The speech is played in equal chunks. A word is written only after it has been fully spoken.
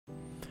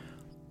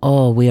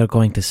We are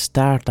going to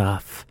start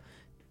off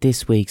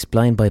this week's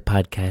Blind Boy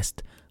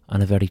podcast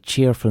on a very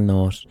cheerful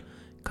note,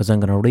 because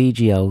I'm going to read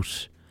you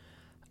out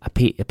a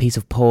piece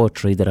of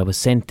poetry that I was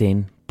sent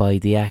in by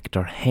the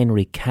actor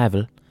Henry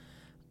Cavill,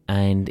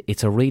 and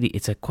it's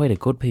quite a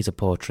good piece of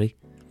poetry.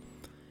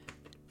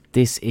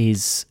 This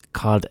is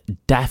called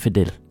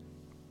Daffodil.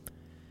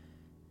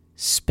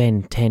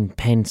 Spend 10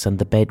 pence on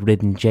the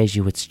bedridden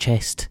Jesuit's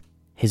chest.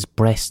 His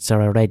breasts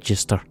are a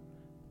register.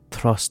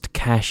 Thrust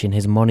cash in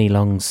his money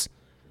lungs.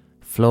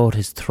 Float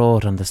his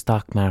throat on the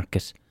stock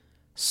market.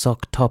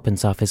 Suck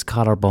tuppence off his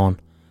collarbone.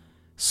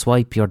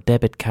 Swipe your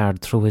debit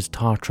card through his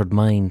tortured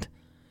mind.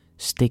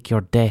 Stick your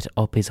debt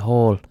up his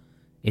hole.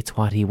 It's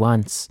what he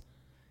wants.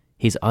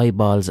 His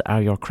eyeballs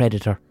are your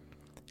creditor.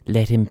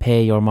 Let him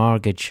pay your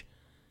mortgage.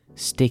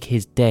 Stick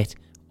his debt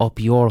up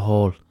your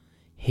hole.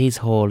 His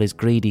hole is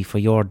greedy for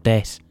your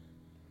debt.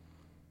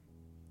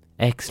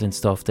 Excellent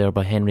stuff there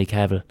by Henry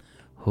Cavill,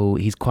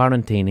 he's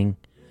quarantining.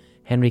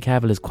 Henry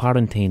Cavill is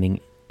quarantining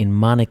in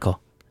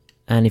Monaco.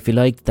 And if you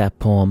liked that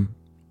poem,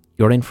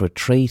 you're in for a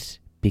treat,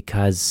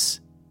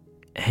 because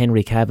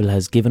Henry Cavill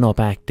has given up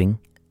acting,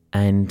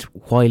 and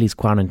while he's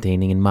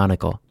quarantining in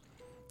Monaco,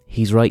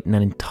 he's writing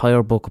an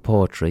entire book of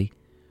poetry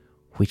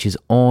which is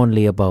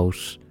only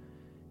about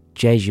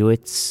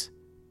Jesuits,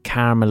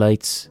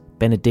 Carmelites,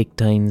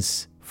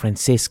 Benedictines,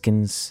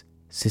 Franciscans,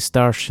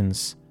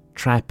 Cistercians,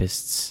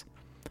 Trappists,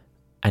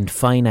 and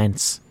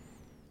finance.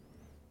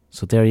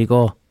 So there you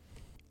go.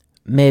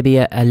 Maybe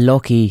a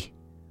lucky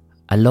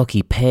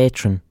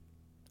patron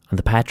on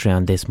the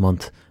Patreon this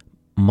month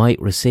might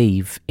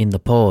receive in the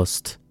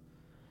post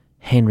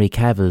Henry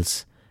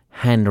Cavill's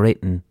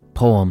handwritten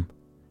poem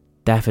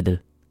Daffodil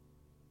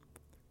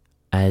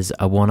as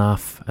a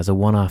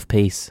one-off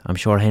piece. I'm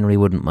sure Henry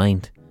wouldn't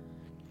mind.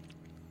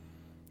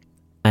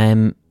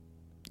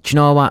 Do you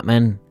know what,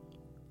 man?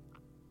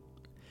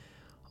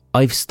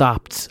 I've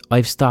stopped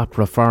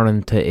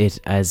referring to it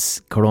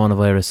as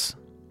coronavirus.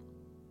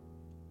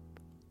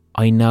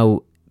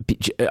 I've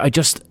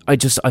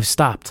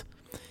stopped,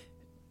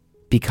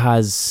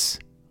 because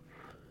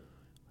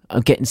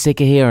I'm getting sick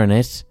of hearing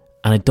it,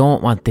 and I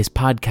don't want this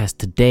podcast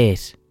to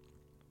date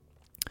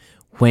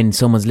when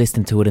someone's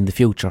listening to it in the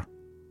future.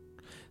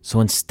 So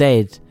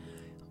instead,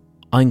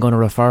 I'm going to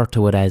refer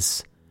to it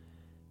as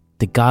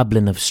the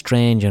Goblin of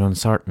Strange and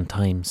Uncertain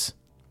Times.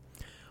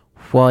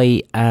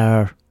 Why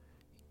are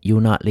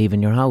you not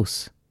leaving your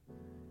house?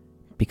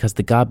 Because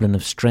the Goblin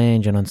of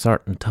Strange and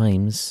Uncertain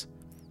Times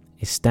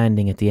is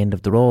standing at the end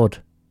of the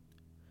road.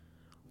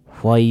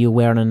 Why are you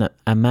wearing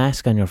a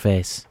mask on your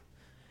face?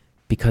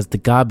 Because the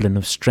Goblin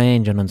of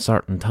Strange and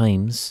Uncertain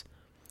Times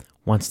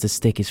wants to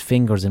stick his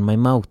fingers in my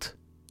mouth.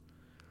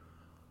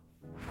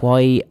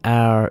 Why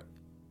are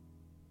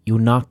you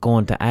not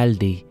going to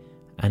Aldi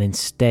and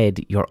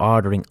instead you're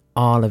ordering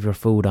all of your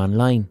food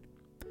online?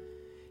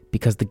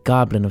 Because the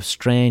Goblin of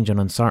Strange and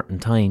Uncertain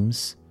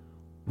Times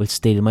will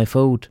steal my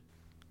food.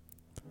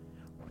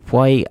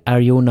 Why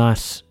are you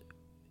not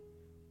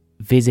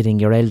visiting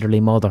your elderly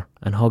mother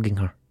and hugging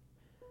her?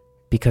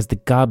 Because the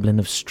Goblin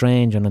of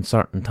Strange and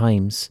Uncertain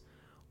Times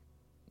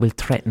will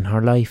threaten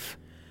her life.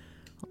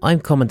 I'm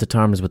coming to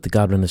terms with the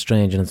Goblin of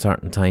Strange and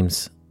Uncertain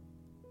Times.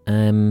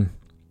 I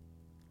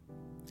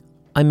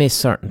miss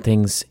certain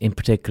things. In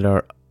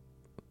particular,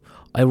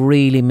 I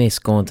really miss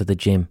going to the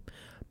gym,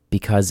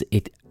 because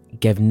it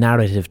gave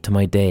narrative to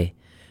my day.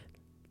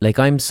 Like,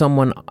 I'm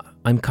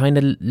kind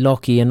of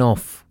lucky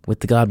enough with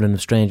the Goblin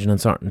of Strange and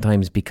Uncertain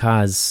Times,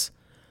 because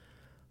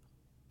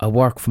I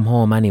work from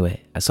home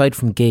anyway. Aside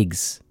from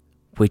gigs,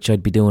 which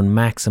I'd be doing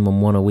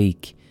maximum one a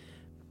week,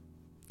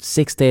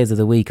 6 days of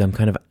the week I'm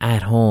kind of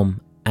at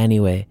home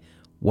anyway,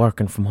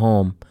 working from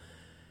home.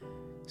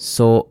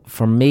 So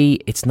for me,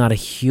 it's not a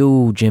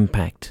huge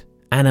impact,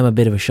 and I'm a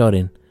bit of a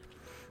shut-in,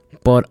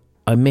 but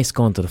I miss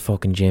going to the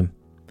fucking gym.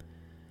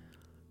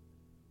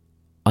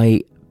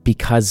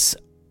 Because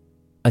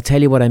I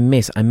tell you what I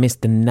miss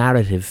the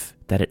narrative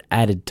that it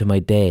added to my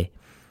day.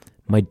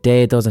 My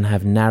day doesn't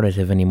have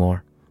narrative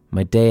anymore.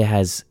 My day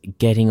has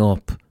getting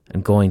up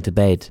and going to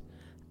bed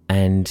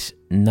and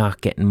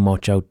not getting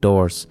much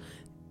outdoors.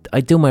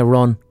 I do my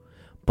run,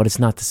 but it's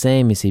not the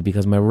same, you see,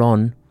 because my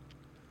runs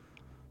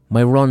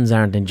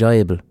aren't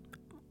enjoyable.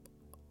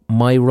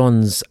 My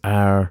runs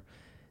are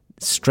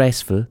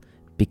stressful,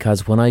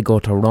 because when I go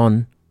to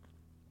run,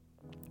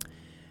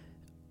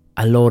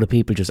 a load of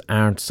people just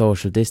aren't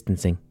social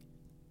distancing,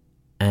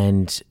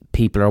 and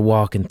people are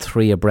walking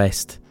 3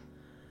 abreast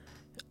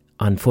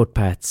on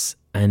footpaths,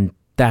 and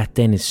that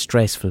then is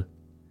stressful.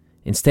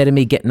 Instead of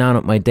me getting on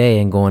with my day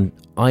and going,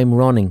 I'm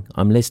running,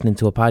 I'm listening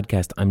to a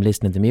podcast, I'm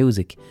listening to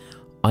music,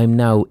 I'm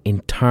now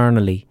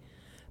internally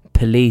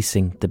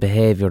policing the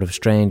behaviour of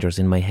strangers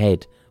in my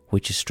head,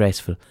 which is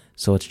stressful.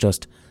 So it's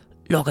just,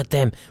 look at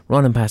them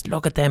running past,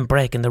 look at them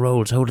breaking the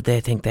rules, who do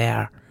they think they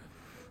are?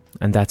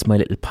 And that's my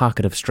little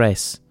pocket of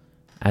stress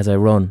as I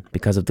run,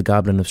 because of the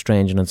Goblin of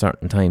Strange and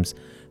Uncertain Times.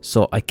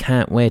 So I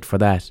can't wait for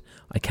that.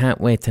 I can't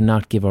wait to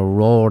not give a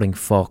roaring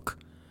fuck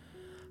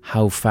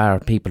how far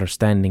people are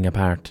standing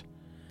apart.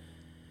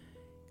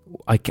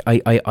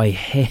 I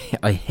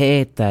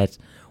hate that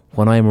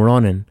when I'm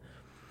running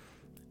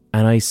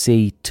and I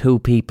see two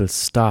people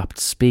stopped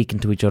speaking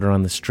to each other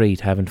on the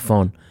street having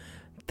fun,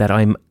 that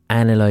I'm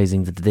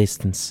analysing the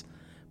distance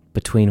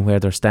between where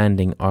they're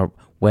standing or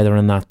whether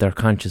or not they're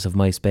conscious of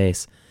my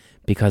space,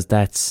 because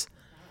that's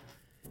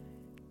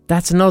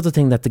another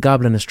thing that the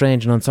Goblin of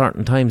Strange and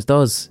Uncertain Times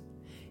does.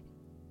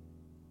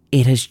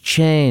 It has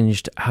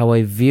changed how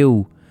I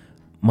view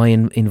my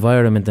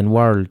environment and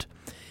world,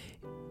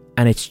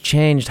 and it's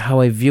changed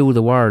how I view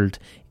the world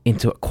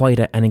into quite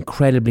an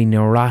incredibly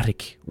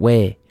neurotic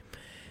way.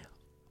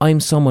 I'm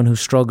someone who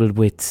struggled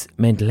with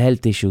mental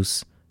health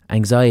issues,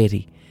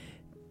 anxiety.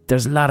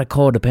 There's a lot of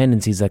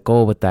codependencies that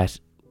go with that.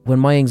 When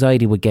my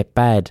anxiety would get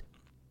bad,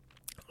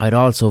 I'd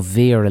also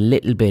veer a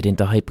little bit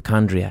into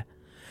hypochondria.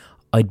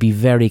 I'd be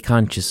very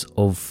conscious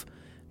of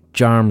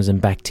germs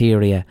and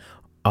bacteria,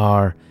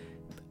 or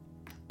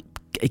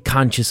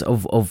conscious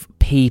of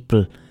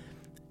people.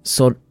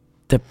 So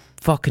the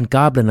fucking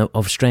Goblin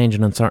of Strange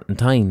and Uncertain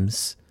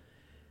Times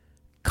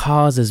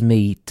causes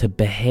me to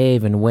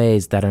behave in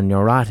ways that are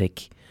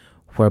neurotic,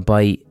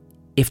 whereby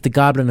if the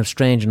Goblin of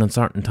Strange and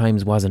Uncertain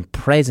Times wasn't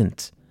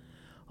present,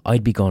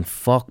 I'd be going,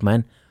 fuck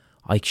man,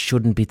 I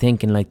shouldn't be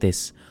thinking like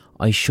this.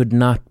 I should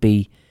not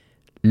be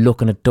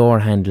looking at door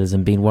handles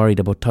and being worried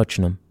about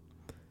touching them.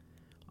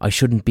 I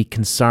shouldn't be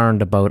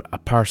concerned about a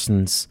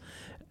person's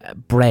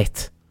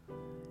breath.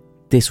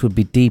 This would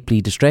be deeply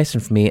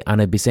distressing for me,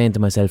 and I'd be saying to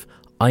myself,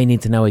 I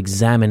need to now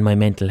examine my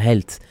mental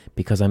health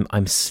because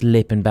I'm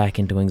slipping back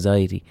into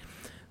anxiety.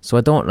 So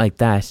I don't like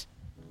that.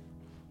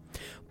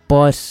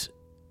 But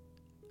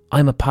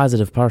I'm a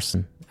positive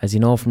person. As you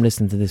know from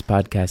listening to this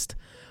podcast,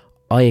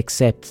 I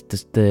accept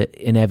the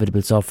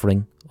inevitable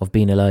suffering of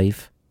being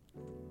alive.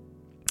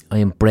 I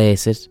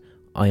embrace it.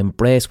 I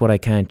embrace what I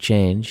can't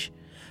change.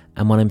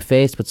 And when I'm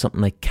faced with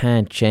something I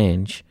can't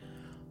change,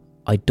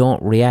 I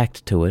don't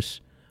react to it.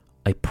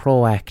 I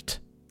proact.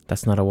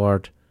 That's not a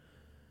word.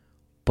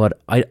 But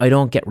I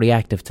don't get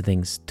reactive to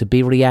things. To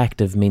be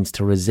reactive means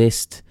to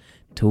resist,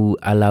 to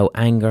allow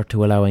anger,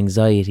 to allow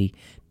anxiety,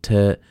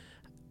 to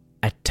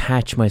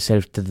attach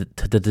myself to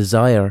the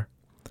desire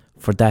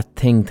for that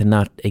thing to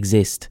not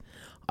exist.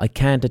 I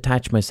can't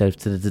attach myself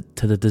to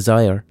the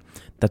desire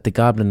that the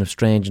Goblin of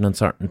Strange and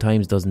Uncertain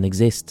Times doesn't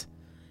exist.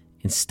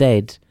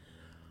 Instead,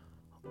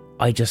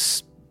 I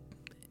just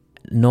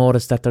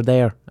notice that they're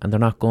there and they're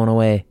not going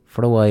away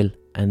for a while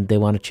and they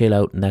want to chill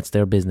out, and that's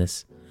their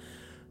business.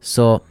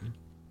 So,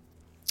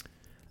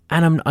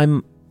 and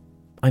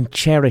I'm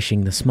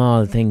cherishing the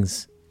small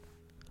things.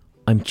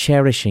 I'm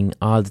cherishing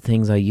all the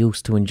things I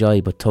used to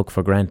enjoy but took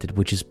for granted,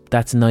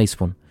 that's a nice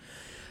one.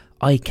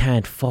 I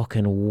can't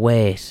fucking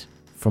wait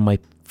for my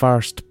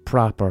first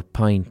proper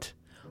pint.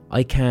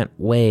 I can't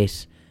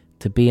wait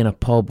to be in a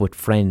pub with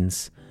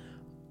friends.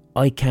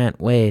 I can't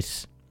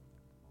wait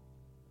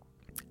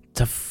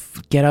to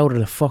get out of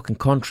the fucking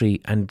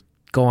country and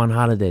go on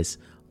holidays.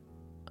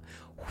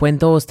 When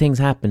those things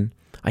happen,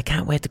 I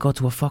can't wait to go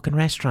to a fucking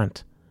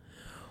restaurant.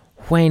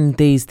 When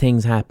these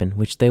things happen,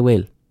 which they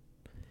will,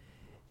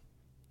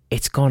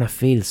 it's gonna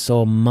feel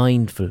so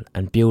mindful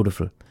and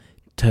beautiful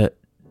to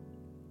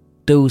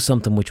do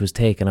something which was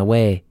taken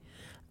away.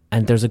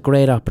 And there's a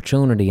great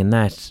opportunity in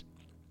that.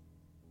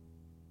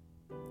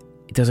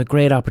 There's a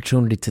great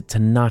opportunity to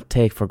not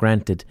take for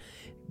granted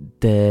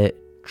the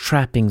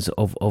trappings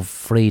of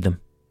freedom,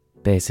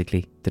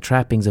 basically. The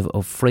trappings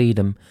of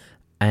freedom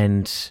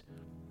and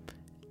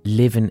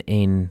living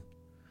in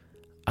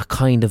a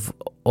kind of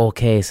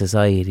okay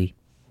society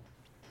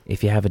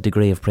if you have a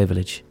degree of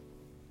privilege.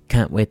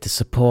 Can't wait to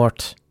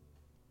support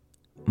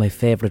my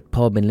favourite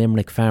pub in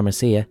Limerick,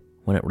 Pharmacia,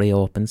 when it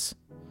reopens,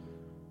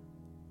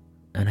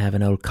 and have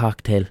an old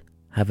cocktail,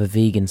 have a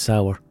vegan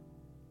sour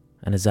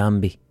and a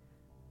zombie,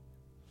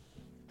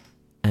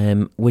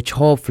 which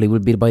hopefully will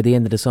be by the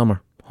end of the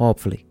summer,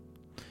 hopefully.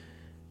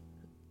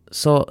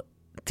 So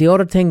the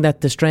other thing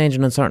that the Strange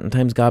and Uncertain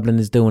Times Goblin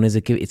is doing is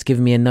it's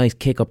giving me a nice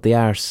kick up the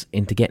arse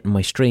into getting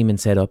my streaming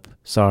set up,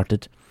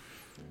 sorted.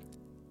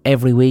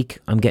 Every week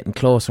I'm getting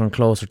closer and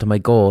closer to my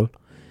goal.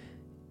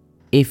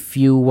 If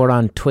you were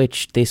on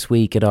Twitch this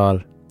week at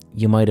all,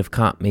 you might have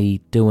caught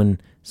me doing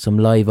some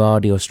live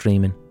audio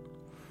streaming.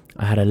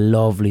 I had a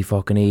lovely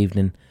fucking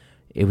evening.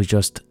 It was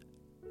just,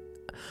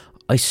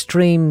 I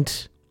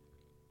streamed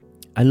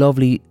a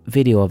lovely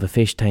video of a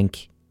fish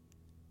tank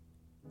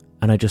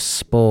and I just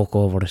spoke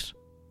over it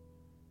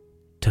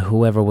to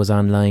whoever was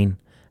online,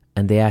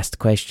 and they asked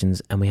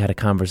questions and we had a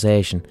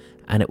conversation,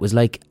 and it was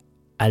like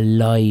a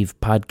live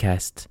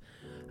podcast.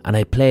 And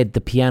I played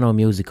the piano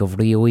music of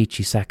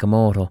Ryuichi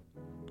Sakamoto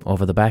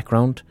over the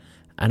background,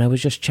 and I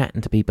was just chatting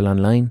to people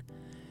online,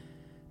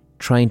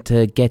 trying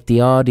to get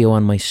the audio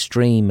on my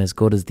stream as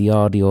good as the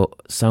audio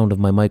sound of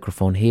my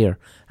microphone here,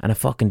 and I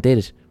fucking did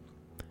it.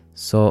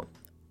 So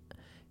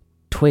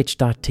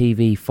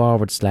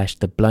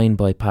twitch.tv/The Blind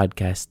Boy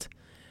Podcast.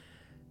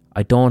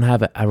 I don't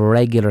have a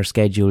regular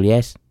schedule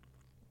yet.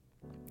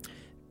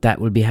 That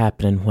will be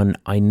happening when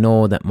I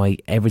know that my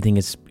everything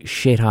is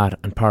shit hot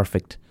and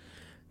perfect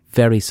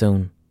very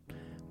soon.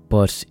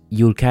 but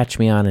you'll catch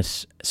me on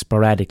it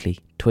sporadically.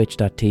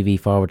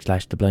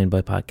 Twitch.tv/The Blind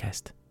Boy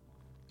Podcast.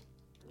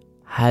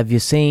 Have you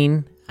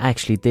seen,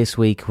 actually this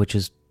week, which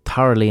is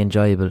thoroughly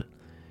enjoyable,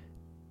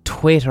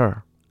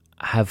 Twitter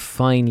have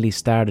finally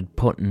started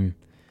putting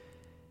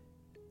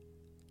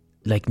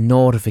like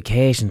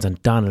notifications on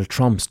Donald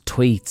Trump's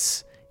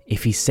tweets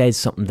if he says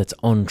something that's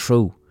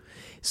untrue.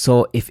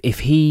 So if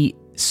he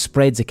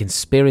spreads a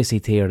conspiracy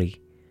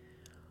theory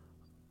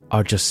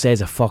or just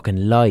says a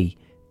fucking lie,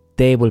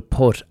 they will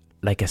put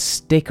like a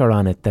sticker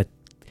on it that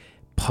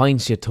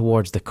points you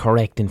towards the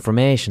correct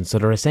information. So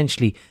they're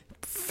essentially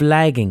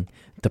flagging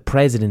the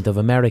President of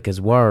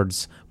America's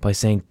words by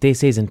saying,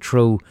 this isn't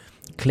true,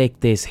 click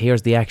this,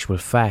 here's the actual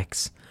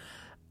facts.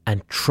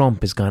 And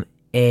Trump has gone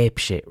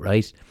apeshit,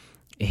 right?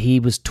 He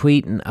was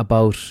tweeting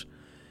about,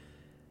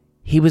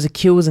 he was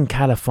accusing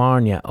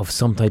California of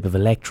some type of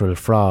electoral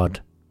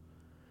fraud,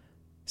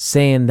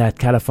 saying that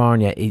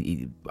California,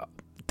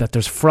 that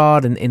there's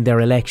fraud in their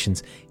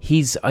elections.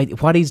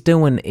 What he's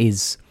doing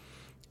is,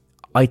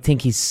 I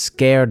think he's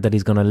scared that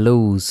he's going to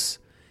lose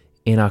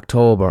in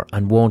October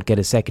and won't get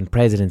a second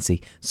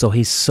presidency. So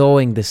he's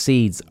sowing the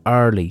seeds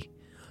early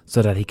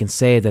so that he can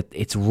say that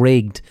it's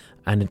rigged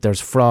and that there's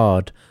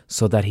fraud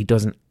so that he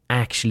doesn't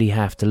actually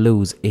have to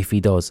lose if he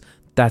does.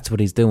 That's what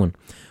he's doing.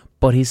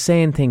 But he's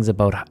saying things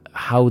about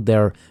how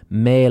their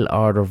mail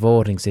order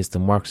voting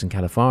system works in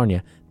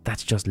California.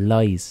 That's just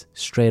lies,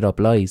 straight up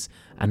lies.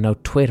 And now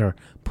Twitter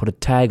put a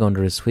tag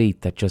under his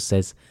tweet that just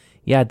says,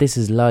 yeah, this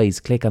is lies,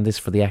 click on this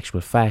for the actual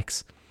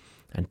facts.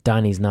 And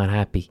Donnie's not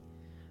happy.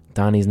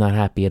 Donnie's not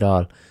happy at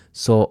all.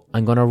 So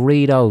I'm going to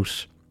read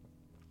out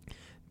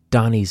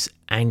Donnie's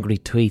angry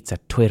tweets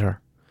at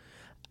Twitter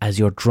as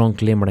your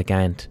drunk limerick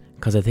aunt,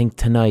 because I think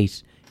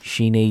tonight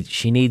she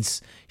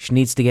needs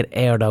to get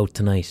aired out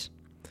tonight.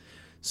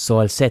 So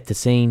I'll set the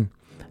scene.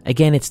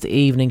 Again, it's the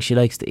evening. She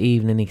likes the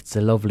evening. It's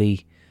a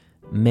lovely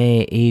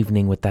May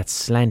evening with that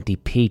slanty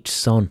peach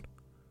sun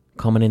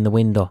coming in the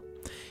window.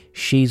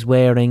 She's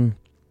wearing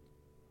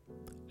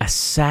a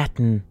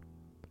satin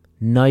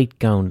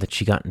nightgown that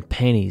she got in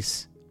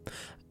pennies,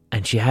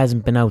 and she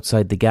hasn't been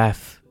outside the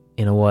gaff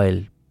in a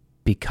while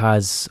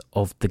because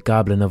of the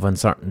Goblin of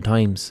Uncertain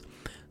Times.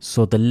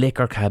 So the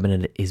liquor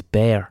cabinet is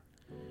bare.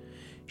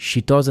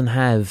 She doesn't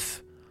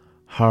have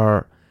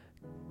her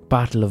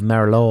bottle of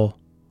Merlot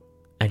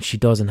and she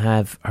doesn't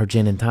have her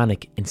gin and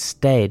tonic.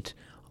 Instead,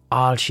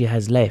 all she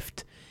has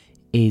left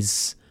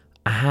is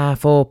a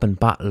half-open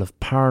bottle of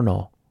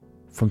Pernod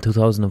from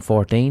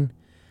 2014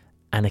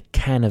 and a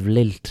can of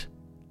Lilt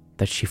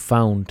that she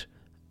found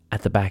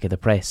at the back of the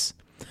press.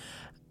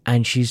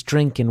 And she's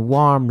drinking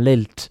warm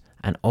Lilt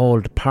and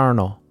old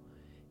Pernod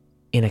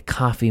in a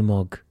coffee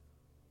mug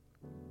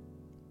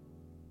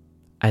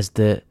as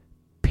the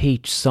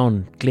peach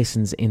sun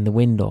glistens in the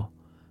window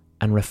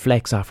and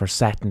reflects off her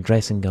satin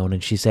dressing gown.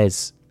 And she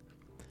says,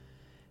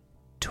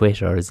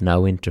 Twitter is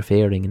now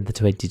interfering in the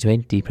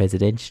 2020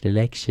 presidential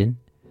election.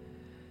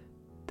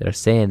 They're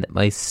saying that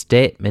my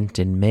statement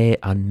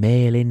on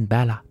mail-in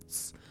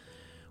ballots,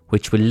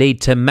 which will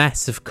lead to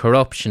massive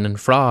corruption and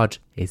fraud,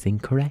 is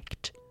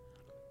incorrect.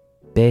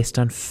 Based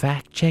on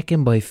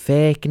fact-checking by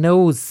fake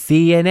news,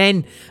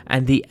 CNN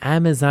and the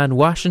Amazon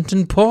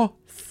Washington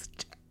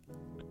Post.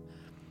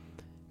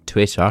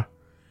 Twitter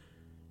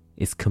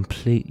is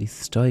completely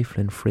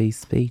stifling free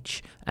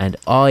speech, and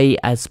I,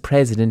 as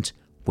president,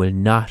 will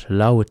not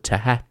allow it to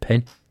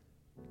happen.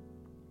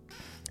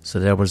 So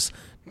there was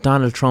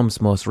Donald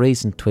Trump's most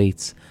recent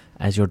tweets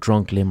as your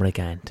drunk limerick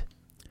aunt.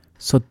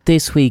 So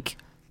this week,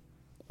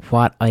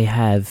 what I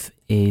have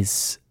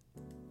is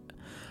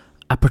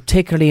a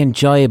particularly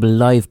enjoyable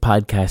live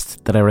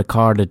podcast that I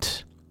recorded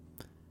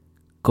a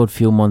good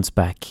few months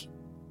back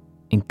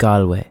in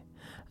Galway.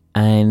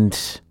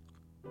 And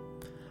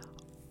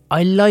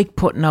I like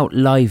putting out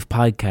live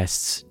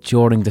podcasts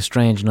during the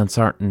strange and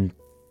uncertain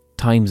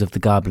times of the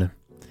Goblin,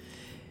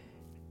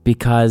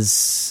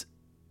 because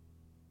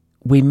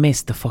we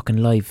miss the fucking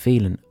live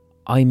feeling.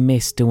 I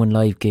miss doing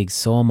live gigs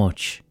so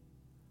much.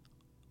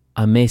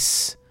 I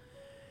miss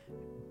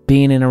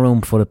being in a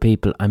room full of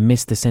people. I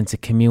miss the sense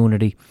of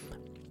community.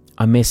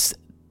 I miss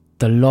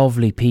the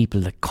lovely people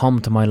that come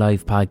to my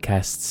live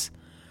podcasts.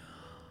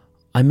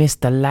 I miss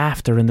the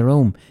laughter in the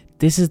room.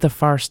 This is the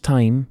first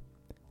time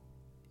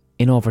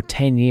in over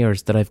 10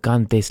 years that I've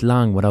gone this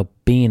long without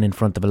being in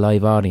front of a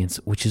live audience,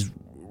 which is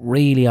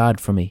really odd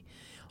for me.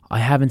 I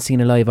haven't seen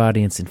a live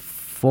audience in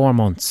 4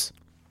 months.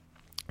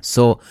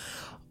 So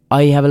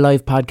I have a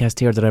live podcast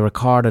here that I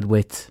recorded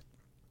with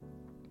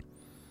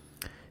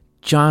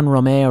John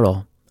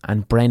Romero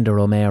and Brenda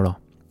Romero.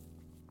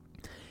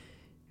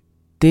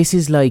 This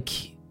is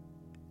like,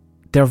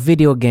 they're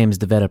video games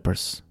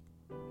developers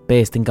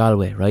based in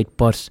Galway, right?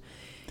 But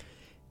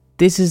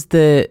this is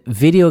the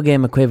video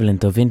game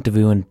equivalent of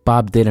interviewing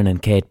Bob Dylan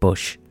and Kate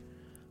Bush.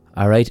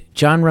 Alright,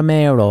 John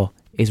Romero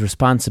is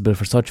responsible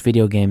for such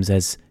video games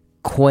as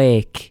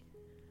Quake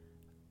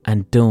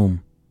and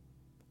Doom.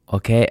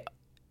 Okay,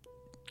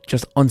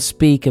 just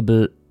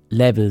unspeakable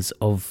levels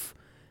of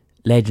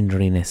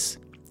legendariness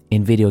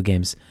in video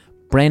games.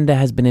 Brenda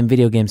has been in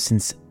video games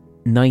since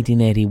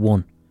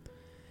 1981.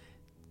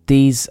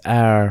 These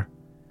are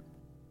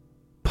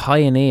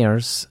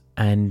pioneers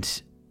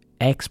and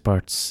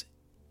experts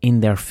in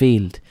their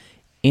field,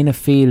 in a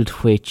field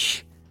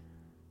which,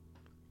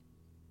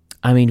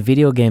 I mean,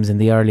 video games in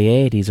the early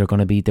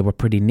 80s they were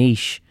pretty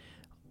niche.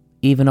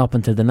 Even up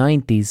until the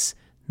 90s,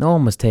 no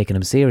one was taking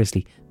them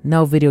seriously.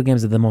 Now video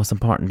games are the most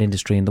important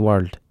industry in the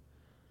world.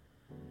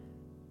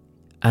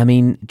 I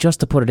mean, just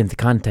to put it into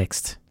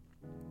context,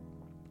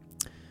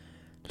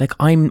 like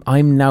I'm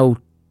now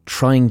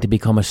trying to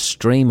become a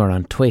streamer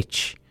on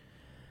Twitch.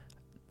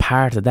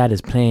 Part of that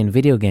is playing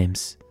video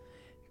games.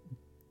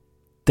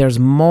 There's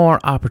more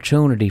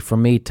opportunity for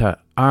me to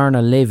earn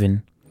a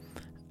living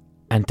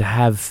and to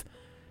have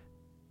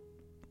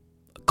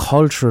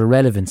cultural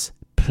relevance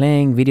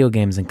playing video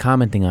games and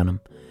commenting on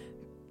them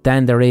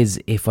than there is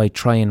if I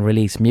try and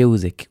release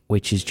music,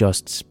 which is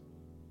just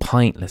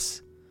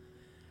pointless.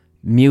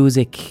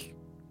 Music,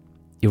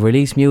 you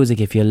release music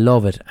if you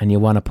love it and you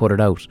want to put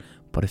it out.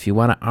 But if you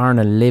want to earn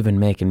a living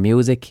making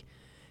music,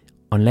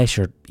 unless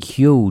you're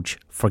huge,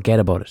 forget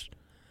about it.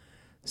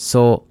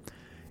 So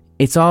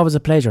it's always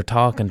a pleasure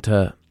talking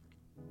to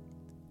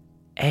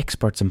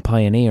experts and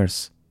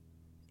pioneers.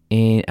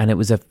 And it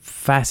was a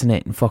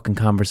fascinating fucking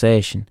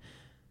conversation.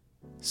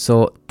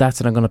 So that's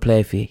what I'm going to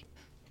play for you.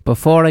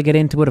 Before I get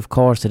into it, of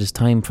course, it is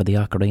time for the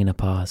ocarina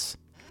pause.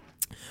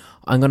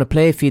 I'm going to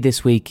play for you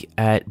this week,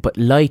 but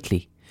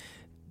lightly.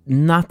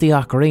 Not the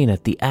ocarina,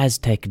 the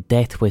Aztec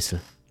death whistle,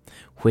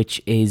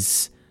 which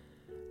is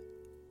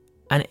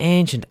an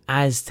ancient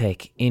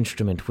Aztec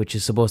instrument which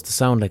is supposed to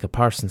sound like a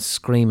person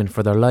screaming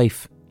for their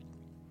life.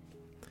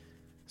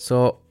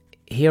 So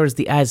here is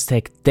the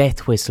Aztec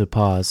death whistle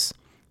pause,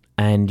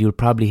 and you'll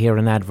probably hear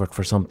an advert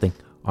for something,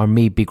 or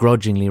me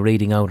begrudgingly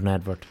reading out an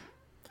advert.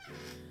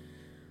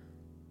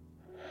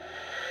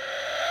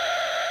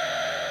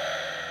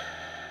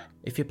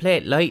 If you play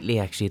it lightly,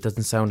 actually, it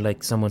doesn't sound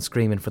like someone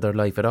screaming for their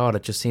life at all.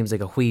 It just seems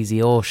like a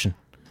wheezy ocean.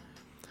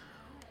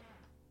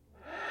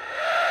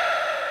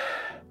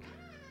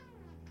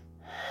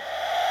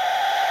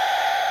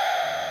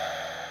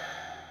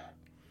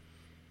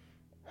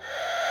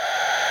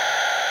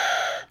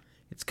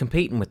 It's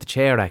competing with the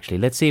chair, actually.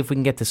 Let's see if we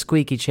can get the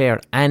squeaky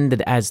chair and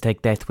the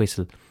Aztec death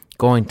whistle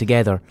going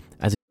together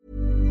as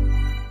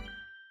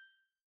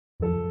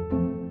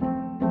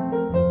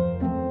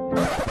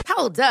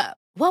Hold up.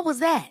 What was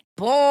that?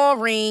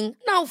 Boring.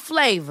 No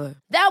flavor.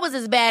 That was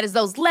as bad as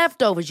those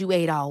leftovers you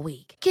ate all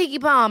week.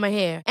 Keke Palmer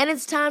here. And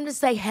it's time to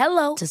say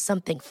hello to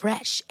something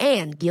fresh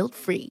and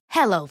guilt-free.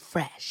 Hello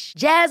Fresh.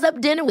 Jazz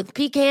up dinner with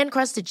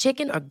pecan-crusted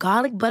chicken or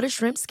garlic butter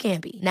shrimp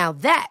scampi. Now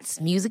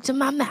that's music to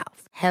my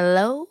mouth.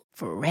 Hello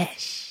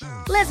Fresh.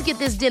 Let's get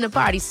this dinner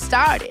party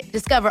started.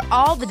 Discover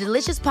all the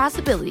delicious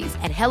possibilities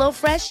at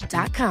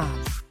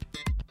HelloFresh.com.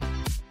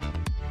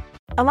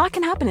 A lot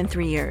can happen in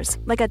 3 years,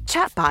 like a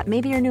chatbot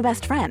may be your new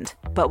best friend.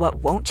 But what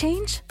won't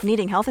change?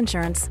 Needing health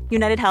insurance.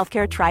 United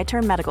Healthcare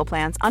Tri-Term Medical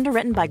Plans,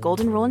 underwritten by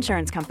Golden Rule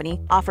Insurance Company,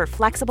 offer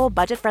flexible,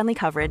 budget-friendly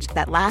coverage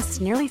that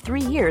lasts nearly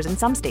 3 years in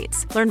some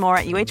states. Learn more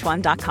at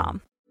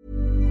uh1.com.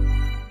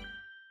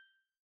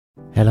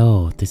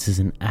 Hello, this is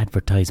an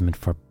advertisement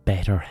for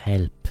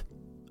BetterHelp.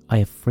 I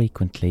have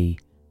frequently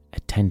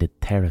attended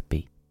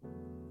therapy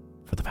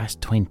for the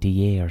past 20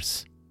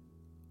 years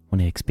when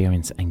I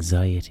experience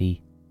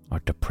anxiety or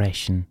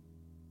depression,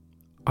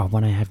 or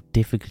when I have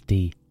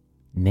difficulty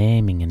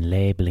naming and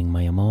labelling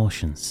my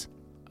emotions,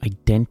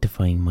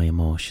 identifying my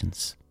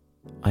emotions.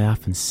 I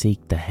often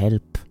seek the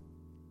help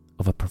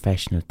of a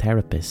professional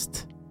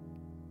therapist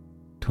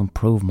to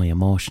improve my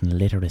emotional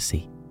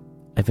literacy.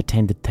 I've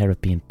attended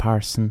therapy in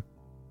person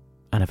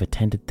and I've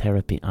attended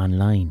therapy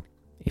online.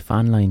 If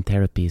online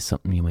therapy is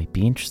something you might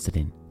be interested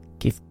in,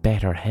 give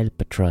BetterHelp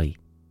a try.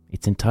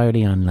 It's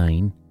entirely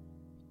online,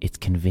 it's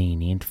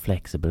convenient,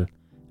 flexible,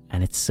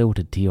 and it's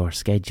suited to your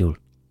schedule.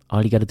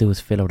 All you got to do is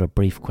fill out a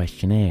brief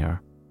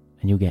questionnaire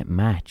and you get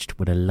matched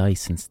with a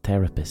licensed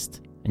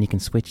therapist, and you can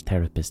switch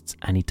therapists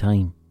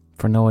anytime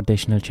for no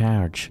additional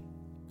charge.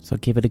 So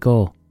give it a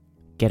go.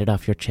 Get it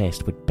off your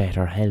chest with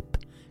BetterHelp.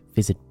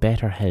 Visit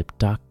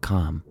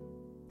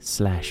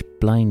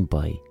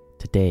betterhelp.com/blindboy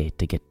today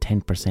to get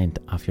 10%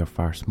 off your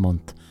first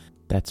month.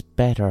 That's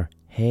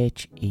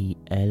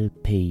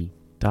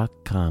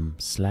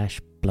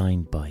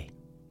betterhelp.com/blindboy.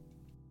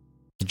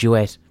 The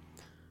duet.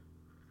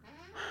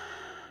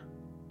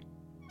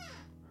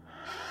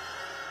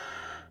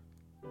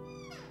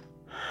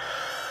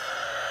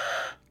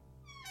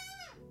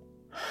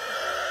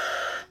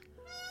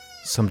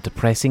 Some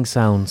depressing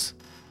sounds.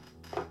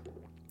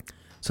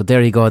 So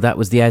there you go, that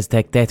was the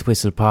Aztec death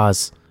whistle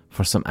pause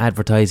for some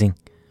advertising.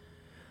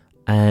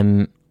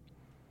 You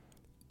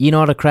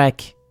know the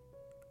crack.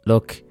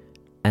 Look,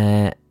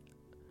 I'm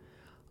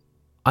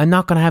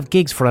not going to have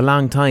gigs for a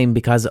long time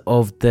because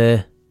of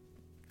the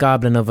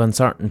goblin of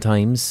uncertain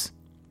times.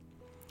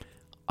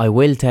 I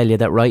will tell you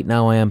that right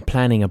now I am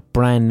planning a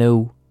brand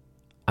new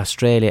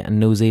Australia and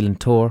New Zealand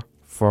tour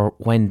for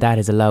when that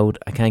is allowed.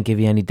 I can't give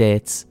you any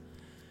dates.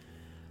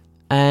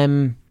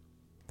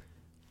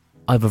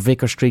 I I've a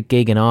Vicar Street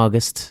gig in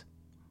August.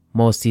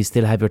 Most of you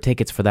still have your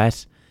tickets for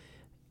that.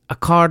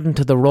 According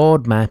to the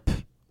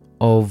roadmap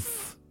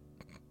of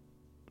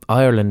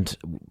Ireland,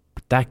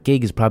 that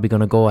gig is probably going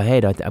to go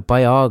ahead.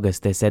 By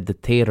August, they said the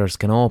theatres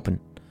can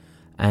open.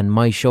 And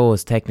my show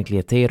is technically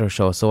a theatre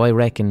show. So I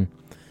reckon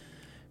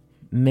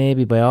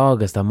maybe by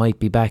August I might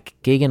be back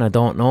gigging. I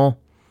don't know.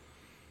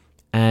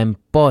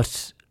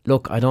 But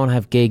look, I don't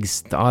have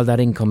gigs. All that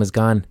income is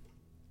gone.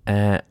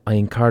 I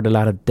incurred a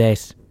lot of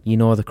debt. You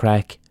know the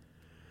crack.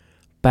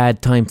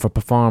 Bad time for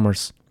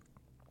performers.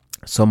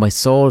 So my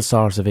sole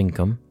source of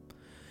income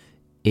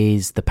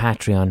is the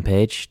Patreon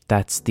page.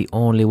 That's the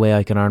only way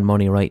I can earn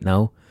money right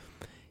now.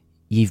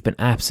 You've been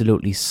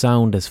absolutely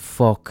sound as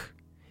fuck.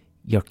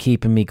 You're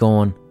keeping me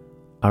going.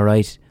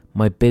 Alright,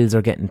 my bills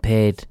are getting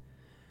paid.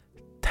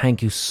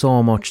 Thank you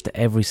so much to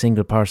every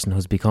single person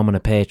who's becoming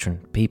a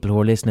patron. People who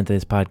are listening to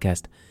this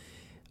podcast.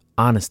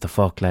 Honest to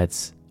fuck,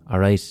 lads.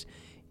 Alright.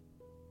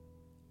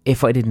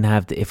 If I didn't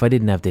have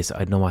this,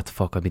 I'd know what the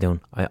fuck I'd be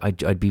doing.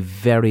 I'd be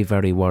very,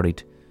 very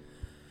worried.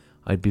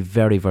 I'd be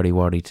very, very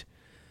worried.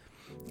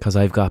 Because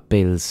I've got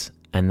bills.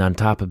 And on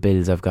top of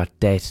bills, I've got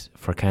debt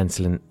for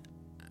cancelling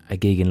a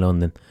gig in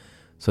London.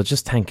 So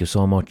just thank you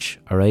so much.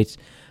 Alright.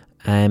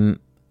 And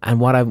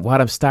what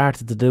I've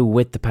started to do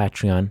with the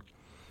Patreon,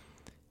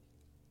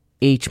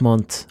 each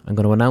month I'm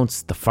going to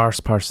announce the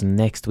first person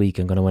next week.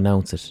 I'm going to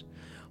announce it.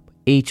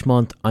 Each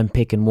month I'm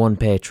picking one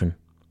patron,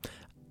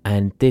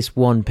 and this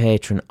one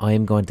patron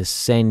I'm going to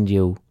send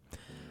you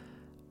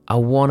a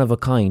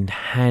one-of-a-kind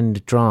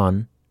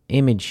hand-drawn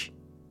image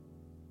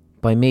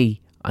by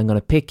me. I'm going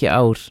to pick you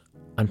out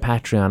on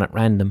Patreon at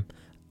random,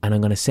 and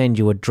I'm going to send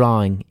you a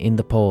drawing in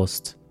the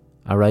post,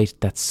 alright,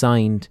 that's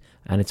signed,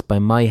 and it's by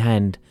my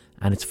hand,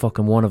 and it's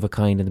fucking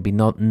one-of-a-kind, and there'll be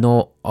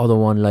no other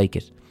one like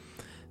it.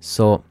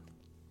 So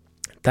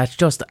that's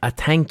just a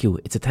thank you.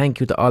 It's a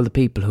thank you to all the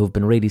people who've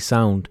been really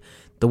sound,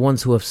 the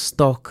ones who have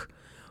stuck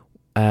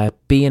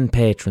being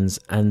patrons,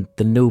 and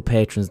the new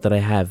patrons that I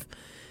have,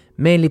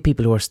 mainly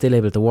people who are still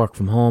able to work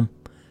from home.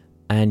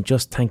 And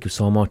just thank you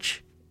so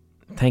much.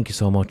 Thank you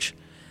so much.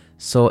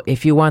 So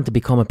if you want to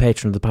become a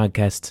patron of the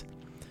podcast,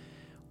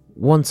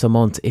 once a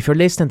month, if you're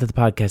listening to the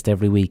podcast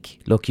every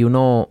week, look, you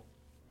know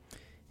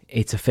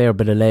it's a fair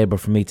bit of labour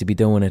for me to be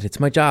doing it. It's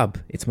my job.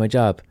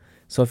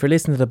 So if you're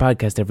listening to the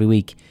podcast every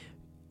week,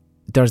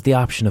 there's the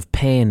option of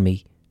paying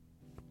me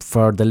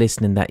for the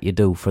listening that you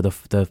do, for the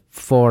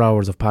 4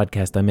 hours of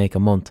podcast I make a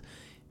month.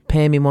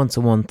 Pay me once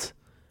a month,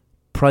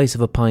 price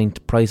of a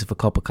pint, price of a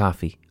cup of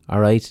coffee,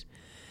 alright?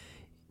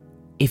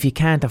 If you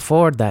can't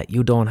afford that,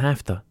 you don't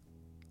have to,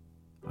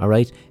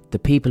 alright? The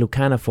people who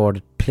can afford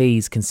it,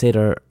 please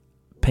consider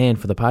paying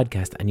for the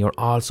podcast, and you're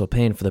also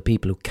paying for the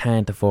people who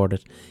can't afford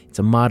it. It's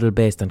a model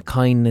based on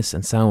kindness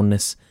and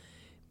soundness.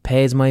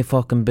 Pays my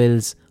fucking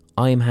bills,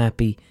 I'm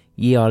happy,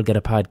 ye all get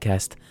a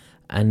podcast,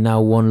 and now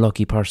one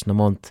lucky person a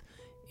month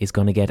is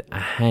going to get a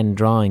hand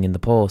drawing in the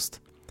post.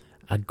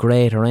 A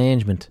great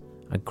arrangement,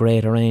 I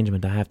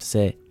have to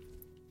say.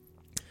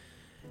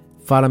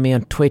 Follow me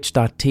on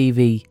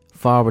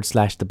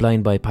twitch.tv/The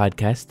Blind Boy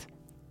Podcast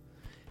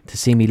to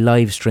see me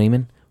live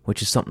streaming,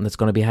 which is something that's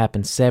going to be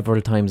happening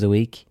several times a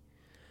week.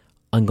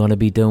 I'm going to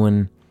be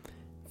doing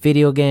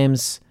video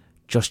games,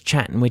 just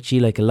chatting with you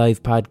like a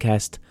live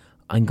podcast.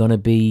 I'm going to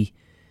be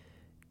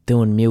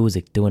doing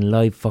music, doing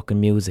live fucking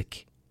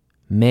music,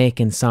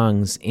 making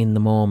songs in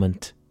the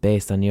moment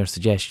based on your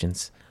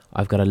suggestions.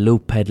 I've got a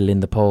loop pedal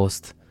in the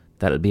post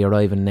that'll be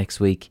arriving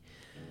next week.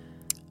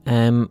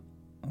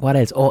 What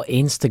else? Oh,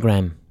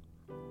 Instagram.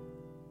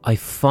 I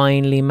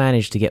finally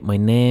managed to get my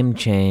name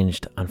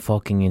changed on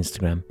fucking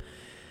Instagram.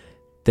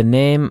 The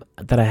name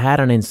that I had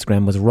on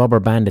Instagram was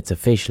Rubber Bandits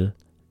Official.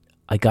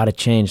 I got it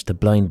changed to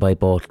Blind Boy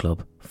Boat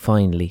Club,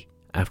 finally,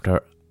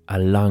 after a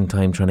long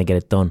time trying to get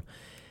it done.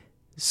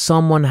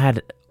 Someone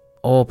had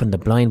opened the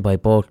Blind Boy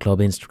Boat Club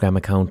Instagram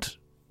account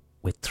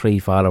with 3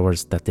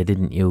 followers that they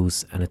didn't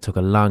use, and it took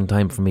a long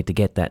time for me to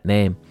get that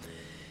name.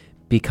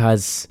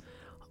 Because,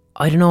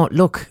 I don't know,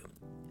 look,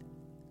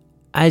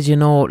 as you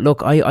know,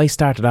 look, I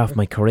started off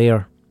my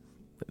career,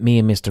 me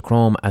and Mr.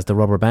 Chrome, as the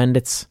Rubber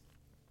Bandits,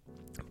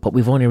 but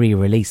we've only really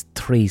released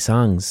 3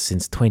 songs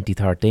since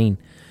 2013,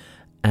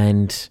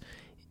 and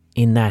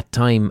in that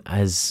time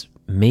as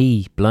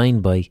me,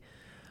 Blind Boy,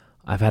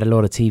 I've had a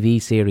lot of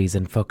TV series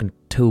and fucking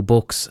 2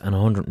 books and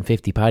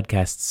 150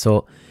 podcasts,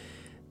 so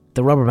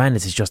the Rubber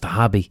Bandits is just a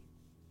hobby,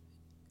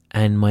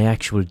 and my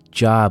actual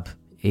job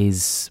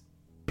is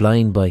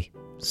Blind Boy,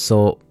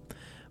 so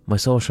my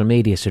social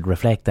media should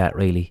reflect that,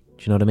 really.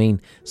 Do you know what I mean?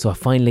 So I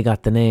finally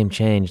got the name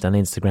changed on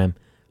Instagram,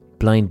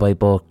 Blind Boy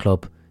Boat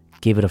Club.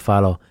 Give it a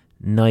follow.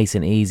 Nice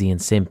and easy and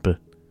simple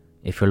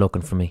if you're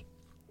looking for me.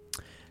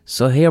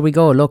 So here we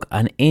go. Look,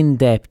 an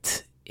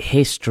in-depth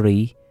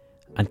history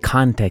and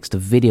context of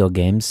video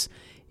games.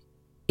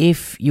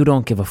 If you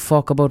don't give a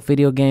fuck about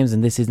video games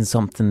and this isn't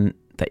something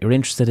that you're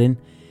interested in,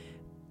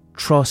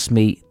 trust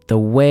me, the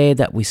way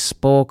that we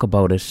spoke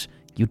about it,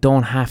 you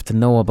don't have to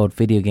know about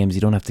video games. You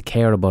don't have to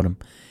care about them.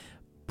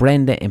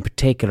 Brenda in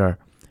particular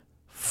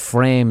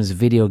frames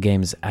video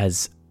games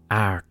as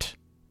art.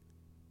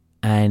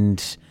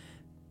 And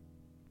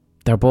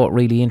they're both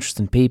really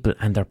interesting people,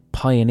 and they're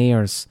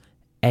pioneers,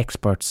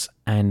 experts,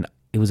 and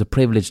it was a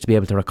privilege to be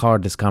able to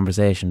record this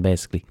conversation,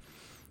 basically.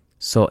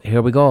 So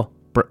here we go.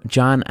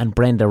 John and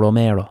Brenda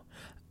Romero.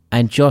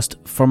 And just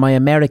for my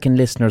American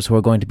listeners who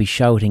are going to be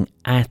shouting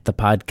at the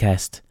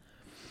podcast,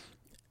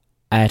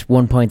 at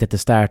one point at the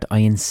start, I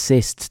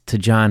insist to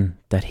John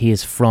that he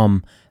is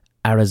from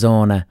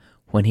Arizona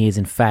when he is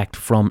in fact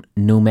from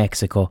New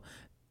Mexico.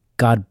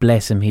 God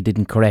bless him, he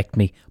didn't correct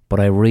me, but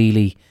I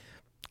really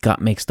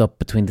got mixed up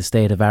between the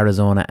state of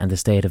Arizona and the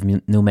state of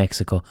New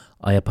Mexico.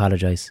 I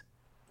apologise.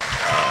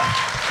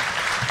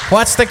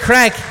 What's the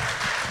crack?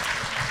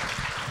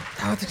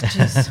 Oh,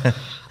 jeez.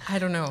 I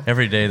don't know.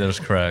 Every day there's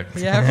crack.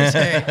 Yeah, every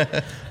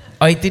day.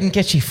 I didn't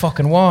get you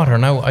fucking water.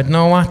 Now, I don't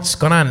know what's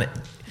going on.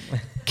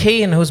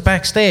 Cian, who's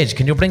backstage,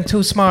 can you bring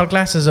 2 small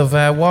glasses of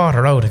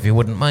water out if you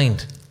wouldn't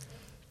mind?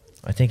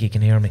 I think he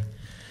can hear me.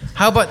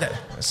 How about that?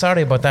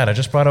 Sorry about that. I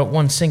just brought out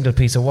 1 single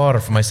piece of water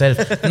for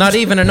myself. Not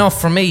even enough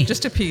for me.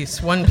 Just a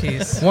piece, 1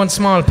 piece. 1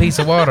 small piece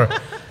of water.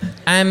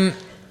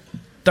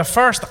 The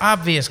first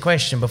obvious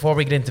question before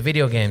we get into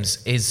video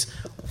games is,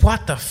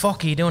 what the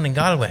fuck are you doing in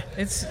Galway?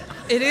 It's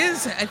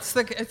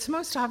the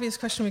most obvious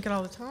question we get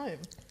all the time.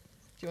 Do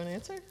you want to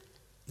answer?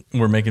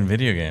 We're making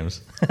video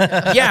games.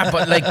 Yeah,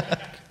 but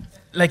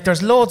like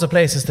there's loads of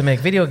places to make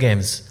video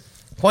games.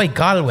 Why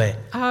Galway?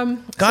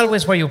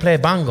 Galway's where you play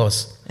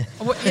bongos.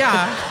 Well,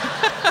 yeah,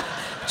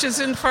 which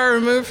isn't far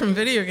removed from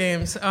video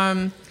games.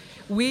 The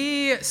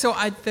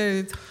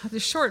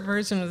short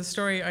version of the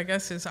story, I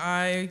guess, is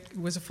I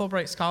was a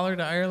Fulbright scholar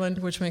to Ireland,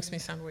 which makes me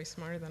sound way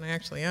smarter than I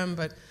actually am.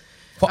 But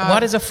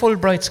what is a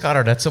Fulbright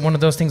scholar? That's one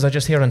of those things I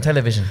just hear on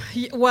television.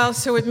 Well,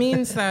 so it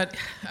means that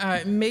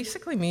it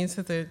basically means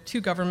that the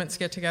 2 governments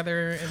get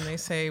together and they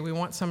say, we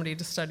want somebody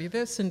to study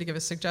this and to give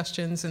us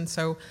suggestions. And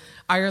so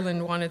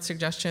Ireland wanted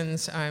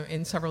suggestions,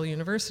 and several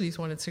universities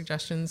wanted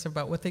suggestions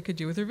about what they could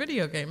do with their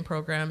video game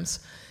programs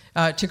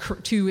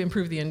to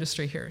improve the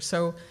industry here.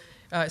 So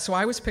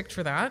I was picked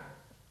for that.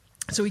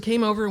 So we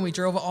came over and we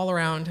drove all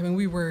around. I mean,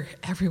 we were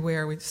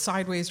everywhere. We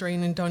sideways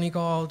rain in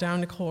Donegal,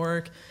 down to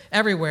Cork,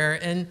 everywhere.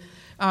 And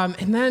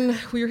then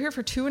we were here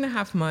for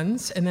 2.5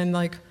 months, and then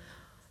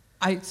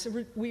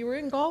we were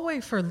in Galway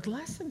for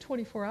less than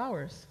 24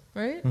 hours,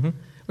 right? Mm-hmm.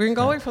 We were in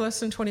Galway for less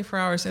than 24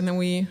 hours, and then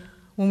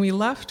when we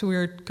left, we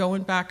were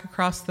going back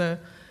across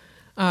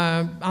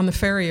on the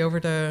ferry over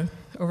to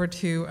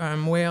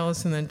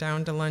Wales and then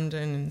down to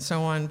London and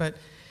so on. But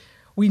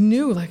we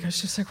knew, I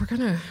was just like,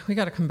 we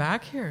got to come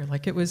back here. I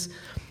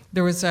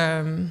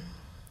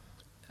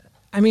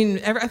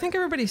think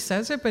everybody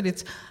says it,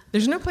 but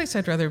there's no place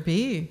I'd rather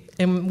be,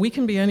 and we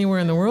can be anywhere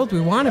in the world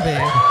we want to be.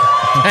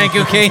 Thank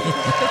you, Kate.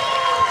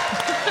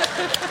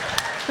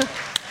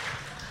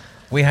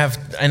 We have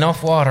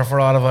enough water for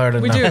all of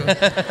Ireland. We now.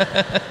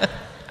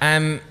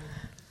 do.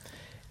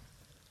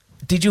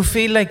 Did you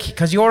feel like,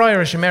 because you're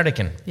Irish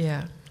American?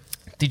 Yeah.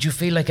 Did you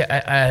feel like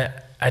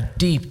a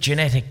deep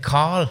genetic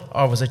call,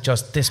 or was it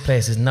just this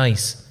place is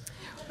nice?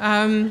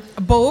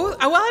 Both.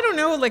 Well, I don't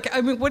know.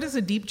 What does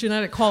a deep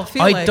genetic call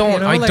feel like? I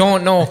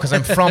don't know, because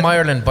I'm from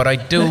Ireland, but I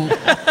do.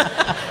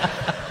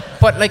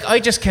 But I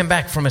just came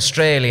back from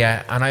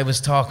Australia, and I was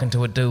talking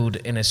to a dude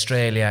in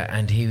Australia,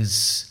 and he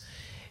was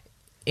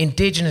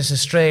Indigenous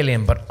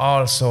Australian, but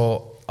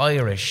also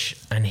Irish,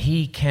 and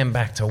he came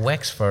back to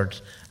Wexford,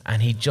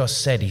 and he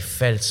just said he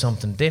felt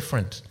something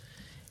different.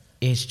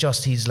 It's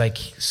just, he's like,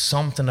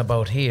 something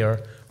about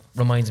here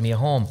reminds me of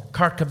home.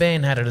 Kurt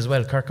Cobain had it as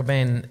well. Kurt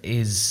Cobain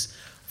is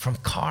from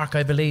Cork,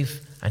 I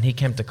believe, and he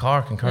came to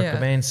Cork, and Kurt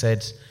Cobain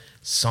said,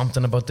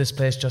 something about this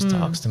place just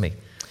talks to me.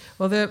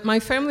 Well, my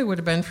family would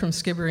have been from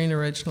Skibbereen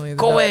originally.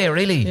 Go away,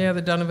 really? Yeah,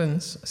 the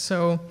Donovans.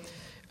 So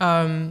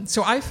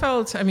I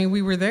felt,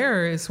 we were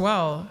there as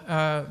well,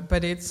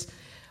 but it's,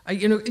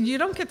 you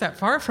don't get that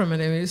far from it.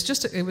 It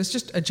was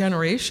just a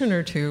generation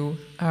or two,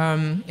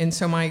 and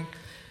so my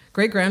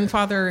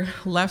great-grandfather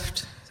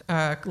left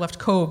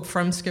Cobh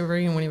from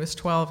Skibbereen when he was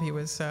 12.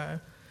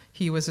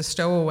 He was a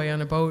stowaway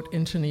on a boat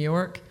into New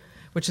York,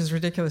 which is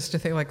ridiculous to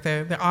think,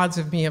 the odds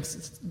of me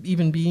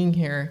even being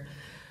here.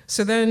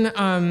 So then,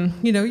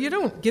 you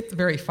don't get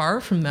very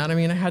far from that. I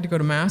had to go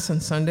to Mass on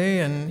Sunday,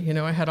 and,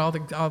 I had all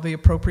the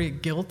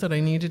appropriate guilt that I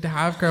needed to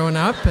have growing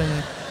up,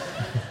 and,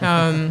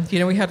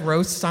 we had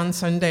roasts on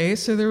Sunday,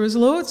 so there was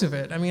loads of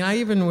it. I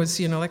even was,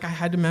 I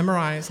had to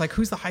memorize,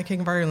 who's the High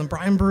King of Ireland?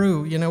 Brian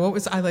Boru, what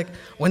was I,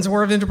 when's the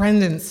War of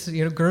Independence?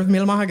 Gurv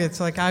Milmagats,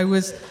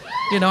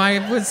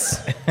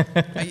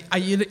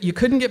 you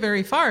couldn't get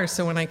very far.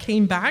 So when I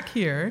came back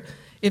here,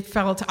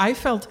 I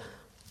felt,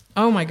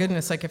 oh my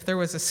goodness, if there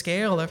was a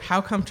scale of how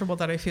comfortable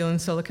that I feel in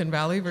Silicon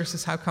Valley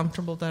versus how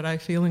comfortable that I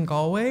feel in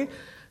Galway,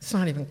 it's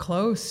not even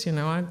close,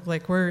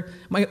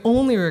 my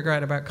only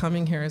regret about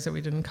coming here is that we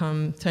didn't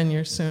come 10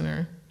 years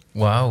sooner.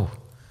 Wow.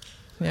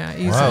 Yeah,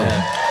 easily.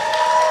 Wow.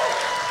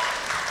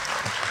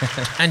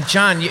 And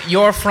John,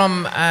 you're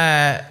from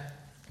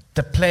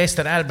the place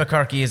that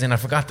Albuquerque is in. I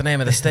forgot the name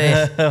of the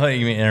state.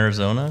 You mean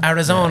Arizona?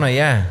 Arizona,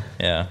 yeah.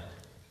 Yeah.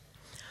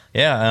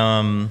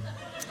 Yeah,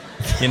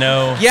 you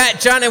know. Yeah,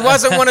 John, it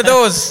wasn't one of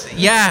those.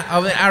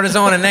 Yeah,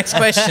 Arizona. Next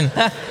question.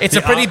 It's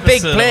a pretty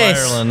big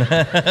place.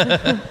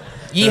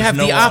 You have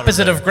the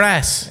opposite of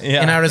grass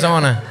in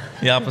Arizona.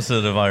 The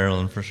opposite of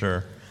Ireland, for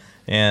sure.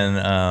 And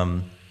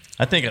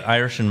I think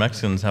Irish and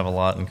Mexicans have a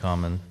lot in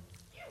common.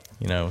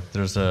 You know,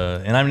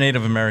 and I'm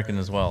Native American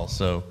as well,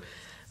 so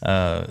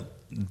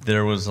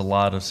there was a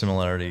lot of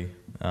similarity.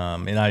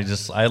 And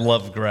I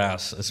love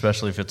grass,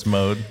 especially if it's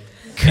mowed.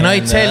 Can I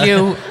tell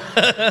you,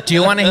 do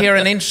you want to hear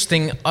an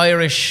interesting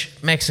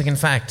Irish-Mexican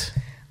fact?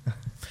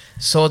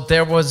 So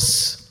there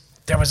was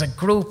a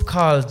group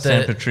called the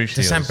San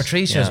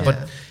Patricios, yeah.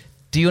 But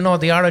do you know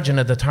the origin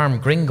of the term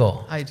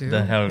gringo? I do.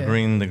 How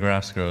green the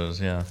grass grows,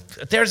 yeah.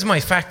 There's my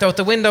fact out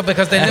the window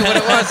because they knew what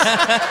it was.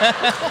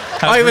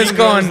 I was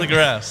going the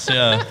grass,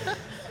 yeah.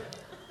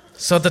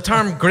 So the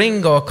term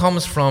gringo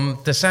comes from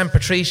the San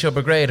Patricio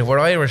Brigade, who were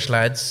Irish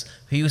lads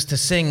who used to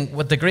sing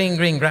with the green,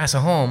 green grass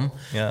at home.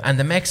 Yeah. And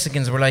the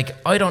Mexicans were like,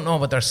 I don't know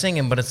what they're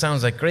singing, but it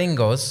sounds like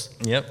gringos.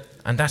 Yep.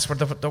 And that's where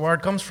the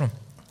word comes from.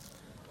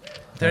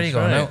 There that's you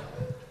go. Right.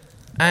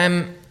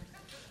 Now,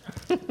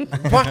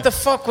 what the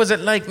fuck was it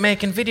like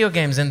making video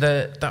games in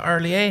the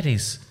early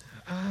 80s?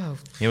 Oh.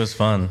 It was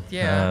fun.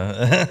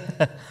 Yeah.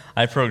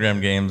 I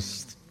programmed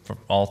games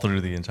all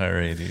through the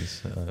entire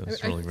 80s. It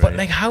was really great. But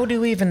like, how do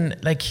you even,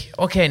 like,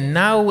 okay,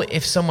 now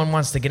if someone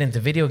wants to get into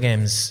video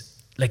games,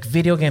 like,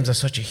 video games are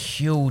such a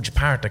huge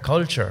part of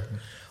culture.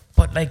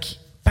 But like,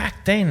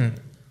 back then,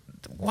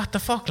 what the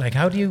fuck? Like,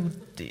 how do you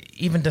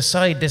even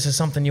decide this is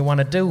something you want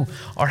to do,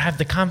 or have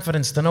the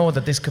confidence to know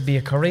that this could be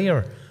a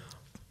career?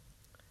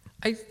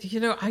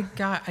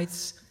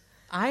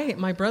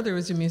 My brother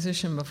was a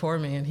musician before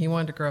me, and he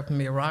wanted to grow up and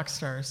be a rock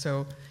star,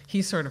 so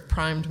he sort of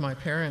primed my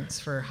parents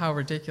for how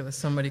ridiculous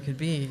somebody could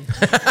be.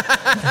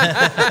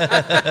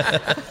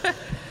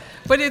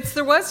 But it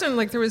was in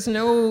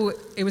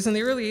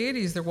the early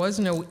 80s, there was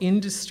no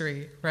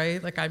industry,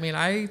 right? Like, I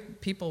mean,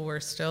 people were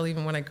still,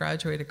 even when I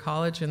graduated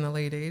college in the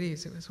late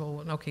 80s, it was,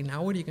 well, okay,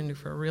 now what are you going to do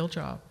for a real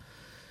job?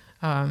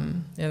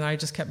 And I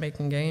just kept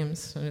making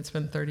games, and it's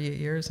been 38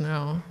 years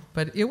now.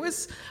 But it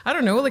was, I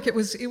don't know, like it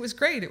was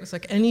great. It was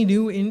like any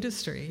new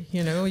industry,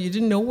 you know? You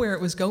didn't know where it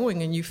was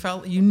going, and you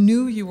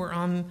knew you were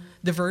on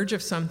the verge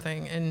of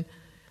something. And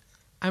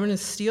I'm going to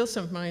steal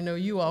something I know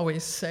you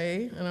always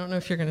say. I don't know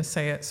if you're going to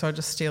say it, so I'll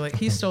just steal it.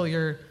 He stole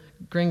your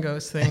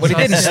gringos thing. Well, he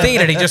didn't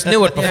steal it, he just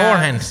knew it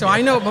beforehand. Yeah, so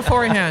I know it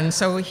beforehand.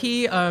 So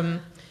he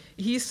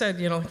said,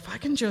 you know, if I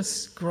can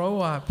just grow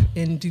up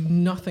and do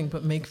nothing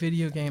but make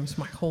video games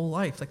my whole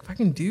life, like if I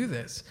can do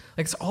this,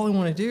 like it's all I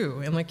want to do.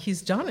 And like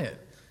he's done it.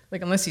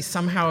 Like unless he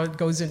somehow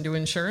goes into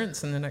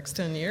insurance in the next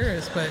 10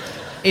 years. But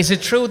is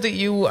it true that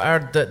you are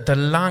the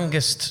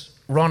longest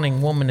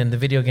running woman in the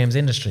video games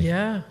industry?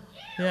 Yeah.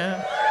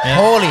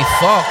 Holy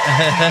fuck.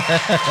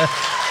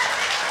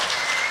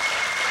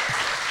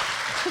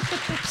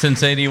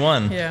 Since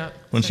 81. Yeah.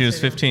 When she was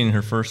 15,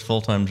 her first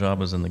full-time job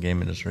was in the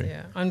game industry.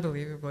 Yeah,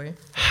 unbelievably.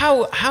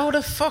 How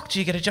the fuck do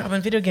you get a job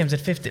in video games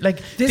at 50?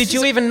 Like, did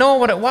you even know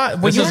what it was?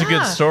 This is a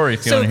good story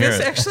if you want to hear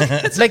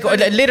it. Like,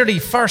 literally,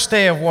 first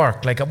day of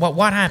work, like,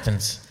 what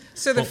happens?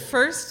 So it's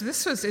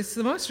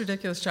the most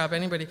ridiculous job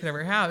anybody could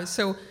ever have.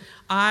 So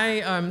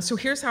so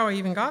here's how I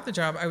even got the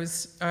job.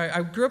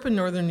 I grew up in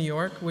northern New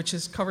York, which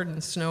is covered in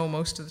snow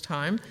most of the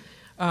time.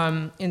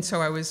 And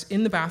so I was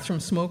in the bathroom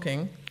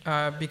smoking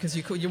because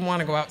you want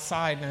to go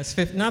outside. And I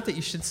was not that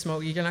you should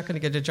smoke. You're not going to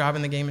get a job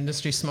in the game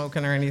industry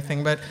smoking or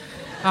anything. But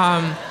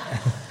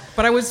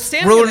I was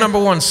standing. Rule number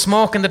 1: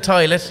 smoke in the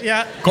toilet.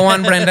 Yeah. Go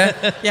on,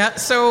 Brenda. Yeah.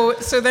 So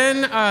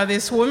then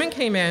this woman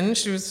came in.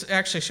 She was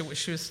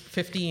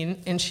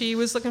 15, and she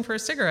was looking for a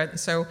cigarette. And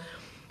so,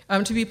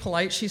 to be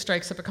polite, she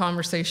strikes up a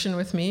conversation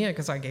with me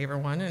because I gave her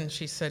one, and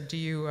she said, "Do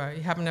you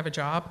happen to have a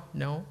job?"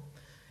 No.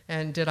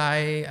 And had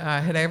I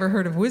ever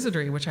heard of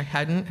Wizardry, which I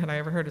hadn't? Had I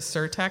ever heard of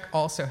Surtech?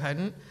 Also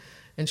hadn't.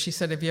 And she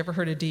said, "Have you ever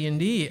heard of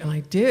D&D?" And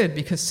I did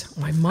because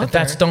my mother.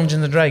 That's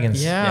Dungeons and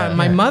Dragons. Yeah,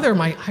 my mother,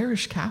 my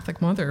Irish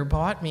Catholic mother,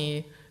 bought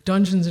me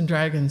Dungeons and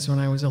Dragons when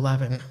I was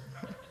 11.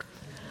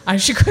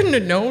 She couldn't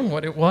have known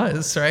what it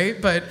was,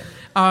 right? But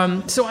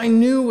so I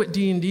knew what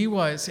D&D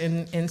was,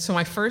 and so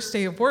my first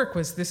day of work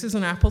was, this is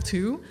an Apple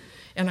II.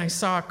 And I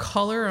saw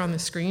color on the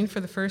screen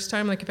for the first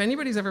time. Like if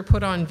anybody's ever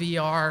put on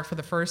VR for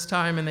the first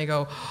time and they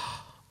go,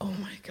 oh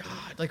my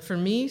God. Like for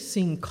me,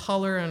 seeing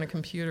color on a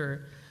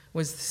computer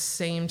was the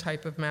same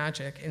type of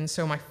magic. And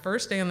so my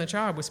first day on the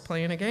job was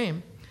playing a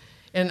game.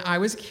 And I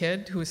was a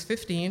kid who was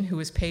 15 who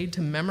was paid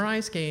to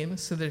memorize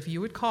games so that if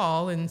you would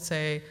call and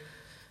say,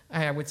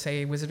 I would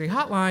say Wizardry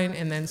Hotline,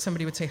 and then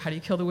somebody would say, how do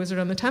you kill the wizard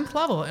on the 10th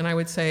level? And I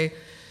would say,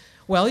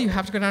 well, you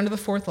have to go down to the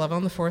 4th level.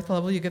 On the 4th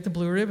level, you get the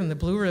blue ribbon. The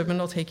blue ribbon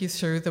will take you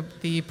through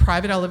the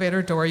private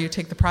elevator door. You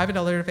take the private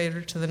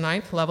elevator to the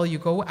 9th level. You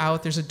go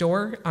out. There's a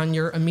door on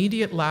your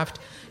immediate left.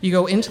 You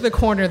go into the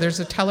corner.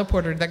 There's a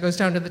teleporter that goes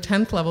down to the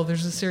 10th level.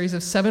 There's a series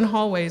of 7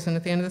 hallways, and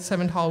at the end of the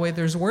 7th hallway,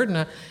 there's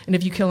Wordna, and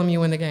if you kill him,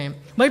 you win the game.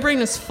 My brain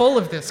is full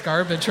of this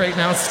garbage right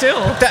now still,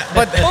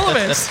 but full of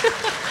it.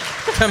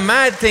 The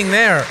mad thing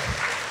there,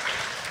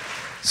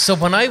 So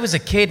when I was a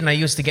kid and I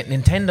used to get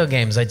Nintendo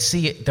games, I'd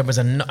see there was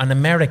an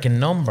American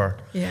number.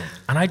 Yeah.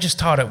 And I just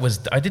thought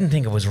I didn't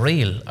think it was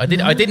real. I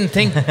didn't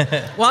think.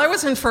 Well, I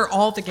wasn't for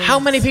all the games. How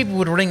many people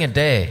would ring a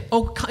day?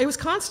 Oh, it was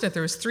constant.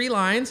 There was 3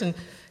 lines and,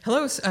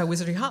 hello,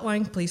 Wizardry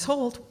Hotline, please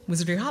hold.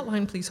 Wizardry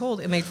Hotline, please hold.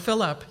 And they'd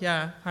fill up,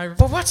 yeah.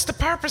 But what's the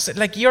purpose?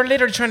 Like, you're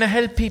literally trying to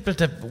help people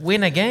to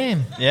win a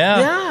game. Yeah.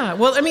 Yeah.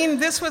 Well, I mean,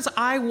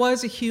 I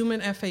was a human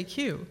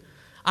FAQ.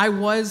 I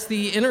was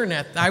the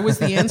internet. I was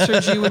the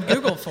answers you would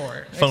Google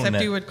for,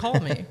 except you would call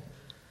me.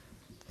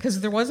 Because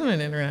there wasn't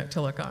an internet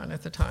to look on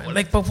at the time.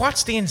 But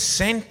what's the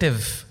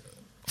incentive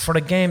for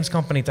a games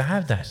company to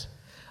have that?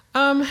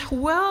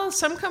 Well,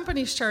 some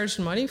companies charged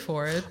money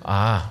for it.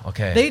 Ah,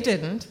 okay. They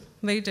didn't,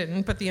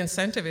 but the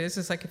incentive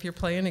is like if you're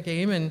playing a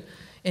game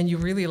and you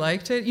really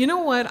liked it. You know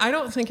what? I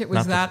don't think it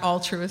was that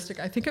altruistic.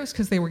 I think it was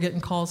because they were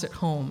getting calls at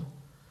home.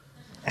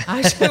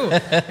 I do.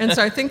 And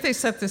so I think they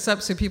set this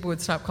up so people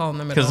would stop calling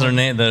them at all. Because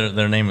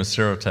their name was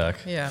Serotech.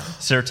 Yeah.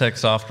 Serotech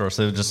Software,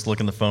 so they would just look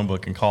in the phone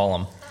book and call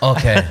them.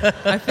 Okay.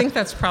 I think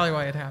that's probably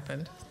why it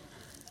happened.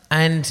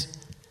 And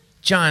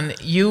John,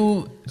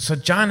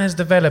 John has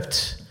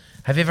developed,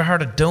 have you ever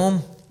heard of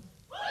Doom?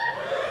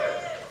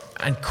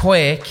 And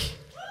Quake?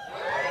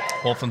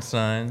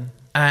 Wolfenstein.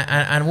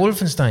 And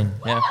Wolfenstein?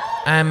 Yeah.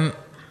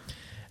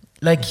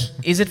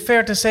 Is it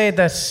fair to say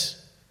that,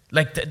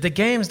 the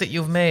games that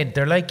you've made,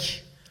 they're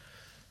like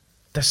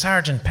the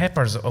Sgt.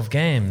 Peppers of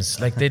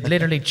games? Like, they'd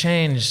literally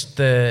changed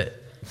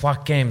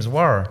what games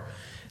were.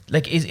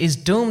 Like, is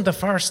Doom the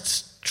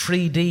first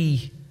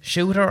 3D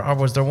shooter, or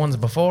was there ones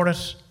before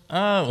it?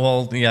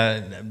 Well,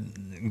 yeah,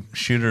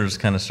 shooters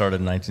kind of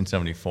started in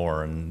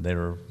 1974, and they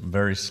were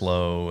very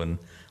slow and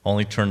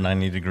only turned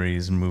 90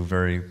 degrees and moved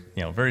very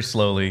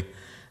slowly.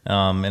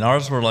 And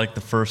ours were like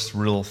the first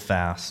real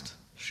fast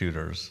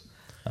shooters.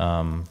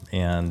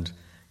 And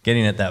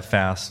getting it that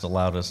fast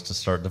allowed us to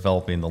start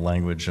developing the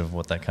language of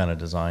what that kind of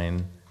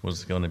design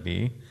was going to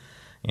be.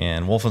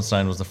 And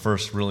Wolfenstein was the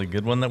first really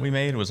good one that we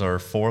made. It was our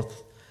 4th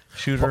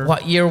shooter.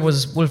 What year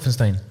was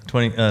Wolfenstein?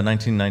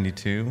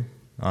 1992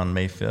 on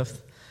May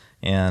 5th.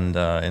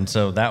 And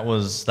so that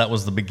was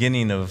the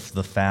beginning of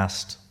the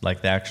fast,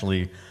 like the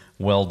actually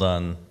well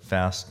done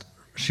fast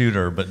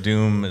shooter. But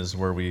Doom is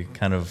where we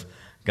kind of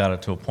got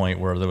it to a point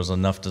where there was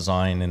enough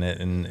design in it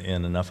and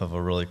enough of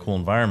a really cool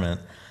environment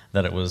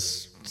that it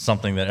was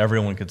something that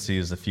everyone could see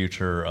as the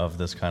future of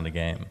this kind of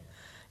game.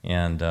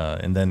 And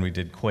then we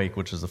did Quake,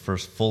 which is the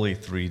first fully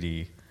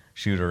 3D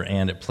shooter,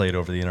 and it played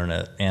over the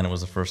internet, and it was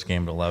the first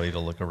game to allow you to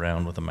look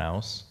around with a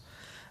mouse.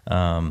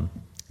 And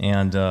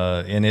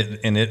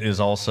it is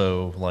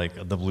also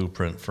like the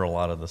blueprint for a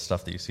lot of the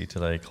stuff that you see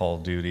today. Call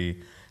of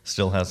Duty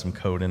still has some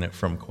code in it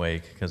from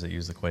Quake because it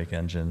used the Quake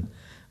engine.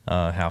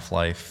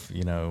 Half-Life,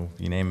 you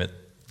name it.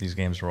 These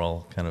games were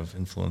all kind of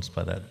influenced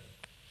by that.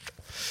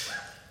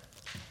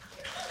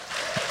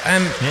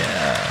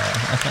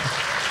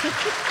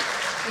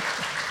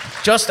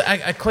 Just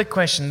a quick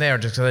question there,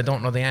 just because I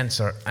don't know the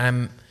answer.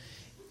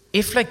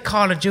 If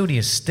Call of Duty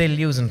is still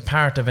using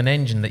part of an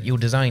engine that you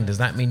designed, does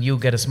that mean you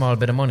get a small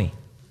bit of money?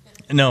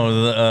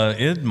 No,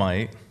 id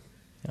might.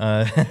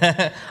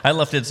 I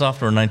left id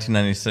Software in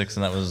 1996,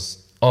 and that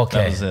was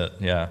it.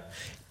 Yeah.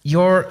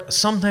 You're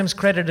sometimes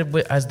credited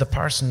as the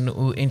person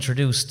who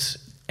introduced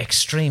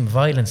extreme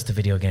violence to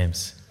video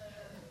games.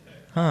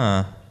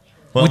 Huh.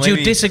 Well, would you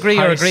disagree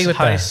or agree with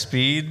that?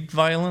 High-speed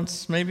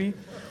violence, maybe?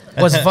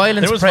 Was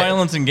violence... There was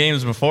violence in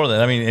games before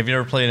that. I mean, have you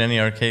ever played any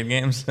arcade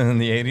games in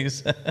the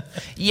 80s?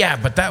 Yeah,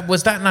 but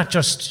was that not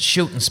just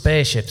shooting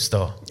spaceships,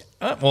 though?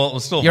 Well, it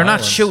was still You're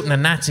violence. not shooting a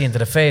Nazi into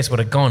the face with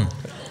a gun.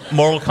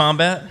 Mortal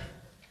Kombat?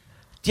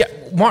 Yeah,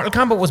 Mortal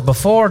Kombat was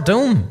before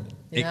Doom.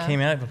 It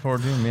came out before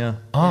Doom, yeah.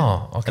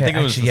 Oh, okay. I think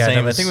it was the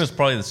same. I think it was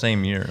probably the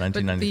same year,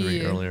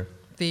 1993, earlier.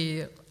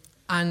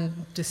 On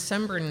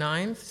December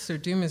 9th, so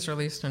Doom is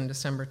released on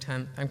December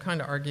 10th. I'm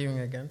kind of arguing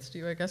against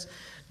you, I guess.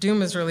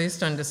 Doom is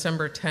released on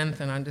December 10th,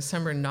 and on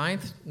December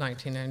 9th,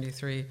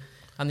 1993,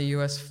 on the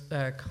U.S.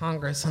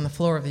 Congress, on the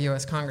floor of the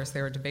U.S. Congress,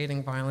 they were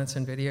debating violence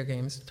in video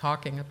games,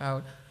 talking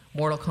about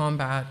Mortal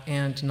Kombat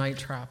and Night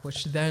Trap,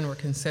 which then were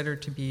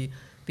considered to be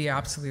the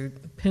absolute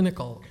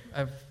pinnacle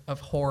of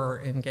horror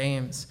in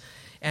games.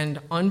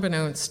 And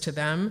unbeknownst to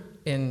them,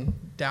 in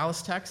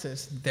Dallas,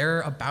 Texas,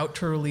 they're about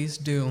to release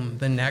Doom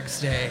the next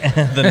day.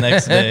 The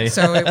next day.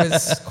 So it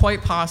was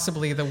quite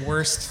possibly the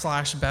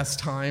worst/best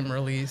time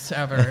release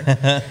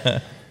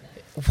ever.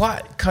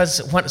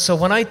 So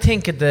when I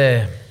think of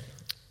the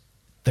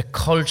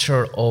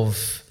culture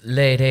of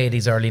late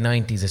 80s, early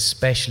 90s,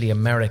 especially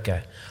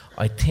America,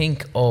 I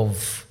think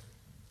of,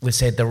 we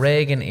said, the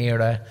Reagan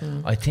era.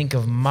 I think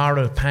of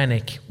moral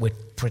panic with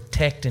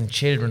protecting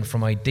children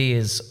from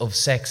ideas of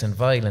sex and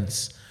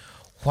violence.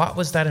 What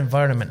was that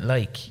environment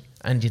like?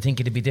 And do you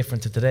think it'd be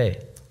different to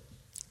today?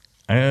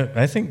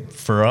 I think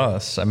for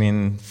us,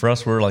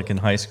 we're like in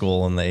high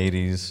school in the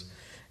 80s,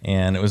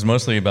 and it was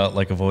mostly about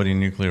like avoiding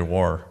nuclear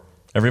war.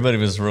 Everybody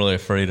was really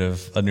afraid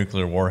of a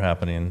nuclear war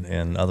happening,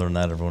 and other than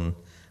that, everyone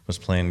was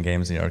playing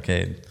games in the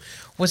arcade.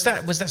 Was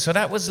that so?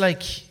 That was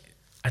like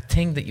a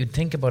thing that you'd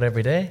think about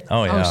every day?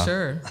 Oh, yeah. Oh,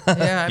 sure.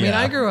 Yeah, I mean, Yeah.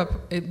 I grew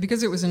up,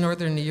 because it was in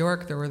northern New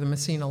York, there were the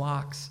Messina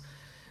Locks.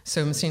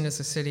 So Messina is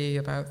a city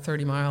about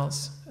 30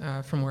 miles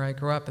from where I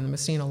grew up, and the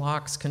Messina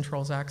Locks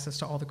controls access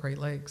to all the Great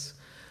Lakes.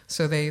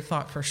 So they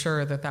thought for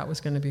sure that that was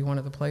going to be one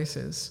of the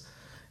places.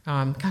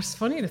 Gosh, it's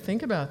funny to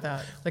think about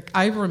that. Like,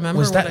 I remember...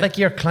 Was that like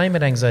your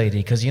climate anxiety?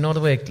 Because you know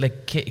the way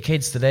like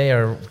kids today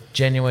are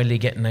genuinely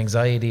getting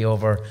anxiety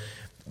over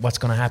what's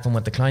going to happen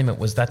with the climate.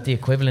 Was that the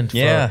equivalent?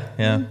 Yeah,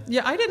 for, yeah.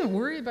 Yeah, I didn't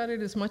worry about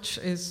it as much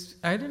as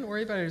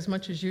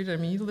you did. I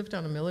mean, you lived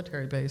on a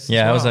military base.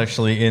 Yeah, as I was well.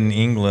 actually in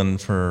England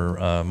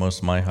for most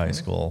of my high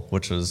school,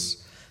 which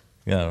was,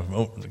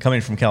 coming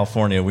from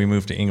California, we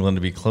moved to England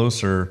to be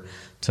closer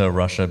to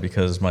Russia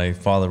because my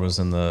father was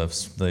in the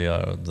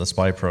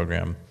spy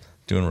program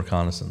doing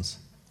reconnaissance.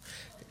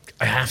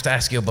 I have to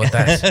ask you about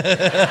that.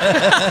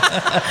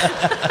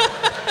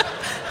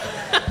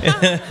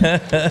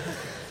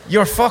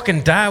 Your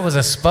fucking dad was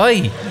a spy.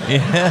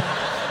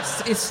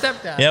 His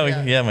stepdad.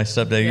 Yeah, my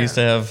stepdad used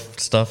to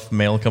have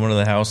mail coming to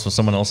the house with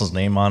someone else's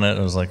name on it. I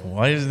was like,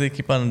 why do they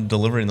keep on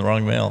delivering the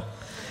wrong mail?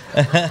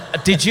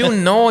 Did you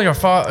know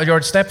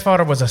your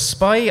stepfather was a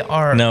spy,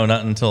 or No,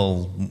 not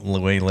until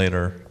way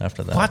later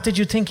after that. what did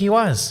you think he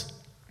was?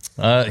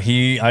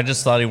 I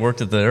just thought he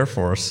worked at the Air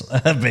Force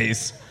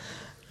base.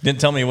 Didn't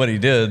tell me what he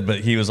did, but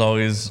he was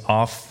always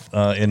off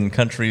in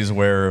countries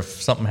where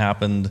if something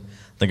happened,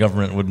 the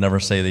government would never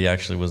say that he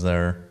actually was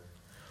there.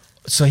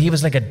 So he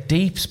was like a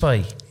deep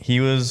spy. He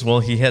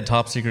had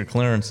top secret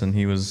clearance, and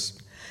he was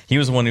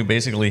the one who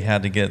basically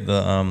had to get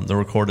the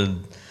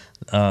recorded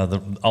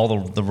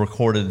the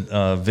recorded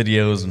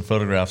videos and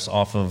photographs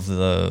off of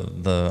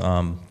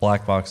the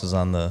black boxes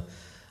on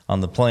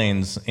the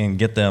planes and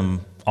get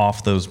them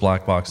off those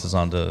black boxes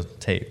onto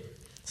tape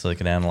so they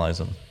could analyze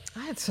them.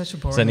 I had such a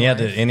boring So, and he had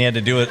life.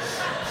 to do it.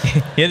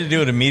 He had to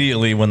do it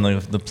immediately when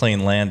the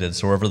plane landed.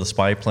 So wherever the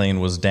spy plane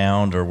was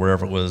downed or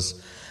wherever it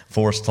was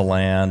forced to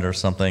land or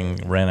something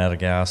ran out of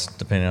gas,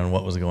 depending on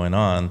what was going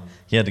on,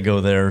 he had to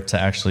go there to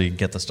actually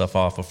get the stuff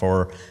off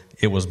before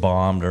it was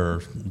bombed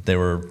or they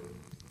were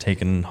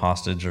taken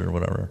hostage or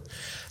whatever.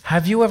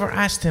 Have you ever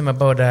asked him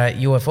about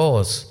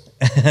UFOs?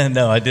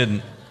 No, I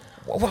didn't.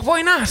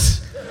 Why not?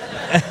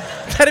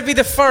 That'd be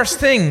the first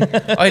thing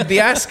I'd be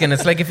asking.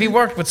 It's like if he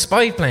worked with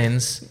spy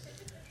planes.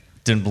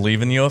 Didn't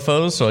believe in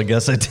UFOs, so I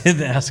guess I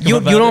didn't ask him You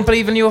about don't it.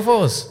 believe in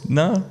UFOs?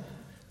 No.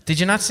 Did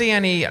you not see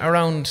any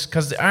around?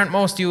 Because aren't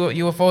most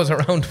UFOs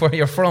around where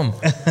you're from?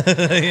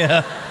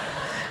 Yeah.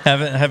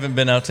 Haven't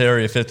been out to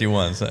Area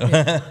 51, so.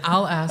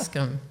 I'll ask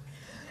him.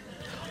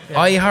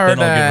 I heard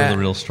Then I'll give her the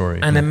real story.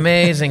 an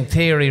amazing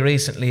theory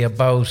recently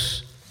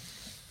about...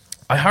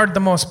 I heard the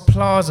most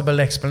plausible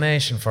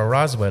explanation for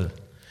Roswell,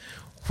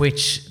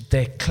 which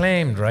they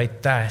claimed,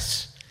 right,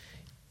 that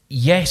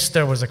yes,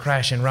 there was a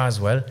crash in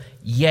Roswell,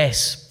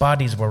 yes,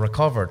 bodies were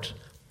recovered,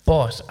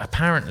 but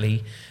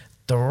apparently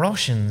the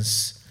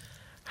Russians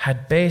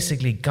had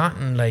basically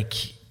gotten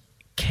like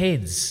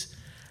kids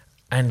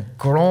and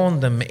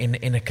grown them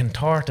in a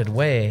contorted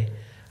way,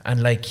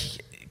 and like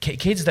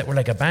kids that were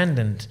like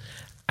abandoned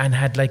and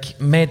had like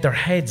made their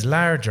heads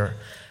larger,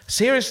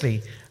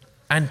 seriously,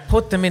 and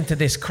put them into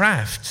this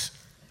craft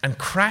and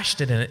crashed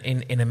it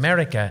in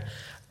America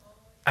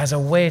as a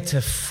way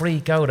to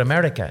freak out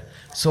America.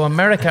 So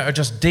America are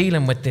just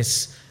dealing with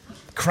this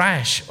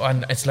crash,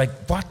 and it's like,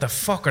 what the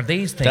fuck are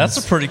these things? That's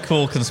a pretty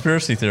cool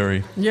conspiracy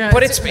theory. Yeah,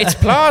 But it's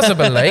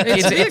plausible, like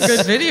it'd be a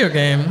good video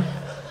game.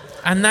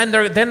 And then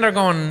they're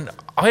going,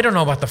 I don't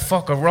know what the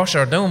fuck Russia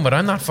are doing, but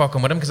I'm not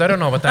fucking with them because I don't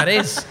know what that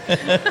is.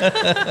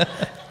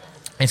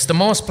 It's the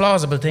most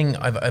plausible thing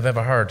I've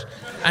ever heard.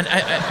 And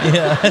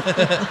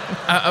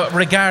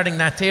regarding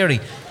that theory,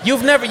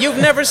 you've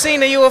never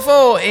seen a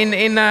UFO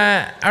in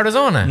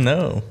Arizona?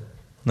 No.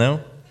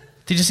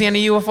 Did you see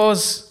any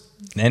UFOs?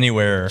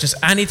 Anywhere. Just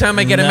anytime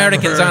I get Never.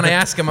 Americans on, I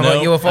ask them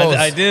about No, UFOs.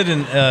 I did in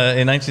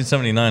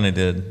 1979. I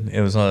did.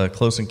 It was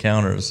Close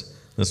Encounters,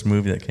 this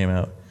movie that came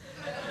out.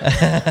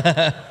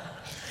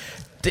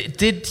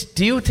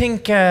 Do you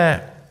think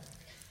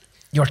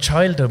your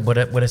childhood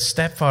with a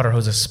stepfather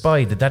who's a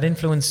spy, did that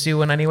influence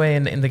you in any way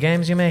in the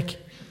games you make?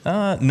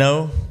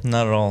 No,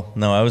 not at all.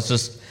 No, I was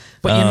just.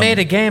 But you made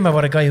a game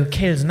about a guy who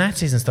kills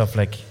Nazis and stuff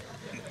like.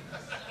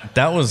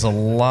 That was a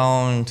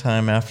long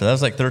time after. That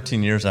was like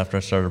 13 years after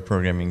I started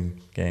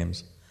programming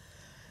games.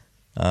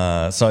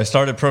 So I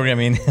started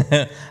programming.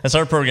 I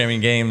started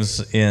programming games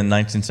in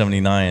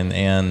 1979,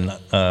 and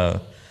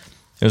it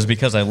was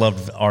because I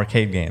loved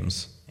arcade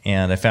games.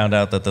 And I found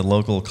out that the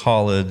local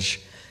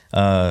college,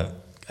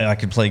 I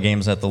could play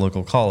games at the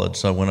local college.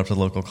 So I went up to the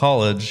local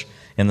college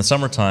in the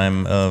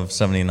summertime of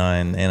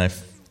 '79, and I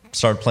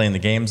started playing the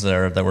games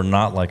there that were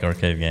not like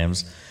arcade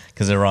games,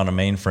 because they were on a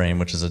mainframe,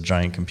 which is a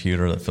giant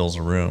computer that fills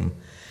a room.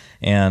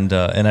 And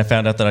I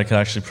found out that I could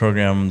actually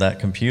program that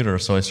computer,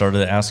 so I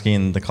started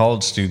asking the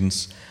college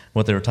students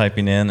what they were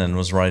typing in and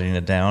was writing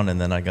it down, and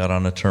then I got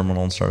on a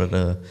terminal and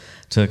started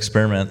to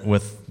experiment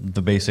with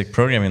the basic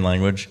programming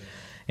language.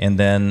 And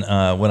then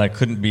when I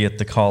couldn't be at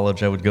the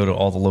college, I would go to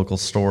all the local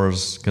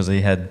stores because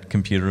they had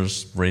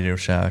computers, Radio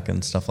Shack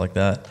and stuff like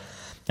that.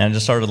 And I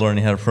just started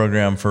learning how to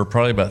program. For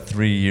probably about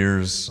 3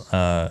 years,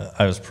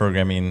 I was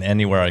programming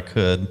anywhere I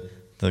could,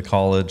 the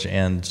college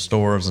and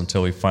stores,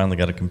 until we finally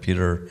got a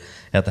computer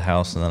at the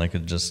house, and then I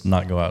could just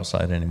not go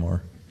outside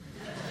anymore.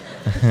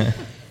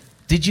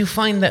 Did you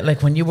find that,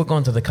 like, when you were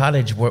going to the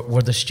college,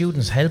 were the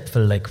students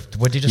helpful? Like,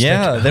 were they just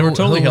like, they were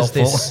totally who is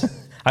helpful.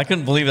 this? I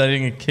couldn't believe I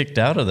didn't get kicked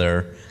out of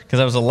there because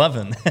I was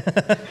 11.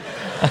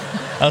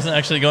 I wasn't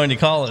actually going to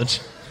college.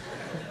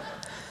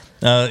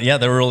 They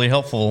were really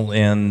helpful,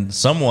 and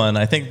someone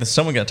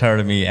got tired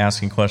of me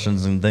asking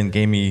questions and then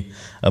gave me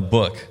a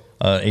book,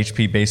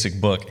 HP Basic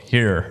book.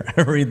 Here,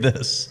 read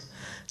this.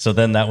 So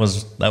then that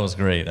was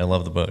great. I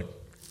love the book.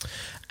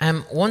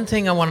 One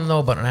thing I want to know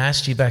about, and I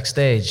asked you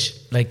backstage,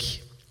 like,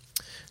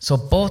 so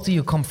both of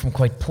you come from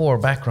quite poor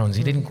backgrounds.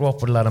 You didn't grow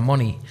up with a lot of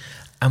money.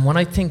 And when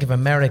I think of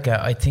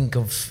America, I think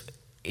of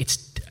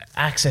its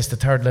access to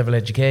third level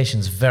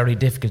education is very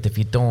difficult if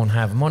you don't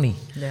have money.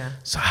 Yeah.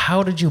 So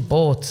how did you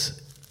both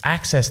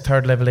access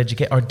third level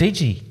education, or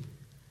did you?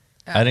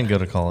 I didn't go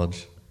to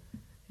college.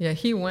 Yeah,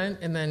 he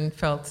went and then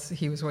felt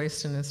he was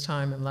wasting his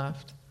time and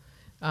left.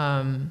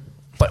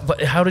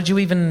 But how did you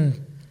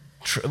even...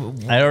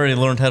 I already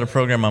learned how to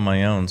program on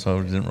my own, so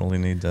I didn't really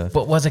need to...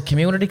 But was it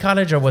community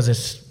college or was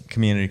it...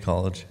 Community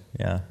college,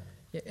 yeah.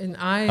 And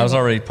I was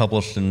already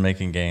published and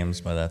making games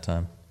by that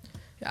time.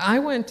 I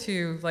went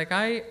to, like,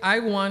 I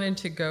wanted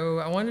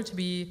to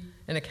be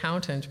an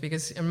accountant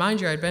because, and mind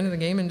you, I'd been in the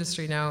game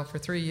industry now for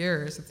 3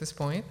 years at this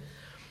point,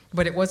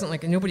 but it wasn't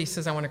like, nobody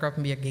says I want to grow up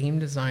and be a game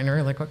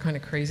designer. Like, what kind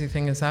of crazy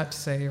thing is that to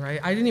say, right?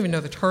 I didn't even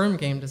know the term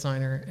game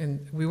designer,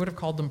 and we would have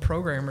called them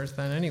programmers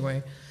then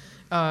anyway.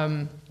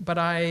 But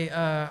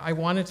I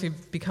wanted to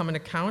become an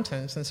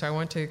accountant, and so I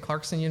went to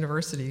Clarkson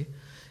University.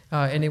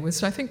 And it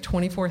was, I think,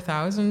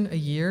 $24,000 a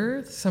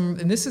year.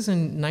 And this is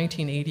in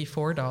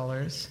 1984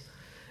 dollars.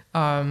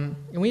 And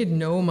we had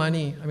no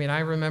money. I mean, I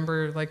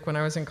remember, like, when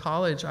I was in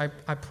college, I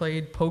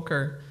played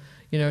poker,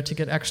 to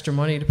get extra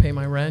money to pay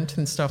my rent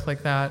and stuff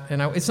like that.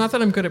 And it's not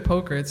that I'm good at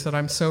poker; it's that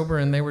I'm sober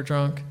and they were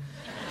drunk.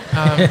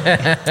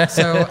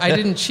 So I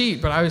didn't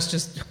cheat, but I was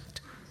just,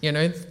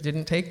 it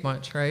didn't take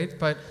much, right?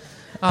 But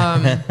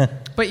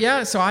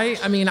yeah, so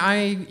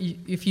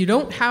if you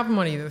don't have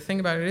money, the thing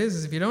about it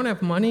is if you don't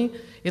have money,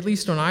 at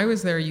least when I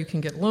was there, you can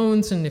get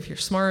loans, and if you're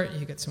smart,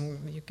 you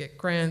get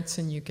grants,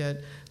 and you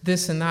get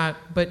this and that.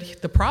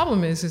 But the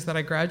problem is that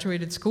I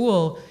graduated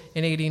school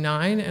in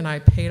 '89, and I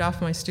paid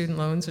off my student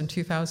loans in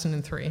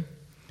 2003.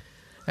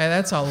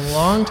 That's a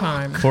long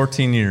time.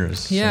 14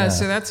 years. Yeah.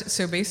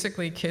 So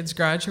basically, kids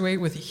graduate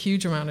with a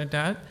huge amount of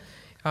debt.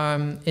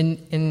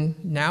 In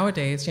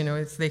nowadays,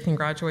 they can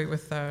graduate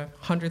with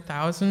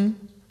 $100,000,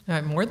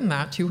 more than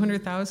that,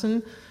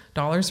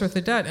 $200,000 worth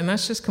of debt, and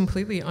that's just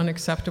completely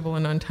unacceptable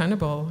and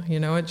untenable.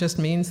 It just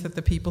means that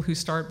the people who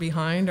start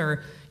behind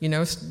are,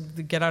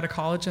 get out of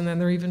college and then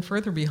they're even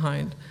further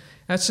behind.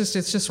 It's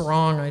just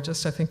wrong. I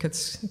think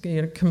it's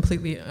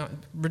completely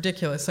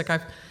ridiculous. Like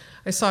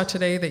I saw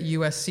today that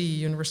USC,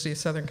 University of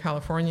Southern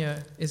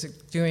California, is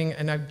doing,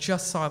 and I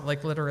just saw it,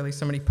 like literally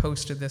somebody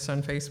posted this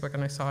on Facebook,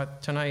 and I saw it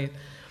tonight,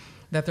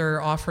 that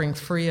they're offering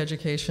free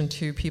education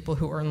to people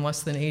who earn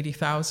less than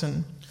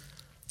 $80,000,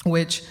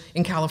 which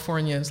in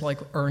California is like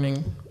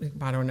earning,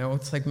 I don't know,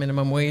 it's like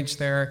minimum wage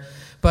there.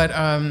 But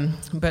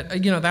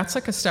that's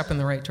like a step in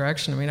the right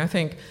direction. I mean, I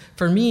think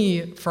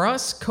for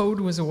us, code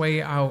was a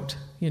way out.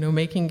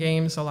 Making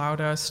games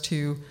allowed us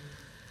to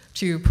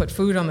put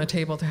food on the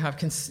table,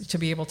 to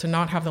be able to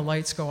not have the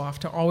lights go off,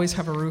 to always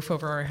have a roof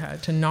over our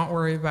head, to not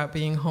worry about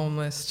being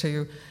homeless,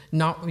 to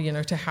not,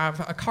 to have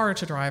a car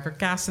to drive, or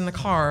gas in the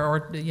car,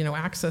 or,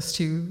 access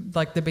to,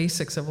 like, the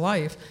basics of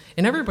life.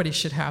 And everybody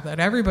should have that.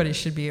 Everybody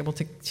should be able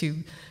to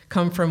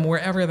come from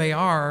wherever they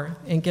are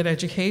and get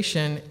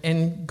education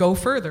and go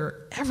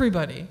further.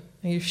 Everybody.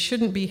 And you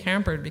shouldn't be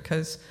hampered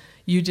because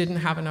you didn't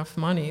have enough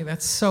money.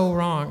 That's so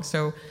wrong.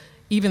 So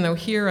even though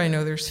here I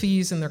know there's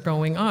fees and they're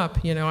going up,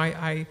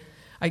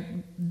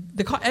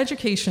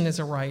 education is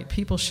a right.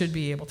 People should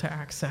be able to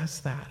access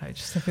that. I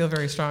feel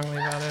very strongly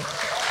about it.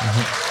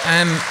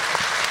 Mm-hmm.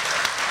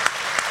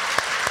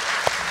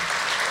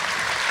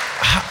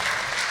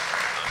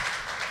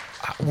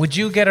 Would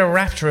you get a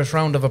rapturous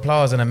round of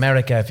applause in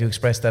America if you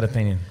expressed that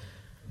opinion?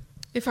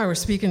 If I were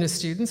speaking to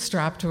students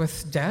strapped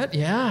with debt,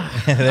 yeah.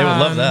 They would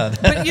love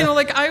that. But,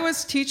 like I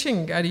was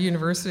teaching at a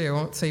university, I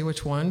won't say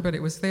which one, but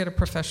they had a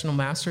professional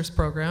master's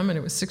program, and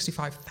it was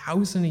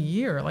 $65,000 a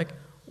year. Like,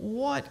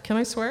 what? Can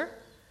I swear?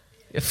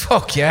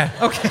 Fuck yeah.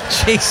 Okay.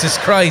 Jesus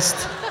Christ.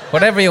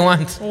 Whatever you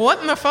want. What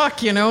in the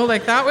fuck,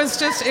 Like, that was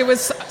just, it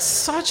was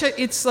such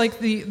a, it's like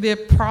the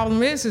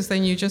problem is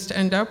then you just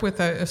end up with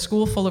a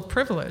school full of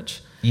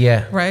privilege.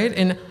 Yeah. Right?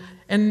 And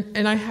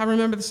I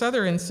remember this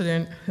other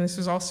incident, and this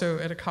was also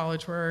at a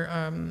college where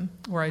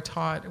I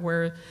taught,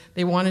 where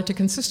they wanted to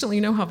consistently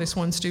know how this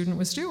one student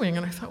was doing.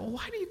 And I thought, well,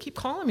 why do you keep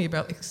calling me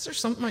about, is there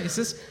something, is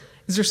this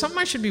Is there something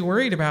I should be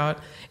worried about?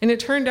 And it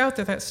turned out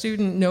that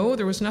student, no,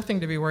 there was nothing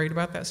to be worried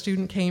about. That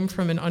student came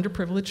from an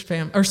underprivileged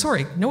family. Or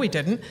sorry, no, he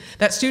didn't.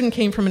 That student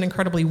came from an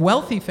incredibly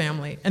wealthy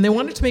family. And they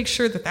wanted to make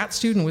sure that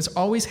student was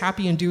always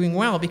happy and doing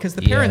well because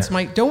the parents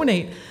might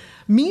donate.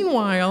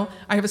 Meanwhile,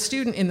 I have a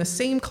student in the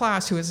same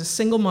class who is a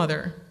single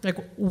mother. Like,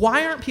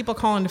 why aren't people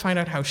calling to find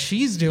out how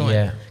she's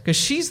doing? Because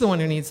she's the one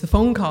who needs the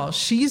phone calls.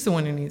 She's the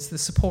one who needs the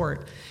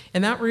support.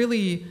 And that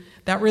really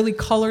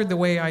colored the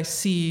way I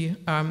see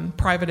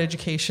private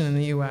education in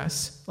the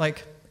U.S.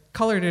 Like,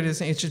 colored it as,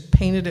 it's just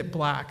painted it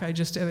black.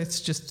 It's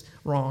just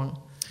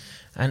wrong.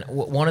 And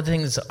one of the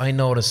things I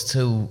noticed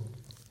too,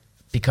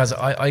 because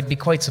I'd be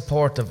quite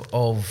supportive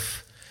of,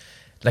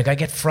 like, I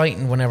get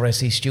frightened whenever I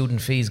see student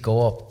fees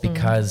go up,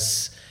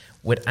 because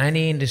with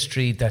any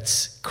industry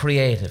that's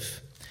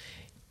creative,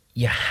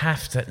 you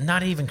have to,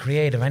 not even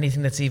creative,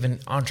 anything that's even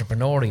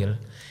entrepreneurial,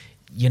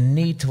 you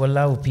need to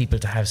allow people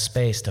to have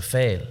space to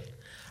fail.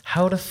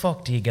 How the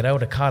fuck do you get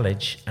out of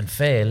college and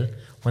fail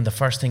when the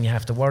first thing you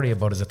have to worry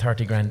about is a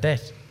 30 grand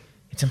debt?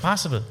 It's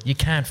impossible. You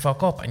can't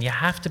fuck up, and you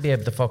have to be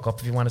able to fuck up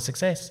if you want a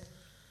success.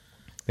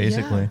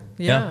 Basically.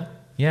 Yeah.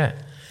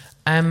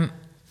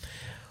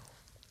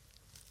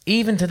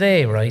 Even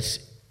today, right,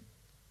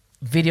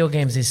 video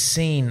games is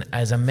seen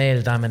as a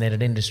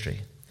male-dominated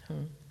industry.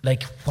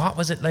 Like, what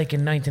was it like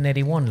in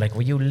 1981? Like,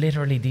 were you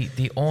literally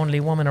the only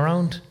woman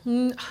around?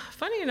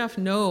 Funny enough,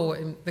 no.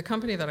 In the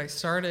company that I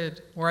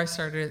started, where I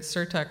started at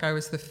Surtech, I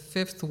was the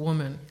 5th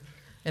woman.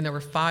 And there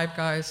were 5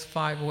 guys,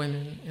 5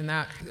 women. And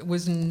that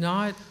was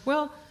not,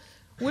 well,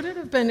 would it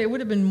have been? It would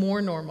have been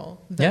more normal.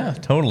 Yeah,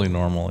 totally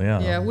normal,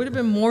 yeah. It would have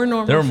been more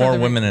normal. There were more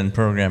women in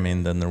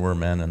programming than there were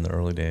men in the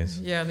early days.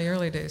 Yeah, in the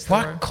early days.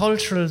 What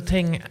cultural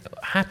thing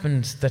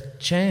happened that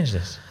changed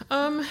it?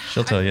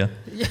 She'll tell you.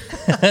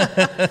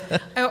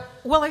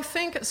 Well, I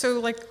think, so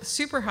like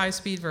super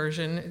high-speed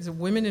version is a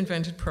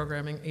women-invented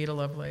programming, Ada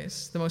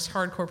Lovelace. The most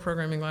hardcore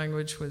programming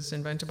language was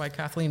invented by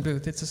Kathleen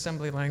Booth. It's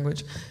assembly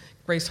language.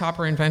 Grace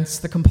Hopper invents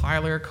the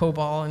compiler,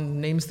 COBOL,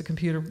 and names the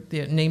computer,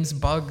 names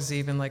bugs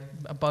even, like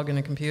a bug in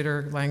a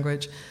computer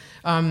language.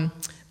 The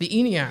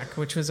ENIAC,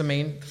 which was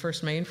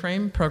first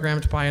mainframe,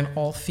 programmed by an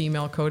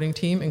all-female coding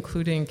team,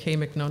 including Kay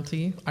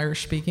McNulty,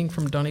 Irish-speaking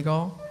from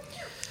Donegal.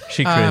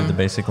 She created the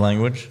basic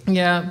language.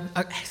 Yeah,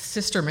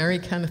 Sister Mary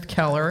Kenneth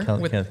Keller.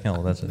 Kenneth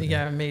Keller, that's it.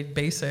 Yeah, made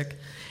BASIC.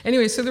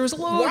 Anyway, so there was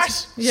loads.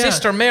 What? Yeah.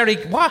 Sister Mary,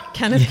 what?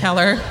 Kenneth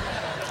Keller.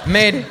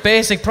 Made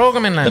basic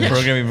programming language. The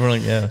programming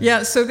brilliant, yeah.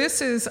 Yeah, so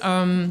this is,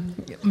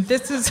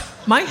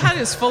 my head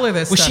is full of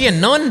this Was stuff. she a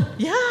nun?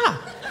 Yeah.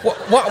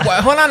 What,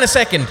 hold on a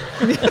second.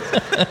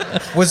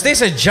 Was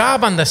this a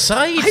job on the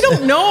side? I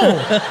don't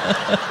know.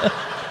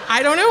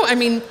 I don't know. I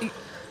mean,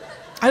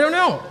 I don't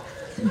know.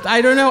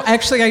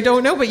 Actually, I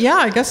don't know. But yeah,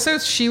 I guess so.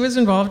 She was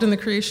involved in the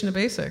creation of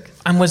BASIC.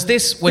 And was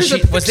this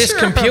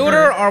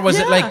computer or was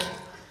it like?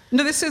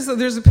 No,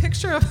 there's a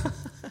picture of.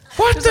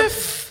 What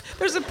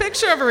There's a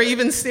picture of her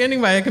even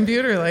standing by a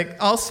computer, like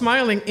all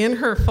smiling in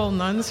her full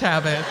nun's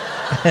habit.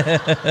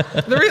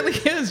 There really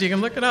is. You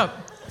can look it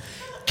up.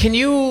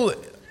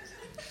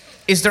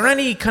 Is there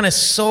any kind of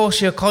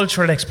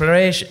socio-cultural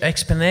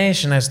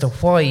explanation as to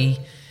why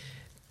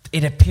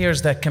it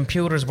appears that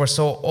computers were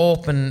so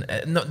open,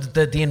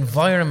 the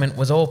environment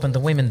was open to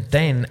women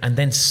then, and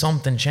then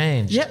something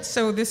changed? Yeah,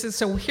 so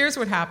here's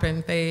what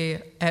happened.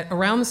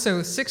 Around the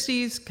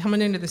 60s,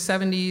 coming into the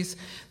 70s,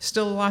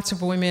 still lots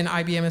of women,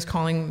 IBM is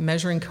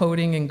measuring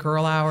coding in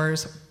girl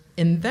hours.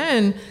 And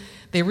then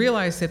they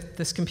realized that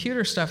this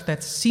computer stuff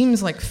that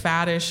seems like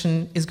faddish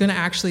and is going to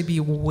actually be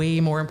way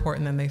more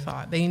important than they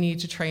thought. They need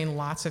to train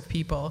lots of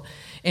people.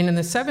 And in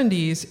the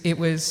 70s, it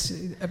was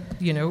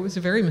a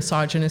very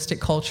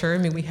misogynistic culture. I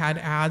mean, we had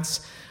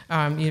ads.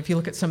 If you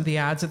look at some of the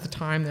ads at the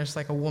time, there's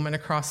like a woman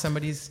across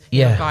somebody's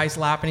guy's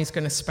lap, and he's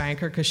going to spank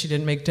her because she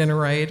didn't make dinner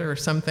right or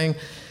something.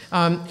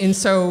 And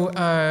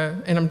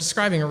I'm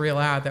describing a real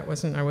ad. I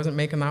wasn't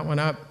making that one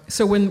up.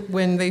 So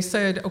when they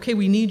said, okay,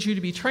 we need you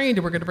to be trained,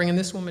 and we're going to bring in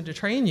this woman to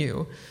train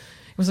you,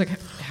 it was like,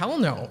 hell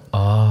no.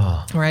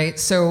 Right?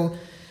 So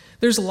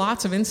there's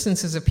lots of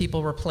instances of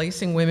people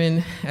replacing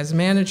women as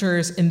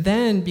managers, and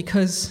then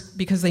because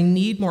they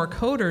need more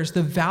coders,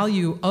 the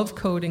value of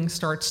coding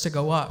starts to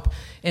go up.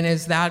 And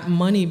as that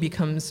money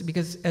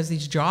as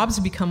these jobs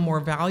become more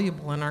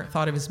valuable and aren't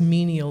thought of as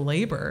menial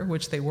labor,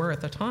 which they were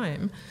at the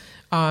time,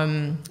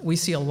 we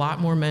see a lot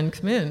more men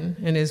come in.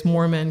 And as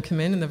more men come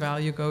in and the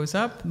value goes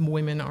up,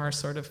 women are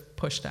sort of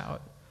pushed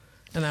out.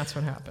 And that's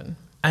what happened.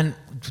 And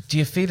do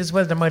you feel as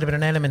well there might have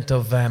been an element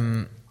of...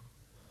 do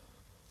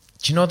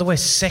you know the way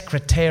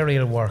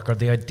secretarial work or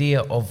the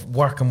idea of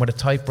working with a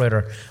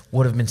typewriter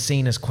would have been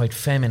seen as quite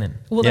feminine?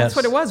 Well, that's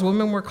what it was.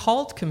 Women were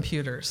called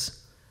computers.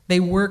 They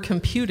were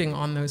computing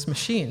on those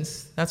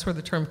machines. That's where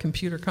the term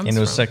computer comes from. And it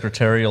was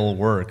secretarial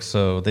work,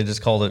 so they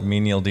just called it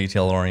menial,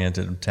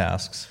 detail-oriented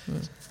tasks.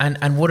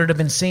 And would it have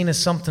been seen as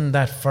something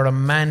that for a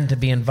man to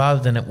be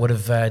involved in it would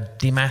have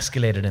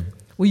demasculated him?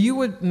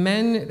 Well,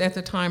 men at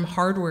the time,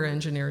 hardware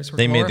engineers were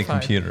They glorified. made the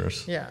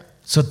computers. Yeah.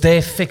 So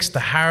they fixed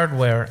the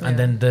hardware, and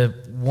then the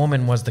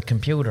woman was the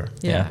computer.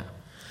 Yeah.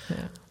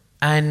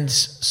 And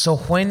so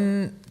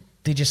when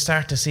did you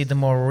start to see the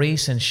more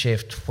recent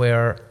shift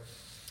where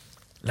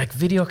like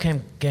video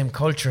game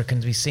culture can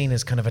be seen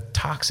as kind of a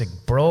toxic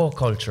bro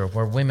culture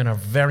where women are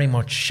very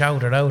much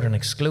shouted out and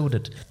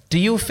excluded? Do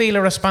you feel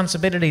a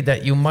responsibility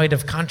that you might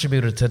have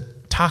contributed to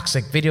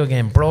toxic video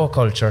game bro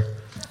culture?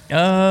 Geez.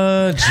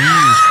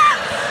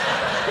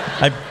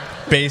 I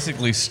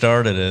basically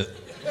started it.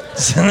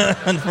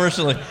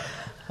 Unfortunately,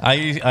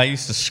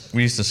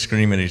 we used to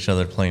scream at each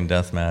other playing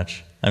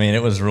deathmatch. I mean,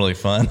 it was really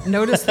fun.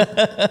 Notice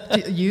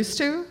that used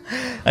to?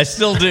 I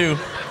still do.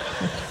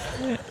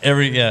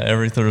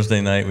 Every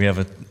Thursday night we have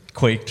a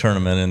Quake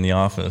tournament in the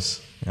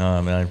office,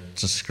 and I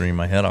just scream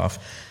my head off.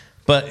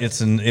 But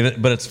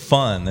it's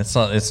fun.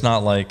 It's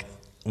not like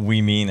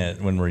we mean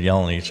it when we're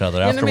yelling at each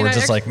other. Afterwards,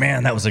 it's like,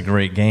 man, that was a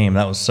great game.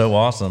 That was so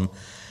awesome.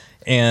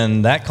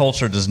 And that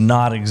culture does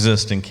not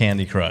exist in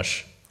Candy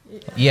Crush.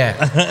 Yeah.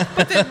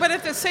 but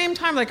at the same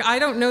time, like, I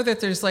don't know that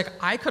there's like,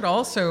 I could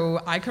also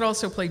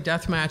play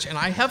deathmatch, and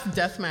I have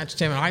deathmatched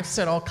him, and I've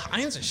said all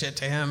kinds of shit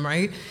to him,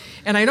 right?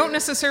 And I don't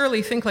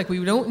necessarily think, like,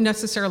 we don't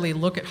necessarily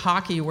look at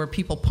hockey where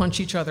people punch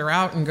each other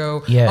out and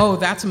go, oh,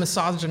 that's a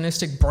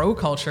misogynistic bro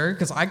culture,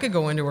 because I could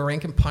go into a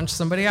rink and punch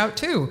somebody out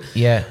too.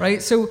 Yeah.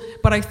 Right? So,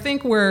 but I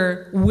think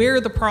where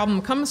the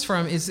problem comes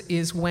from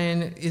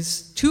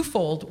is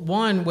twofold.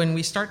 One, when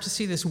we start to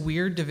see this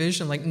weird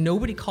division, like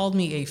nobody called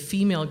me a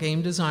female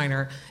game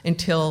designer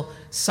until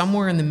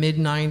somewhere in the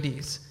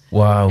mid-90s.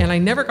 Wow. And I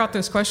never got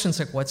those questions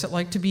like, what's it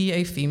like to be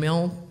a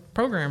female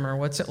programmer?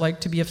 What's it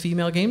like to be a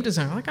female game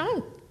designer? Like, I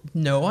don't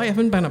know. I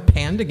haven't been a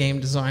Panda game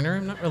designer.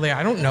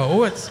 I don't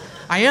know.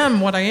 I am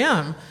what I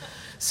am.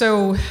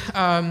 So,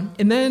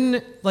 and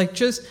then like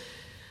just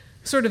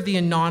sort of the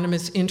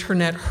anonymous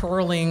internet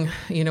hurling,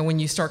 when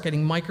you start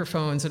getting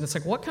microphones and it's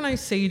like, what can I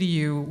say to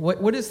you?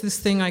 What is this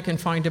thing I can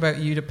find about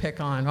you to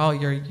pick on? Oh,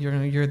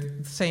 you're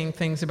saying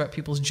things about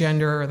people's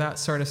gender or that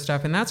sort of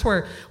stuff. And that's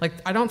where, like,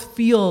 I don't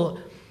feel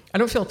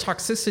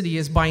toxicity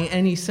is by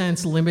any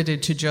sense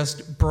limited to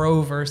just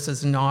bro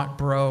versus not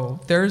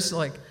bro. There's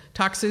like,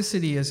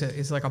 toxicity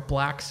is like a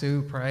black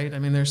soup, right? I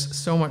mean, there's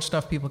so much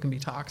stuff people can be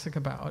toxic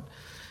about.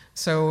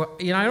 So,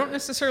 I don't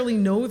necessarily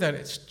know that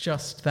it's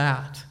just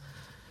that.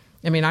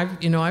 I mean,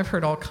 I've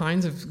heard all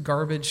kinds of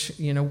garbage,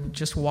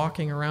 just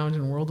walking around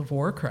in World of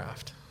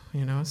Warcraft,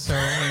 so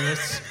I mean,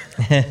 it's...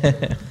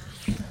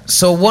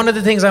 So one of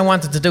the things I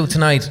wanted to do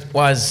tonight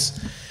was,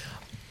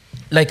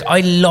 like, I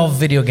love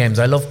video games.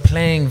 I love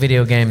playing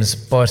video games,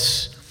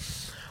 but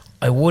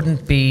I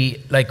wouldn't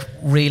be like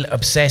real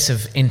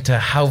obsessive into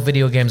how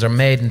video games are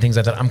made and things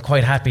like that. I'm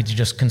quite happy to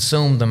just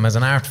consume them as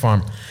an art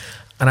form.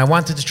 And I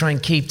wanted to try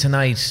and keep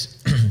tonight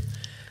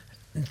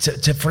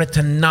for it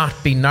to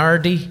not be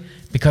nerdy,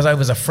 because I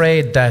was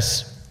afraid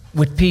that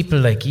with people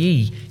like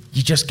you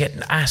just get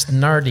asked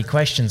nerdy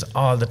questions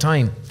all the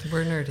time.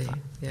 We're nerdy,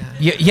 yeah.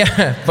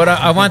 Yeah, but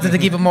I wanted to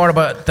keep it more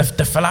about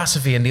the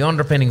philosophy and the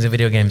underpinnings of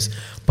video games.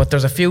 But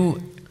there's a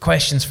few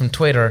questions from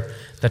Twitter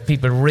that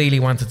people really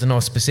wanted to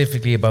know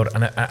specifically about,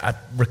 and a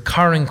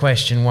recurring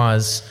question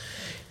was,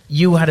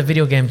 you had a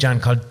video game, John,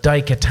 called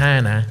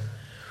Daikatana,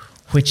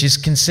 which is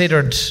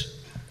considered...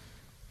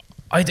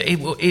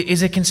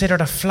 Is it considered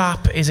a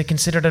flop? Is it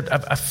considered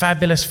a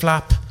fabulous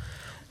flop?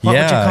 What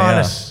would you call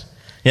it?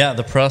 Yeah,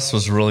 the press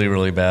was really,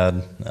 really bad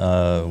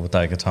with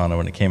Daikatana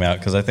when it came out,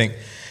 because I think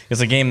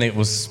it's a game that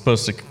was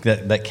supposed to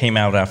that came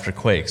out after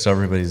Quake, so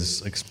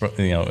everybody's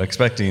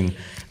expecting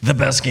the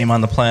best game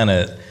on the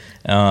planet,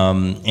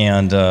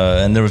 and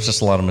there was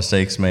just a lot of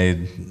mistakes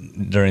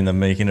made during the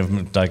making of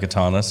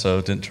Daikatana, so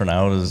it didn't turn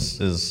out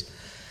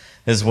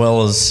as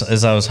well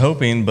as I was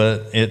hoping,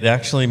 but it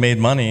actually made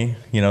money.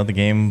 The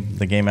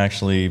game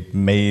actually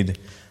made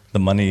the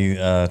money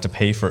to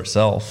pay for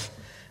itself.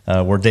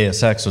 Where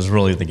Deus Ex was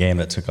really the game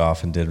that took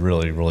off and did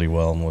really, really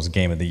well and was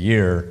Game of the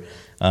Year.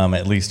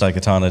 At least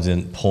Daikatana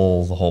didn't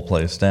pull the whole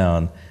place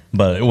down,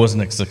 but it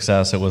wasn't a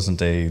success. It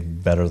wasn't a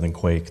better than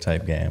Quake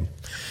type game.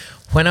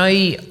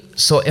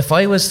 If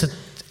I was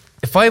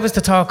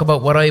to talk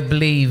about what I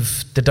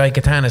believe the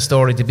Daikatana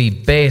story to be,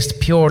 based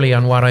purely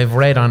on what I've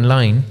read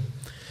online,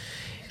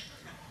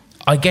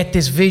 I get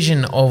this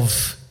vision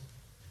of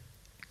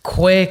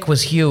Quake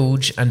was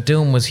huge and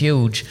Doom was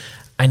huge,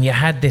 and you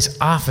had this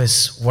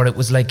office where it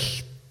was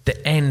like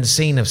the end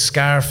scene of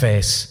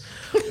Scarface,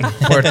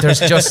 where there's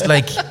just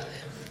like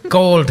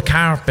gold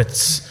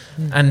carpets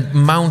and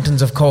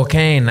mountains of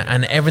cocaine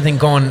and everything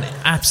going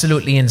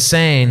absolutely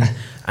insane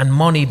and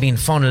money being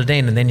funneled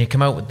in, and then you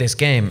come out with this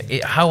game.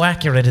 How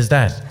accurate is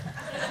that?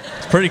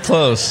 It's pretty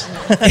close.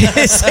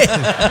 Is it?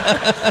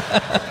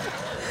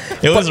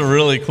 It was a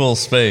really cool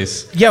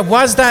space. Yeah,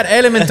 was that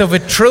element of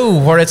it true,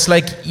 where it's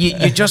like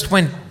you just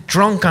went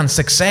drunk on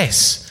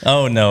success?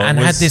 Oh no! And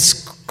had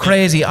this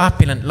crazy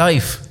opulent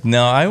life.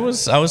 No, I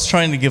was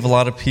trying to give a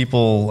lot of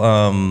people.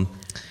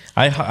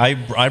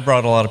 I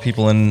brought a lot of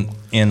people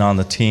in on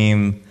the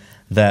team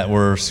that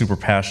were super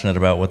passionate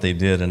about what they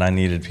did, and I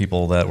needed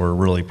people that were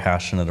really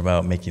passionate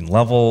about making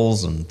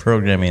levels and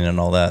programming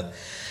and all that.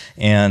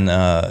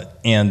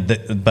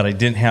 but I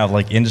didn't have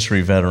like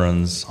industry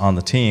veterans on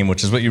the team,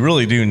 which is what you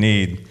really do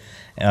need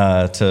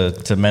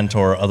to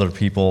mentor other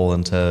people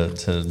and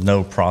to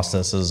know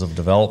processes of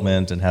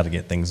development and how to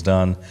get things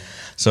done.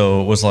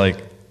 So it was like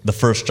the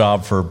first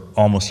job for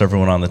almost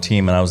everyone on the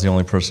team, and I was the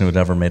only person who had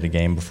ever made a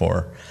game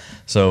before.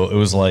 So it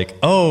was like,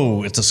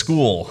 oh, it's a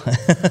school.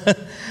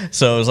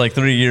 So it was like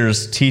 3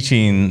 years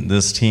teaching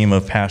this team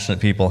of passionate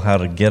people how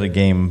to get a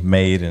game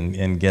made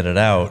and get it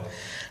out,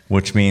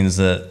 which means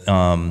that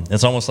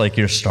it's almost like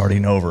you're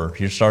starting over.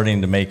 You're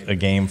starting to make a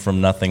game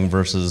from nothing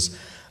versus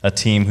a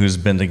team who's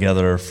been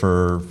together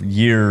for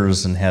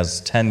years and has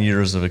 10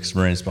 years of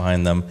experience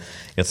behind them.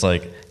 It's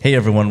like, hey,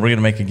 everyone, we're going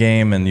to make a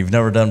game and you've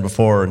never done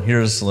before, and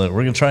we're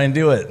going to try and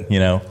do it, you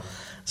know.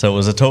 So it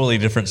was a totally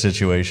different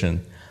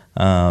situation.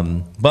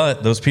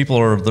 But those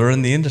people they're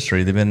in the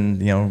industry. They've been,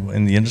 you know,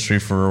 in the industry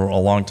for a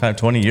long time,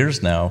 20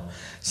 years now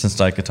since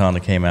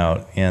Daikatana came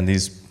out. And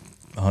these,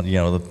 you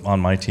know,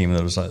 on my team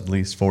there was at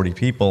least 40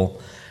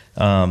 people,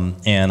 and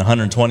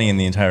 120 in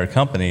the entire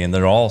company, and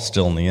they're all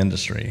still in the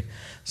industry.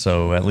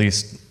 So at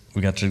least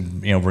we got to,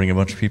 you know, bring a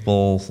bunch of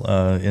people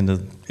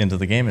into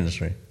the game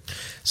industry.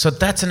 So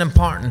that's an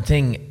important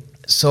thing.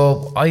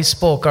 So I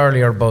spoke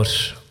earlier about,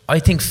 I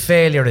think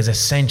failure is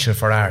essential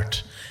for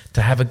art.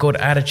 To have a good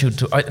attitude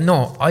to...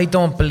 I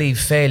don't believe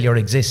failure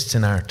exists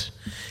in art.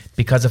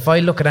 Because if I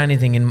look at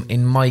anything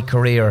in my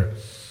career,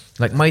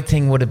 like my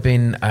thing would have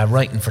been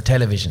writing for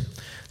television.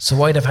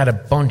 So I'd have had a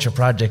bunch of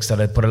projects that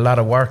I'd put a lot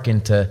of work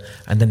into,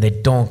 and then they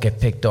don't get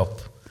picked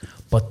up.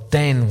 But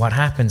then what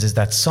happens is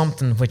that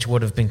something which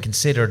would have been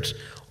considered,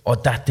 oh,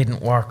 that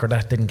didn't work or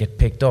that didn't get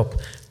picked up,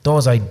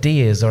 those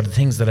ideas or the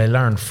things that I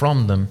learned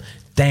from them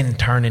then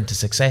turn into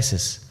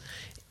successes.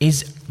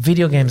 Is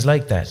video games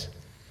like that?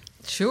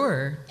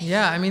 Sure.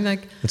 Yeah. I mean,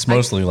 like... It's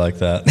mostly like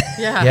that.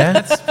 Yeah,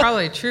 that's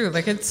probably true.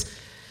 Like, it's...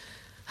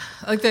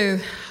 Like,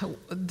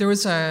 there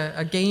was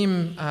a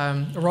game,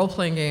 a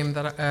role-playing game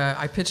that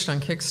I pitched on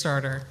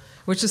Kickstarter,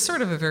 which is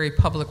sort of a very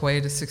public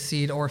way to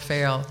succeed or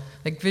fail.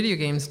 Like, video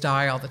games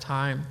die all the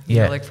time.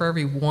 You know, like, for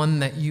every one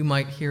that you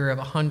might hear of,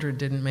 100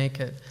 didn't make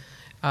it.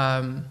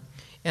 So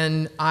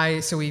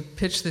we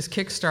pitched this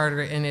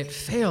Kickstarter, and it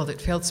failed. It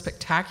failed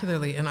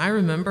spectacularly. And I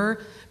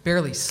remember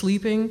barely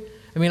sleeping.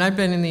 I mean, I've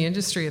been in the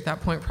industry at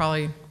that point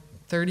probably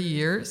 30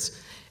 years,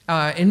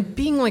 and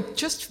being like,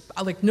 just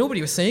like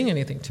nobody was saying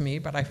anything to me,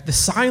 but the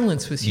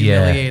silence was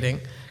humiliating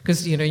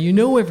because you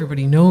know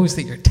everybody knows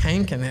that you're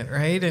tanking it,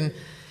 right? And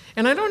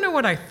I don't know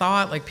what I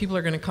thought. Like, people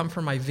are going to come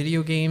for my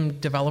video game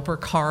developer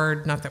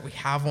card, not that we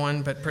have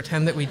one, but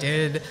pretend that we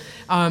did.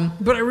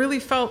 But I really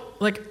felt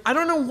like, I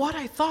don't know what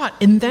I thought,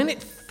 and then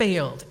it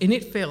failed, and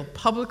it failed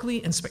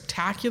publicly and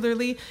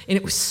spectacularly, and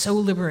it was so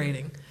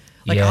liberating.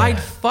 Like, I'd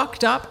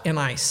fucked up and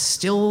I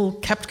still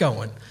kept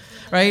going,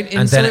 right?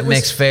 And then it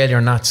makes failure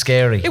not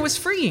scary. It was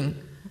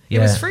freeing. It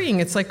was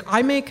freeing. It's like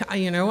I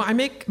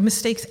make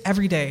mistakes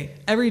every day.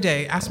 Every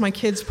day. Ask my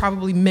kids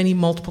probably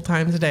multiple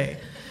times a day.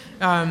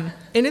 And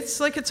it's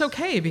like, it's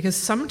okay because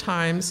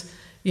sometimes,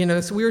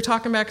 so we were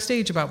talking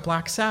backstage about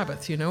Black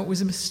Sabbath, it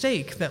was a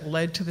mistake that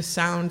led to the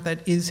sound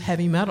that is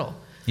heavy metal.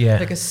 Yeah.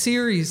 Like a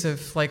series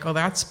of like, oh,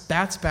 that's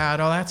bad.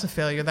 Oh, that's a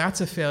failure.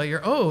 That's a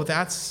failure. Oh,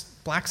 that's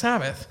Black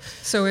Sabbath.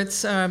 So it's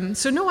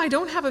so no, I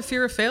don't have a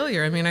fear of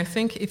failure. I mean, I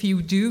think if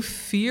you do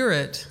fear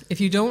it,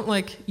 if you don't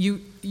like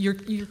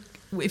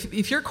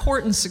if you're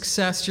courting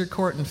success, you're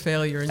courting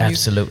failure. And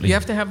absolutely. You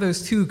have to have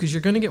those two because you're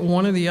going to get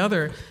one or the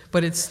other.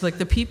 But it's like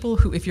the people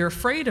who, if you're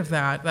afraid of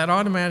that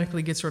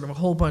automatically gets rid of a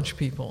whole bunch of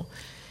people.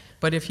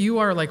 But if you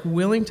are like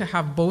willing to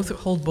have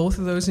hold both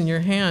of those in your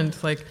hand,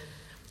 like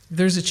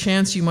there's a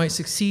chance you might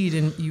succeed.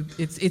 And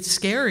it's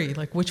scary.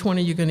 Like, which one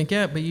are you going to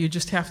get? But you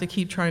just have to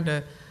keep trying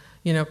to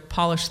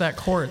polish that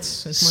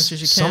quartz as much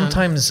as you can.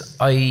 Sometimes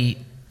I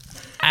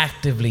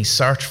actively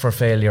search for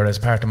failure as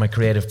part of my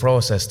creative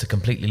process to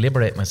completely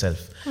liberate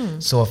myself.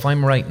 So if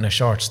I'm writing a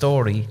short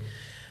story,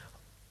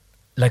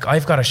 like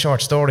I've got a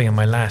short story in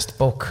my last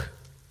book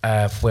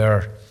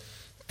where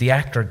the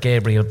actor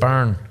Gabriel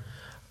Byrne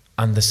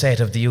on the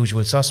set of The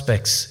Usual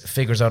Suspects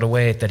figures out a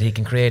way that he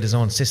can create his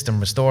own system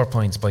restore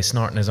points by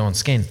snorting his own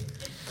skin.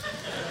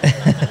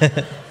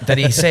 That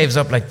he saves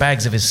up like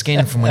bags of his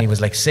skin from when he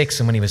was like 6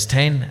 and when he was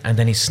 10, and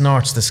then he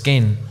snorts the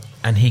skin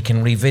and he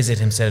can revisit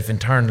himself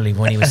internally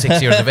when he was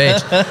 6 years of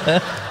age.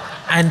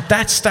 And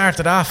that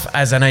started off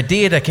as an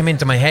idea that came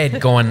into my head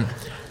going,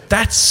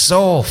 that's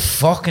so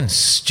fucking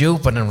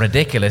stupid and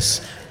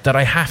ridiculous that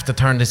I have to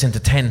turn this into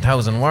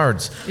 10,000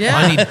 words.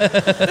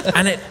 Yeah.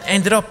 And it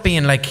ended up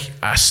being like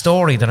a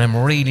story that I'm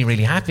really,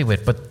 really happy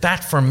with. But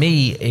that for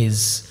me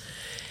is,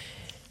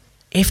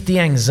 if the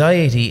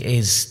anxiety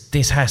is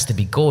this has to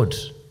be good,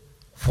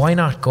 why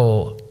not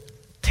go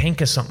think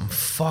of something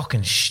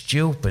fucking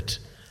stupid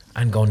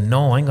and go,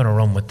 no, I'm going to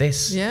run with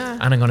this. Yeah.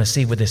 And I'm going to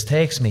see where this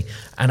takes me.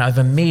 And I've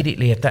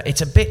immediately at that,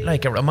 it's a bit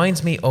like, it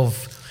reminds me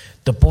of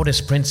the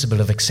Buddhist principle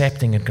of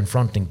accepting and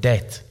confronting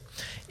death.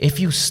 If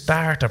you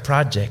start a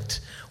project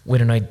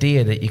with an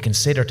idea that you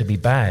consider to be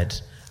bad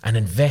and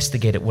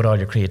investigate it with all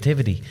your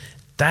creativity,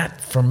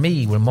 that for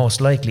me will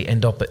most likely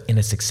end up in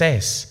a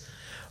success,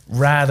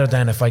 rather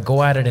than if I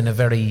go at it in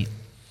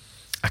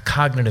a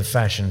cognitive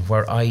fashion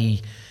where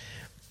I,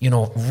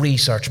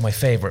 research my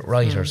favourite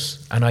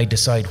writers and I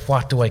decide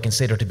what do I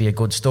consider to be a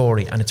good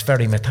story, and it's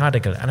very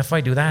methodical. And if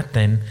I do that,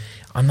 then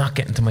I'm not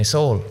getting to my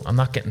soul. I'm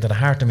not getting to the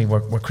heart of me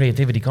where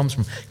creativity comes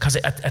from. Because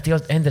at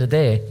the end of the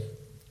day,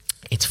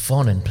 it's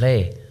fun and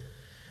play.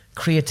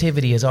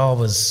 Creativity is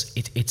always,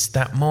 it's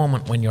that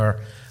moment when you're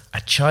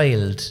a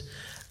child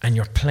and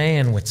you're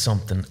playing with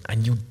something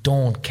and you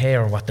don't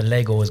care what the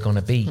Lego is going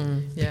to be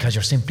because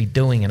you're simply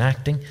doing and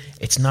acting.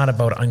 It's not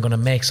about I'm going to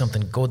make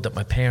something good that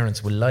my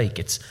parents will like.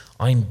 It's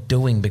I'm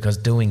doing because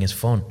doing is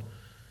fun.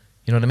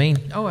 You know what I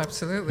mean? Oh,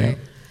 absolutely.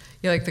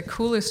 Yeah, like the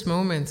coolest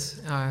moments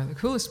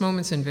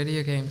in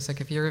video games, like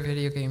if you're a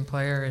video game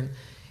player and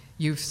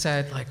you've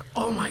said like,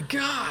 oh my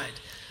God,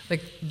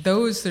 like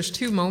there's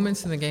 2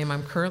 moments in the game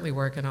I'm currently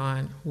working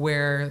on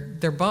where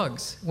they're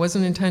bugs. It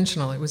wasn't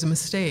intentional. It was a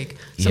mistake.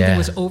 Something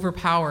was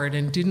overpowered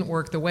and didn't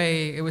work the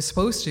way it was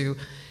supposed to.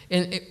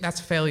 And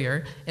that's a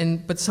failure.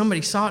 But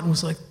somebody saw it and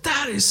was like,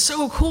 that is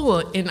so cool.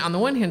 And on the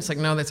one hand, it's like,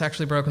 no, that's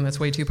actually broken. That's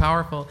way too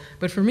powerful.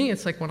 But for me,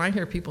 it's like when I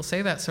hear people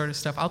say that sort of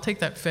stuff, I'll take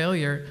that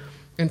failure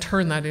and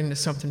turn that into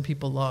something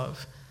people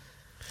love.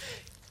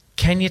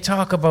 Can you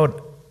talk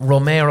about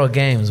Romero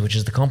Games, which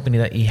is the company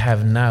that you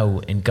have now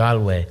in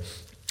Galway,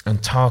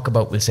 and talk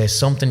about, we'll say,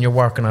 something you're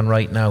working on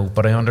right now,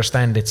 but I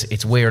understand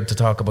it's weird to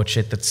talk about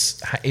shit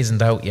that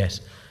isn't out yet.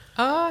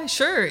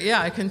 Sure,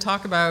 yeah, I can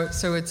talk about,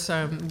 so it's,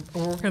 we're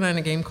working on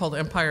a game called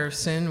Empire of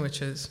Sin,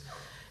 which is,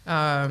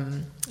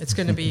 it's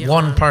going to be...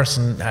 One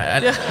person,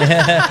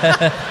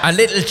 a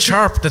little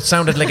chirp that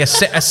sounded like a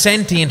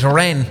sentient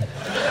wren.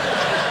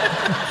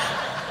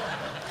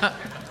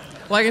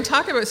 Well, I can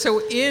talk about,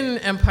 so in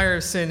Empire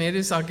of Sin, it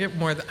is, I'll get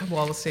more,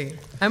 we'll see.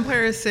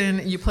 Empire of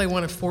Sin, you play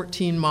one of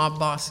 14 mob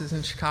bosses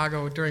in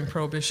Chicago during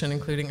Prohibition,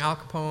 including Al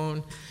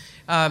Capone.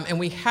 And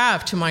we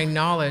have, to my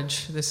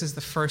knowledge, this is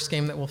the first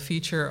game that will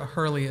feature a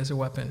Hurley as a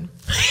weapon.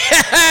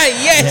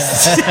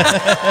 Yes!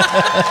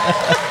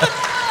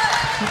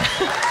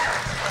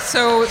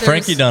 So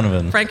Frankie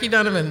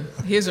Donovan,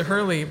 he is a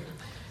Hurley.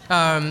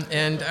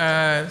 And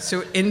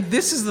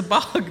this is the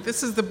bug.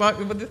 This is the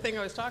bug. But the thing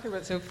I was talking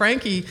about. So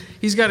Frankie,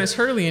 he's got his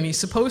Hurley, and he's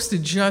supposed to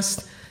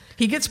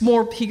he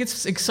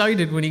gets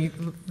excited when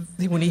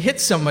he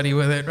hits somebody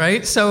with it,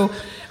 right? So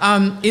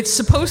it's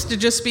supposed to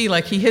just be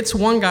like he hits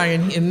one guy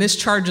and this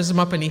charges him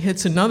up, and he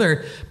hits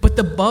another. But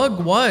the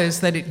bug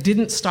was that it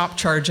didn't stop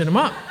charging him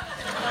up,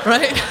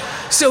 right?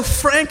 So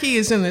Frankie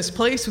is in this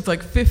place with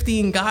like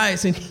 15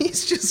 guys, and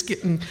he's just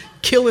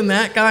killing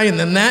that guy, and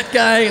then that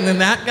guy, and then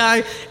that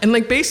guy. And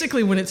like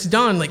basically when it's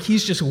done, like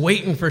he's just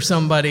waiting for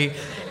somebody.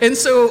 And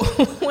so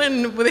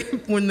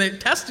when they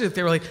tested it,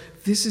 they were like,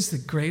 this is the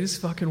greatest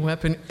fucking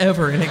weapon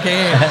ever in a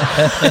game.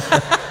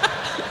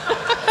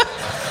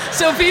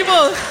 So people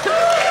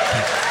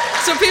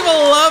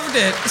loved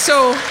it.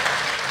 So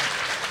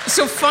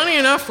funny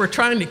enough, we're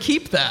trying to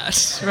keep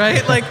that,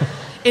 right? Like,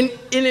 and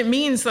it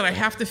means that I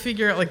have to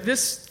figure out, like,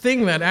 this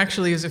thing that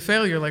actually is a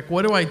failure, like,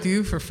 what do I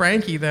do for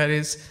Frankie that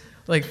is,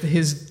 like,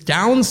 his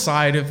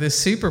downside of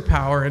this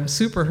superpower and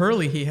super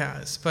Hurley he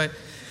has? But,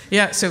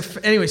 yeah, so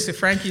anyway, so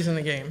Frankie's in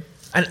the game.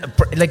 And,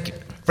 like,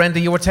 Brenda,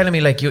 you were telling me,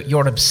 like,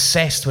 you're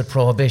obsessed with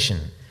Prohibition.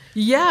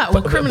 Yeah,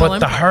 well, Criminal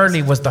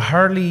Empires. Was the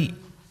Hurley...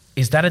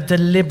 Is that a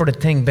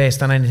deliberate thing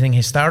based on anything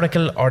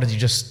historical, or did you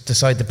just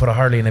decide to put a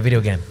Hurley in a video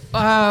game?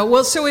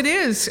 Well, so it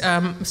is.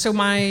 So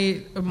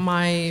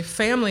my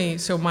family,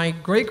 so my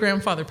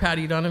great-grandfather,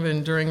 Paddy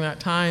Donovan, during that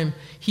time,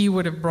 he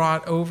would have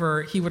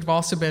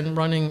also been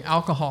running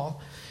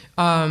alcohol.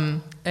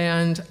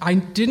 And I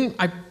didn't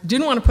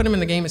want to put him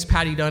in the game as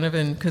Paddy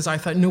Donovan because I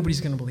thought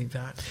nobody's going to believe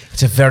that.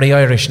 It's a very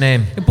Irish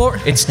name.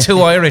 It's too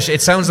Irish.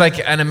 It sounds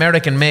like an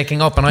American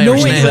making up an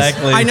Irish name.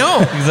 Exactly. I know.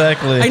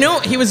 Exactly. I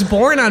know. He was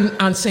born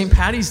on St.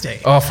 Paddy's Day.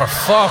 Oh, for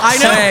fuck's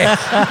sake.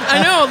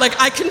 I know. Like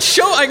I can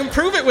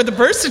prove it with a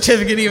birth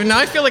certificate even. Now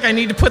I feel like I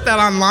need to put that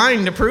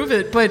online to prove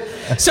it. But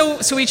so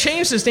he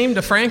changed his name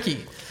to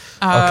Frankie.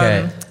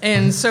 Okay.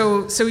 And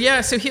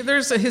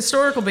there's a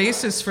historical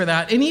basis for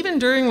that. And even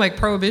during like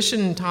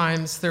Prohibition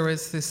times, there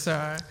was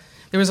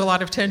a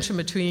lot of tension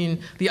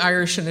between the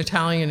Irish and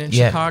Italian in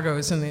Chicago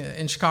and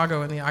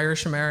the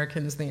Irish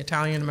Americans and the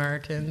Italian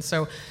Americans.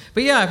 So,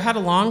 but yeah, I've had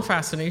a long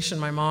fascination.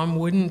 My mom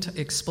wouldn't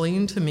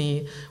explain to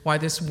me why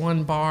this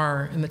one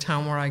bar in the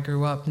town where I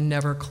grew up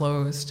never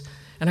closed.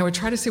 And I would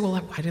try to say, well,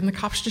 why didn't the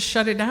cops just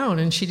shut it down?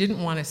 And she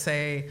didn't want to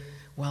say,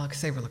 well,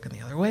 because they were looking the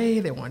other way.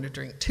 They wanted to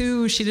drink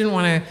too. She didn't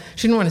want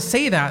to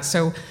say that.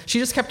 So she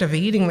just kept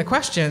evading the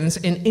questions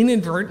and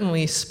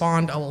inadvertently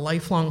spawned a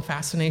lifelong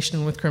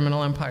fascination with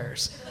criminal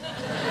empires.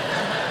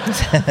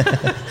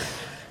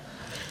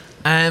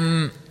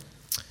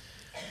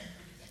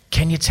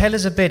 Can you tell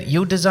us a bit?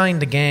 You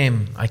designed the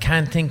game. I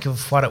can't think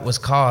of what it was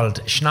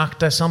called.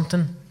 Schnackta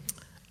something?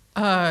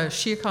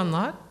 Shiakon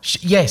Lot?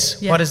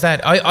 Yes. Yeah. What is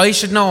that? I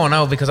should know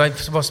now because I'm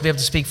supposed to be able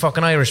to speak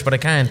fucking Irish, but I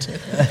can't.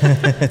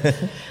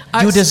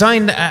 You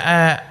designed.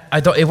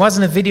 I thought it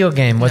wasn't a video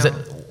game, was it?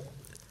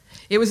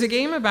 It was a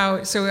game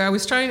about, so I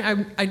was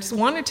trying, I just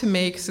wanted to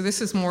make, so this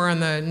is more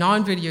on the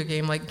non-video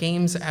game, like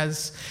games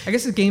as, I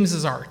guess it's games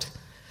as art.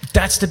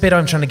 That's the bit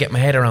I'm trying to get my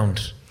head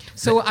around.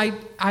 So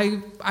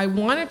I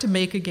wanted to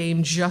make a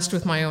game just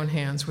with my own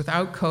hands,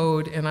 without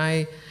code, and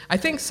I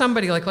think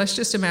somebody, like, let's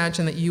just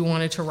imagine that you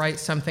wanted to write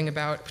something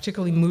about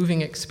particularly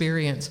moving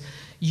experience.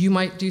 You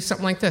might do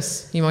something like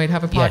this. You might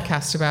have a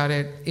podcast about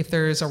it. If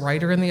there's a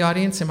writer in the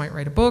audience, they might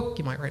write a book,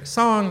 you might write a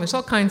song, there's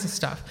all kinds of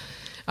stuff.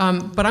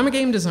 But I'm a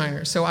game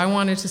designer, so I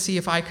wanted to see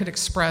if I could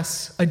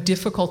express a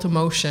difficult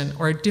emotion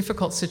or a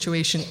difficult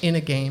situation in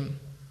a game.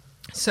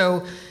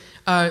 So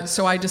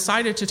I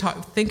decided to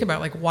think about,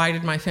 like, why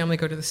did my family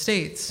go to the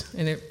States?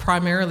 And it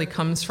primarily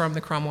comes from the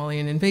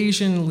Cromwellian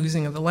invasion,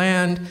 losing of the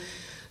land.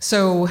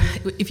 So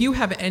if you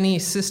have any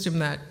system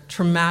that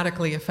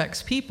traumatically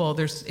affects people,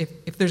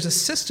 if there's a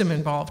system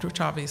involved,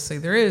 which obviously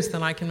there is,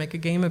 then I can make a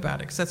game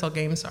about it, because that's how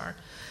games are.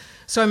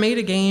 So I made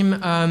a game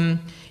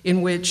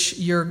in which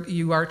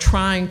you are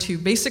trying to,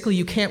 basically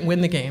you can't win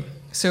the game.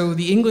 So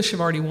the English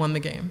have already won the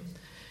game.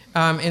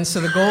 And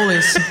so the goal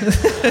is...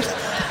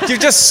 You've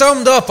just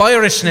summed up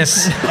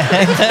Irishness.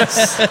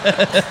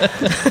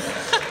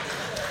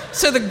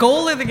 So the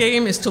goal of the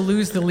game is to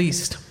lose the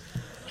least.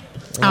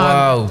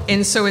 Wow.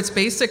 And so it's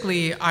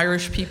basically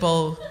Irish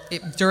people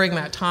during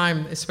that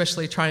time,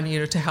 especially trying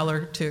to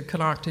Heller to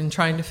Connacht, and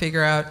trying to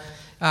figure out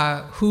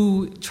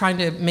trying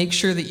to make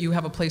sure that you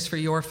have a place for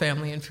your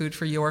family and food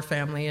for your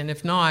family. And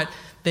if not,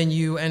 then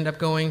you end up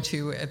going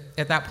to,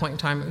 at that point in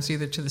time, it was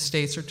either to the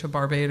States or to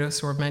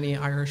Barbados, where many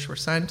Irish were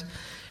sent.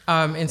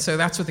 And so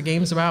that's what the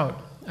game's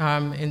about.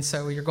 And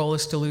so your goal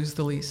is to lose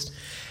the least.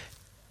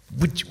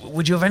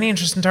 Would you have any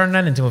interest in turning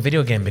that into a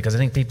video game? Because I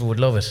think people would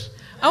love it.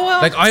 Oh,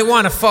 well. Like, I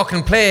want to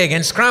fucking play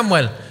against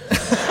Cromwell.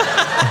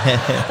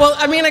 Well,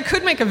 I mean, I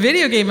could make a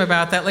video game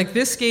about that. Like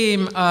this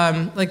game,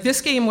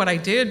 what I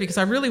did, because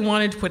I really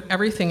wanted to put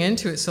everything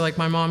into it. So, like,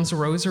 my mom's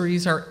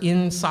rosaries are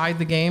inside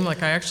the game.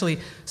 Like, I actually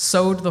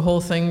sewed the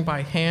whole thing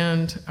by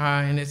hand,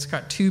 and it's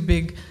got 2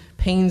 big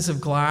panes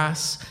of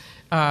glass.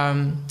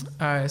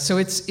 So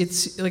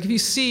it's like, if you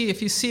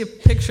see a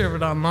picture of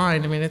it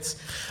online, I mean, it's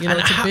it's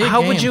a big how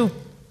game. would you?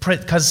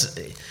 Because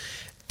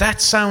that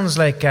sounds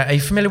like. Are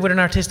you familiar with an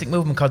artistic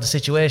movement called the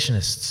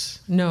Situationists?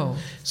 No.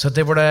 So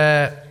they were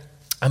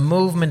a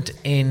movement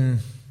in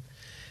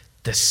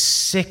the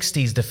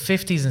 60s, the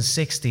 50s and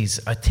 60s.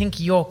 I think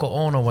Yoko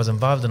Ono was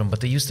involved in them,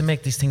 but they used to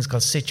make these things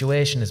called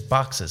Situationist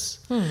boxes,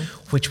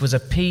 which was a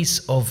piece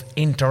of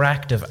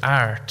interactive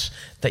art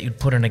that you'd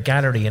put in a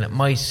gallery, and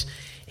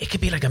it could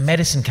be like a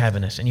medicine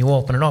cabinet, and you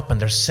open it up and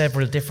there's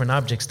several different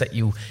objects that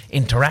you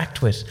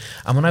interact with.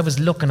 And when I was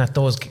looking at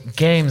those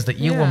games that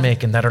you were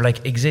making that are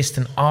like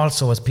existing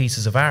also as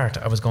pieces of art,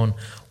 I was going,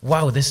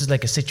 wow, this is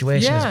like a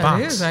Situationist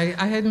box. Yeah, it is.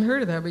 I hadn't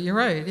heard of that, but you're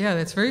right. Yeah,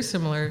 that's very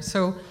similar.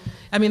 So,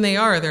 I mean,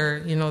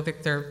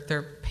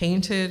 they're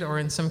painted, or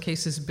in some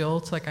cases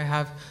built. Like, I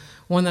have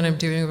one that I'm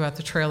doing about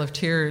the Trail of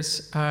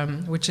Tears,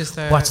 which is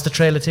What's the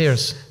Trail of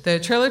Tears? The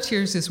Trail of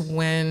Tears is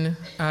when...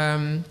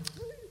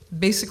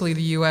 basically,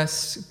 the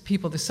U.S.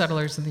 people, the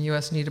settlers in the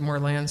U.S. needed more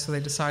land, so they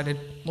decided,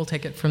 we'll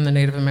take it from the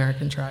Native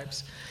American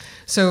tribes.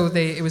 So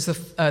it was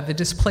the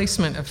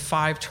displacement of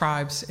 5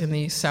 tribes in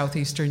the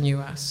southeastern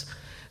U.S.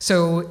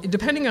 So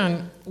depending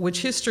on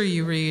which history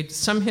you read,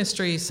 some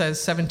history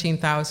says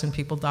 17,000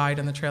 people died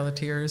in the Trail of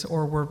Tears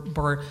or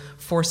were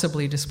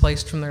forcibly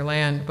displaced from their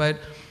land. But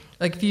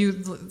like,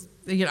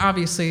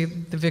 obviously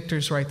the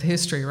victors write the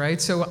history,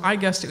 right? So I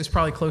guessed it was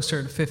probably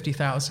closer to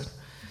 50,000.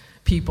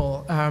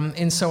 People.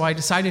 And so I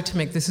decided to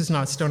make, this is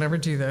nuts, don't ever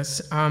do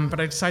this, but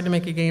I decided to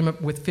make a game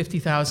with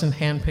 50,000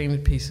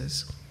 hand-painted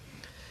pieces.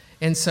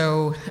 And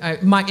so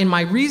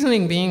my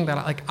reasoning being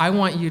that, like, I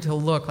want you to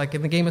look, like,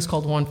 and the game is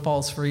called One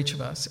Falls for each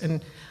of us,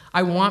 and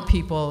I want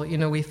people,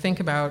 we think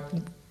about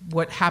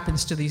what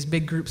happens to these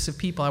big groups of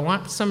people. I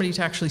want somebody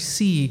to actually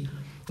see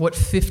what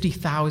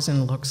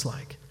 50,000 looks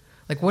like.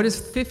 Like, what does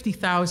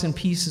 50,000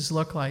 pieces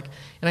look like?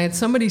 And I had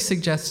somebody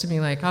suggest to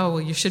me, like, oh,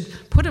 well, you should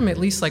put them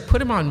put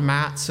them on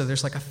mats, so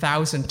there's like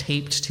 1,000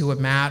 taped to a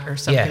mat or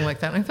something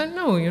like that. And I thought,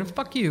 no,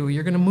 fuck you.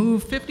 You're going to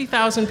move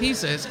 50,000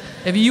 pieces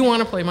if you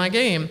want to play my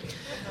game.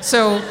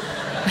 So,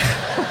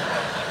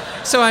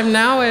 so I'm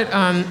now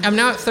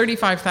at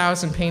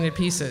 35,000 painted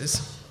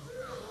pieces.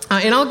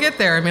 And I'll get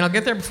there. I mean, I'll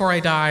get there before I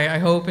die, I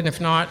hope. And if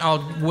not,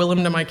 I'll will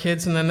them to my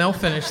kids, and then they'll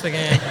finish the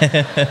game.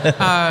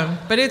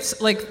 But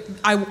it's like,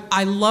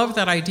 I love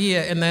that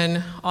idea. And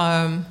then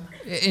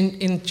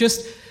in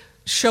just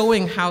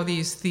showing how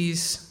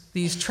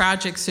these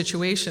tragic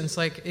situations,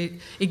 like,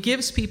 it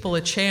gives people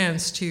a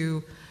chance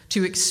to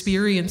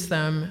experience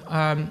them,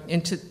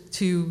 and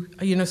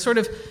to sort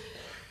of.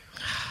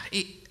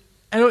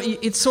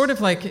 It's sort of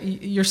like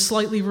you're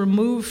slightly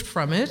removed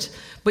from it,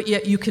 but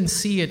yet you can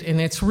see it, and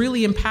it's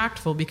really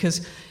impactful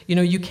because,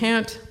 you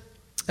can't,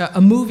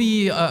 a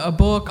movie, a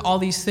book, all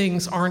these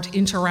things aren't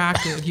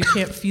interactive. You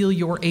can't feel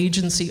your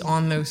agency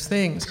on those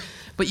things.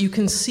 but you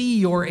can see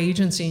your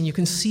agency and you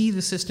can see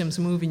the systems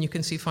move and you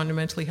can see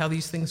fundamentally how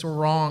these things were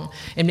wrong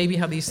and maybe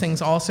how these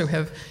things also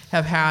have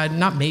had,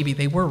 not maybe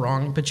they were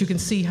wrong, but you can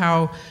see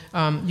how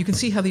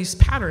these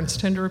patterns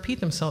tend to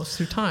repeat themselves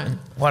through time.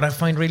 What I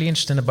find really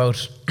interesting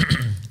about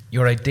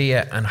your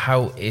idea and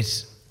how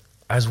it's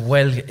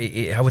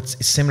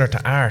similar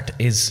to art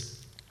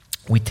is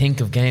we think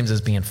of games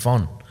as being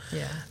fun.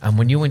 Yeah. And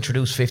when you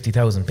introduce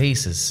 50,000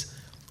 pieces,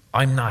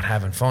 I'm not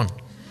having fun.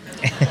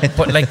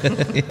 But like,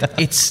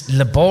 it's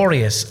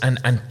laborious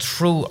and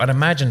through, I'd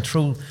imagine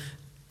through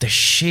the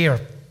sheer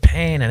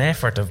pain and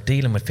effort of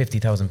dealing with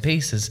 50,000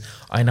 pieces,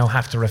 I now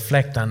have to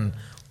reflect on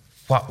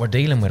what we're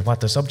dealing with, what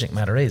the subject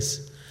matter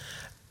is.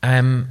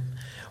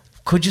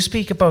 Could you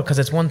speak about, because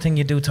it's one thing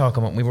you do talk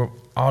about, we were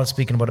all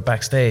speaking about it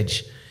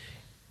backstage,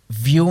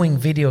 viewing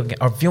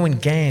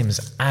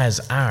games as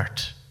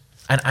art.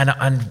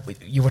 And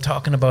you were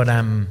talking about,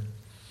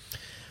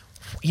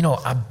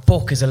 a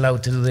book is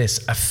allowed to do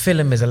this, a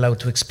film is allowed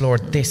to explore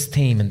this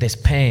theme and this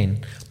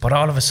pain, but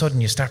all of a sudden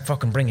you start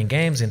fucking bringing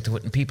games into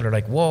it and people are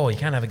like, whoa, you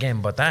can't have a game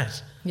about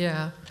that.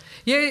 Yeah.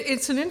 Yeah,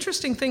 it's an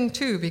interesting thing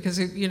too, because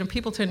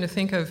people tend to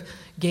think of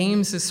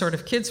games as sort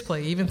of kids'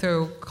 play, even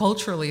though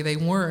culturally they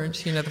weren't.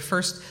 The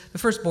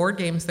first board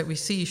games that we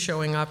see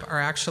showing up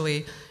are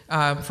actually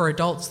for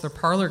adults. They're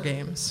parlor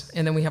games,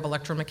 and then we have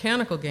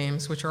electromechanical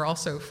games, which are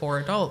also for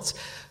adults.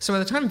 So by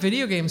the time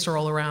video games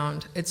roll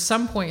around, at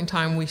some point in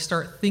time, we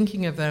start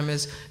thinking of them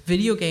as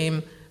video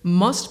game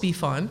must be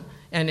fun.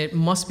 And it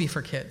must be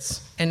for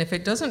kids. And if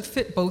it doesn't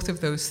fit both of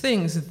those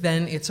things,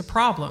 then it's a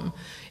problem.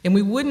 And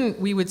we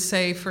would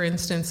say, for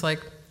instance, like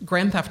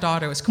Grand Theft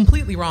Auto is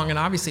completely wrong, and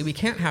obviously we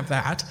can't have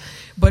that,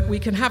 but we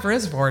can have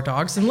Reservoir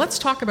Dogs, and let's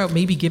talk about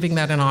maybe giving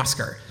that an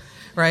Oscar,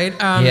 right?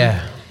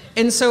 Yeah.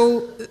 And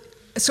so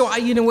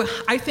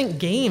I think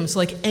games,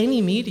 like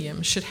any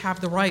medium, should have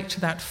the right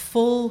to that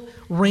full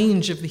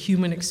range of the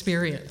human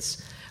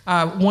experience.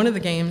 One of the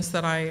games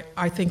that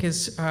I think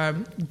is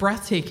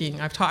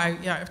breathtaking, I've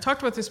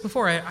talked about this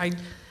before.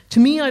 To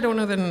me, I don't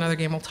know that another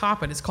game will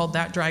top it. It's called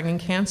That Dragon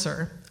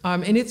Cancer,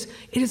 and it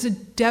is a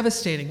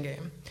devastating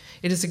game.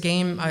 It is a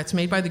game. It's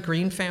made by the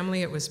Green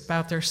family. It was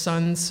about their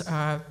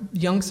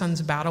young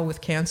son's battle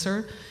with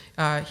cancer.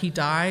 He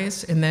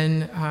dies, and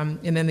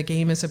then the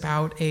game is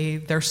about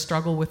their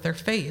struggle with their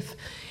faith,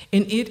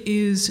 and it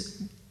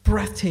is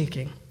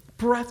breathtaking,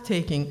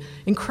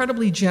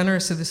 incredibly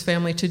generous of this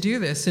family to do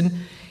this.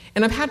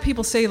 And I've had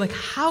people say, like,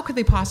 how could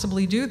they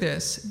possibly do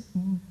this?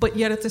 But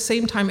yet at the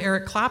same time,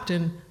 Eric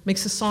Clapton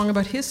makes a song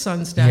about his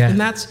son's death, and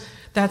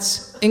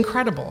that's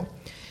incredible.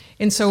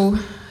 And so,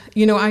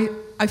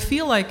 I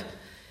feel like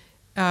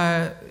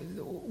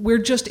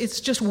it's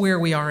just where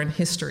we are in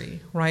history,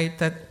 right?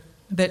 That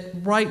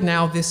right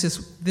now this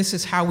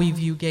is how we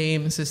view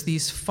games, as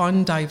these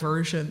fun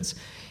diversions,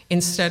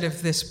 instead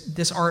of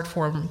this art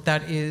form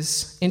that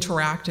is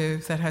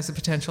interactive, that has the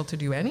potential to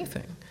do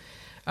anything.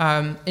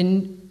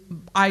 And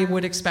I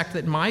would expect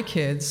that my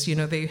kids,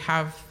 they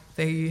have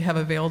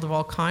availed of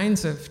all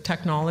kinds of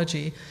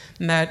technology,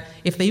 and that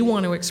if they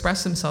want to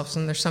express themselves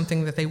and there's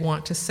something that they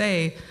want to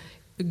say,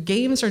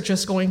 games are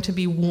just going to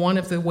be one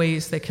of the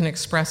ways they can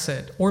express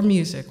it, or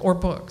music, or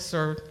books,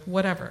 or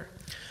whatever.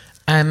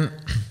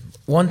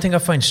 One thing I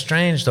find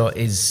strange, though,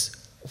 is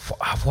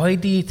why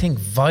do you think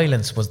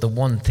violence was the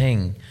one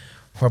thing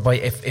whereby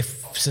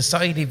if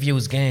society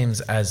views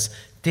games as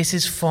this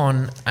is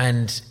fun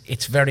and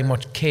it's very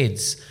much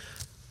kids,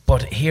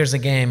 but here's a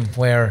game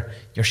where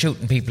you're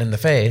shooting people in the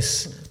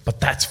face, but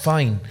that's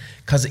fine.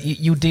 Because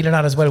you deal a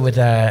lot as well with,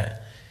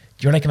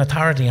 you're like an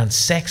authority on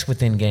sex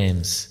within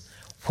games.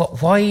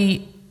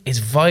 Why is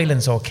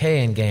violence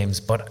okay in games,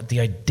 but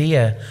the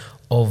idea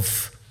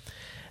of,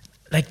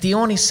 like, the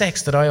only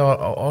sex that I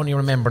only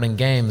remember in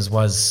games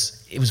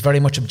was, it was very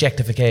much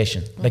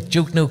objectification. Like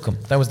Duke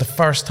Nukem, that was the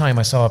first time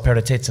I saw a pair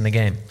of tits in a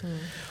game.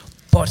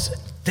 But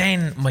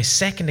then my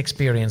second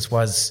experience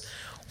was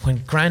when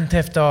Grand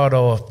Theft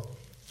Auto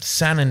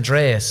San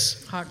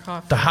Andreas,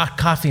 the hot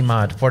coffee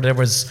mod, where there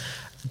was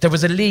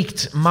a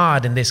leaked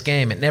mod in this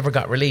game. It never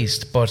got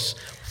released, but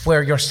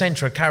where your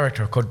central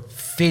character could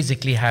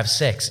physically have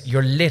sex.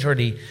 You're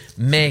literally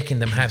making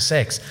them have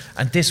sex,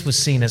 and this was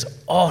seen as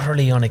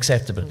utterly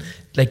unacceptable.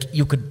 Like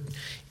you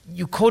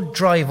could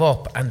drive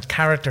up and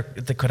character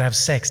that could have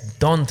sex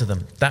done to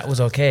them, that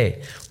was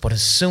okay. But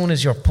as soon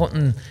as you're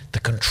putting the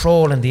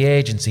control and the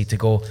agency to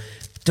go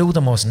do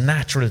the most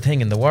natural thing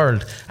in the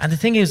world, and the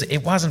thing is, it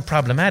wasn't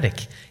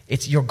problematic.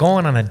 You're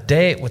going on a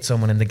date with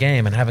someone in the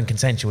game and having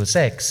consensual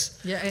sex.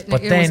 Yeah, it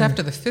was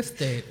after the fifth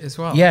date as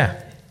well.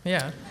 Yeah.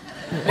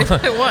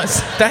 It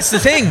was. That's the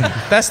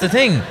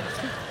thing.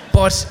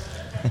 But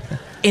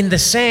in the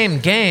same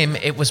game,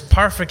 it was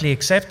perfectly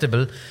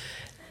acceptable.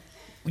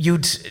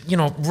 You'd,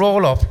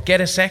 roll up, get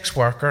a sex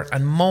worker,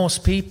 and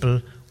most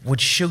people would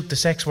shoot the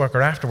sex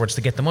worker afterwards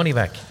to get the money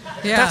back.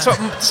 Yeah.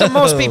 That's what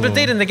most people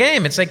did in the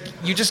game. It's like,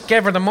 you just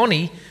gave her the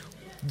money,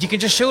 you can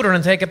just shoot her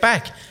and take it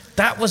back.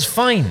 That was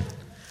fine.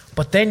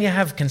 But then you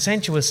have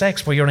consensual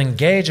sex where you're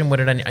engaging with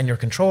it and you're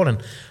controlling.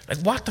 Like,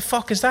 what the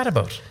fuck is that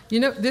about?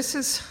 This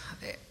is...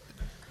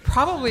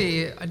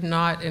 probably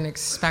not an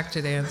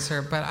expected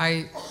answer, but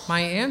my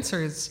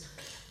answer is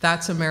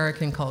that's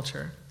American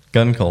culture.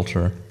 Gun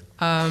culture.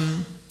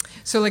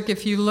 So like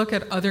if you look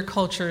at other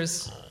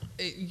cultures,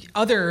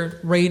 other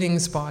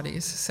ratings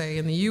bodies, say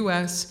in the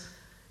US,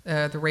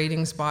 the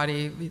ratings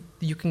body,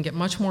 you can get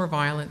much more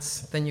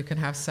violence than you can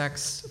have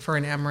sex for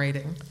an M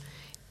rating.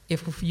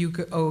 If you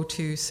go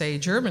to, say,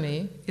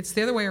 Germany, it's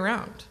the other way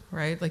around,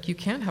 right? Like you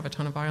can't have a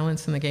ton of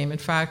violence in the game. In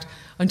fact,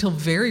 until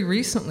very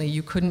recently,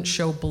 you couldn't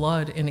show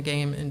blood in a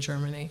game in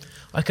Germany.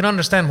 I can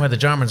understand why the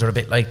Germans are a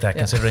bit like that,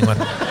 considering what...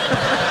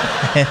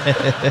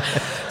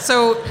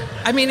 So,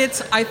 I mean,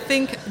 I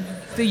think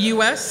the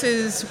US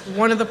is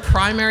one of the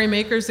primary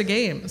makers of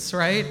games,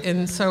 right?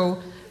 And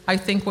so I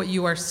think what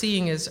you are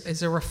seeing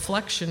is a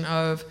reflection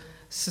of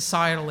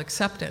societal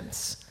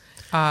acceptance.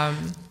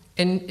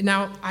 And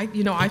now, I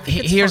think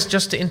it's Here's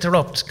just to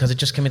interrupt, because it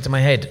just came into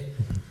my head.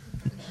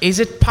 Is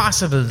it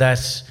possible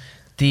that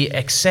the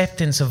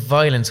acceptance of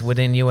violence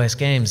within US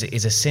games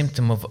is a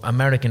symptom of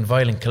American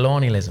violent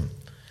colonialism?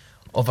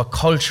 Of a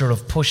culture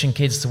of pushing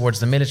kids towards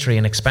the military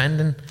and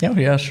expanding?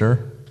 Yeah, sure.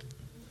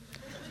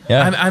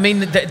 Yeah. I mean,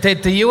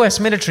 the US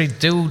military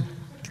do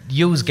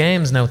use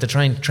games now to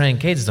try and train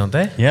kids, don't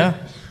they? Yeah.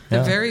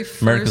 the very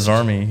first, America's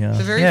Army, yeah.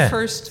 The very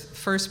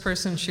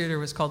first-person shooter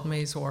was called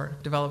Maze War,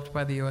 developed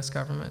by the U.S.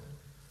 government.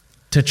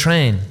 To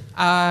train?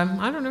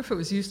 I don't know if it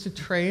was used to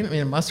train. I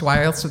mean, it must.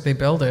 Why else would they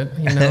build it?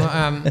 You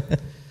know.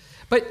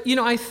 But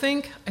I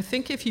think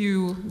if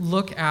you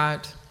look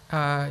at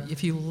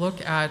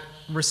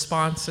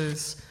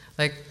responses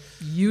like,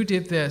 you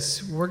did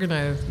this, we're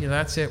gonna,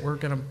 that's it. We're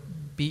gonna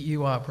beat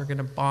you up. We're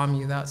gonna bomb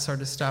you. That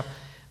sort of stuff.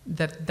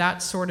 That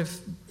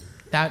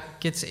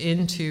gets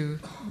into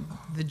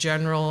the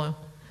general,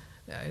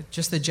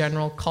 just the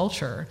general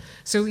culture.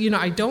 So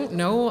I don't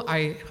know.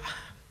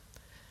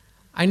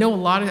 I know a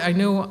lot of. I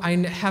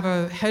have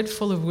a head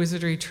full of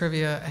wizardry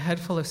trivia, a head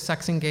full of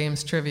sex and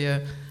games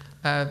trivia,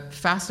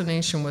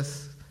 fascination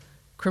with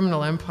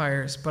criminal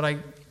empires. But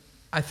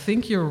I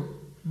think you're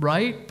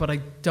right, but I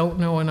don't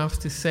know enough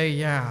to say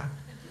yeah.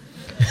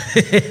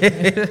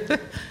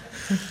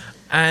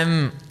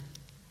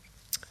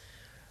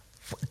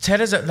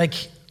 Tell us,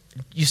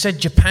 you said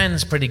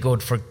Japan's pretty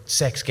good for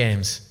sex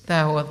games. They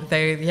are.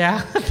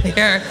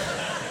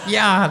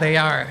 Yeah, they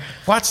are.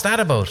 What's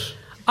that about?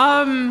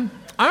 I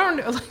don't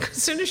know.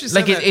 As soon as you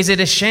said that, is it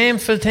a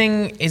shameful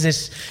thing? Is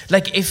it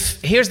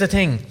here's the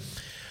thing.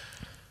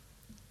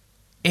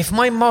 If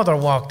my mother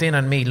walked in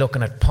on me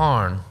looking at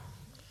porn,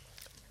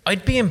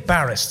 I'd be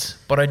embarrassed,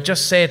 but I'd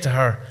just say to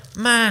her,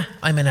 "Ma,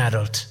 I'm an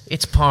adult.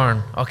 It's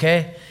porn,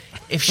 okay?"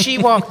 If she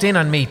walked in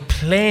on me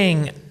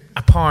playing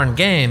a porn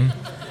game,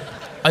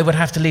 I would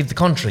have to leave the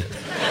country. Do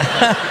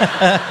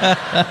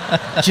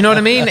you know what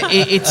I mean?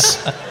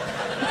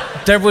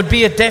 There would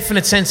be a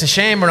definite sense of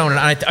shame around it.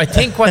 And I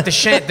think what the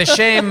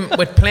shame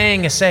with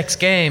playing a sex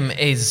game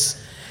is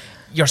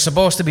you're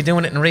supposed to be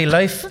doing it in real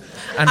life,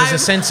 and there's a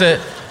sense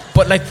of.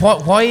 But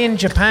why in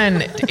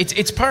Japan?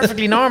 It's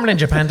perfectly normal in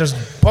Japan. There's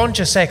a bunch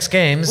of sex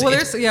games. Well,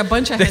 there's a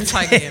bunch of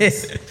hentai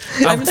games.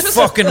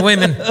 Fucking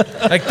women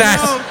like that.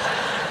 No,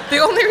 the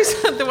only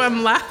reason that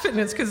I'm laughing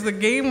is because the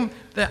game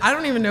that I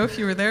don't even know if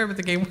you were there, but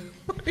the game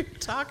we were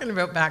talking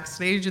about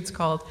backstage, it's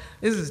called.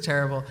 This is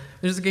terrible.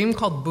 There's a game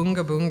called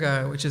Boonga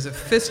Boonga, which is a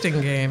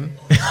fisting game.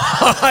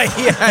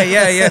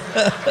 yeah.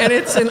 And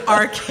it's an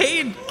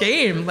arcade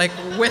game,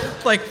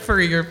 for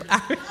your.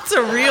 It's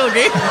a real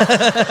game.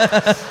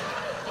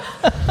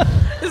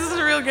 This is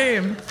a real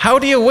game. How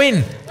do you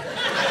win?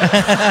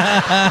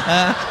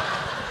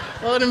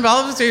 Well, it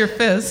involves your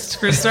fist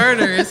for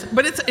starters,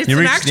 but it's you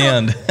an reach actual. The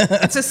end.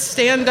 It's a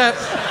stand-up.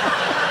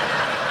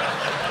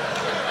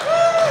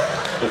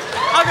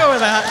 I'll go with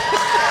that.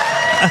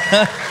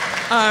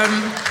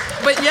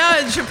 But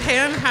yeah,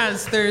 Japan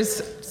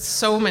there's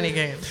so many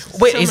games.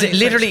 Wait, so is it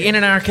literally in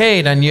an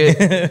arcade and you?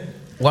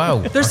 Wow.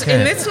 And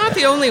it's not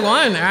the only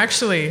one,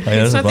 actually.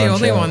 It's not the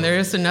only one.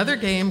 There's another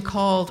game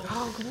called.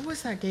 What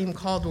was that game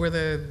called? Where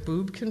the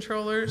boob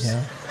controllers?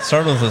 Yeah.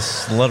 Start with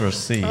the letter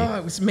C. Oh,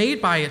 it was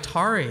made by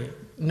Atari.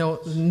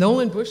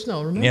 Nolan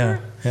Bushnell,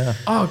 remember? Yeah.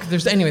 Oh,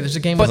 there's a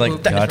game but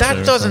with that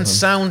doesn't something.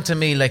 sound to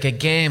me like a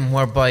game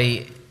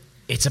whereby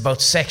it's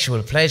about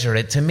sexual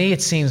pleasure. To me,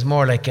 it seems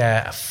more like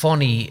a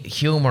funny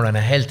humor and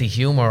a healthy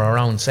humor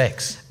around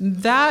sex.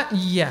 That,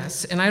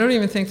 yes. And I don't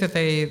even think that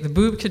the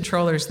boob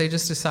controllers, they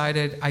just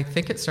decided, I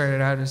think it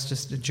started out as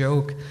just a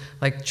joke,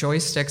 like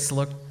joysticks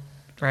look,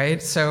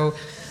 right? So,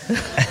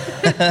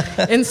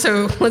 and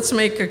so let's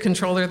make a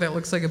controller that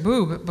looks like a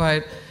boob.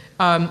 But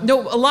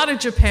no, a lot of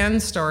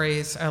Japan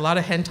stories, a lot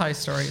of hentai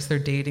stories, they're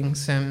dating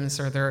sims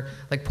or they're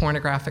like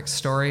pornographic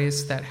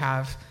stories that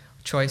have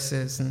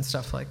choices and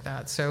stuff like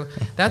that. So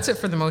that's it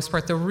for the most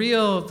part. The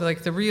real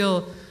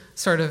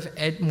sort of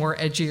more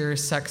edgier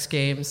sex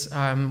games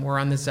were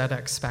on the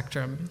ZX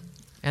Spectrum,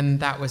 and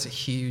that was a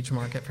huge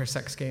market for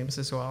sex games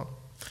as well.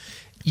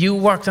 You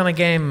worked on a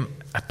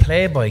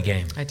Playboy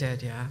game. I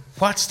did, yeah.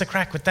 What's the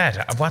crack with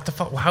that? What the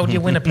fuck? How do you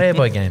win a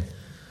Playboy game?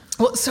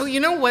 Well, so you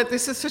know what?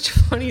 This is such a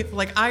funny.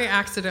 Like, I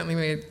accidentally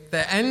made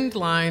the end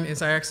line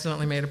is I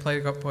accidentally made a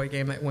Playboy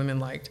game that women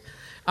liked,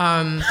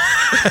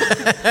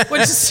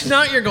 which is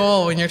not your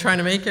goal when you're trying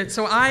to make it.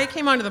 So I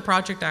came onto the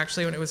project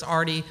actually when it was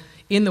already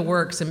in the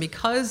works, and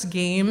because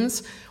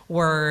games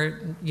were,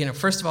 you know,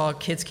 first of all,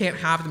 kids can't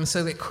have them,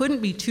 so it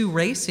couldn't be too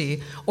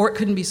racy, or it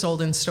couldn't be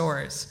sold in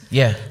stores.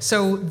 Yeah.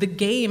 So the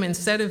game,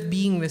 instead of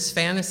being this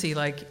fantasy,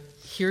 like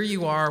here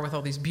you are with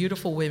all these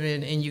beautiful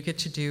women, and you get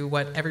to do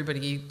what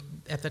everybody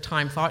at the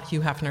time thought Hugh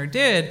Hefner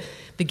did,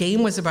 the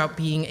game was about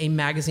being a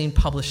magazine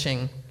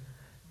publishing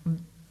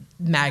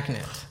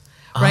magnet,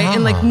 right?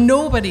 And like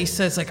nobody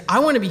says like, I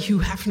want to be Hugh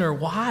Hefner.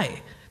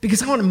 Why?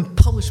 Because I want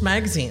to publish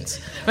magazines,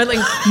 right? Like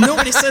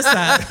nobody says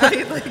that,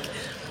 right? Like,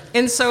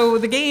 and so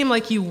the game,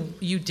 like you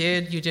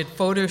did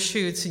photo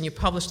shoots and you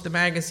published the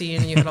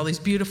magazine and you had all these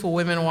beautiful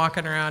women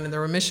walking around and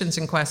there were missions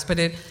and quests, but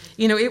it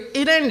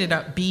ended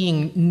up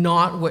being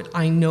not what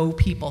I know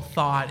people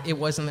thought it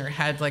was in their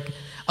head. Like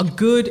a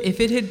good, if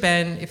it had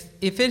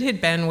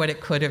been what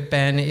it could have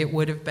been, it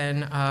would have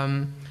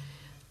been,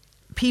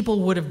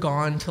 people would have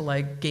gone to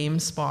like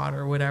GameSpot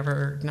or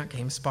whatever, not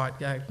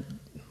GameSpot,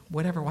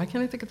 whatever. Why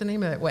can't I think of the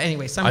name of that? Well,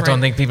 anyway, I don't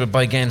think people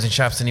buy games in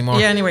shops anymore.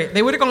 Yeah, anyway,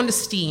 they would have gone to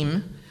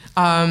Steam.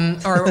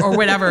 Or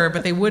whatever,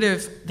 but they would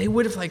have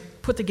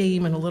like put the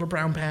game in a little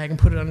brown bag and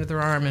put it under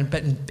their arm and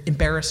been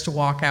embarrassed to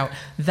walk out.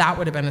 That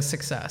would have been a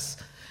success.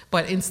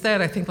 But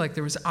instead, I think like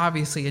there was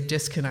obviously a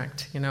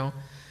disconnect, you know.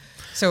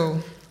 So,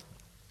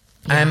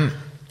 yeah.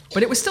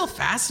 But it was still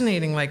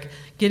fascinating, like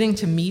getting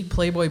to meet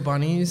Playboy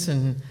bunnies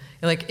and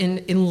like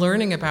in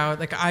learning about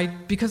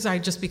because I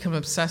just become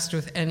obsessed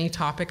with any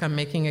topic I'm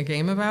making a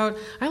game about.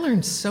 I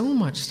learned so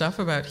much stuff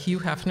about Hugh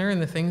Hefner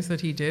and the things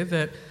that he did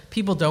that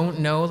people don't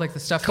know, like the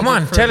stuff. Come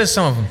on, tell us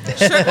some of them.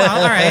 Sure.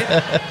 Well, all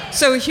right.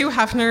 So Hugh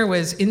Hefner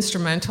was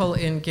instrumental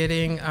in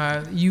getting.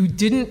 You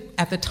didn't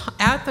at the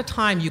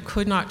time you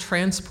could not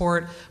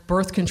transport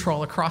birth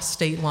control across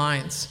state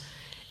lines,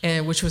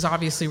 which was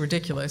obviously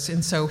ridiculous.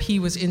 And so he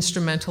was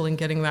instrumental in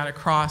getting that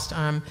across.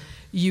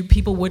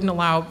 People wouldn't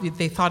allow.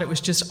 They thought it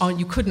was just on.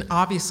 You couldn't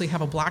obviously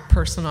have a black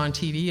person on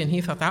TV, and he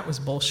thought that was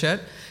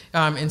bullshit.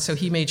 And so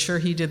he made sure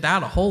he did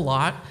that a whole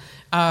lot.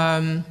 He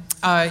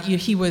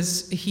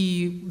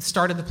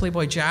started the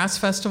Playboy Jazz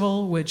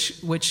Festival,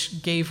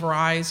 which gave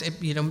rise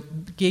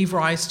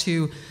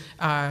to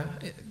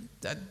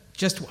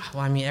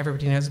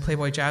everybody knows the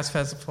Playboy Jazz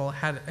Festival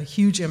had a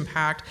huge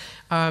impact.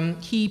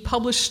 He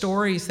published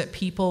stories that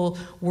people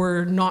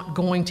were not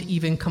going to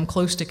even come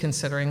close to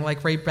considering,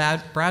 like Ray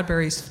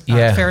Bradbury's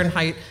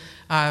Fahrenheit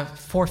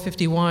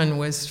 451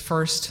 was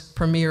first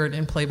premiered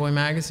in Playboy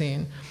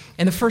magazine.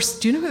 And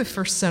do you know who the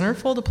first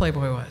centerfold of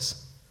Playboy was?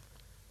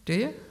 Do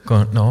you?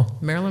 No.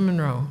 Marilyn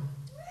Monroe.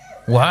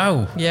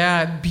 Wow.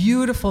 Yeah,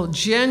 beautiful,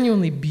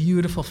 genuinely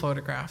beautiful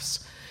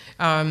photographs.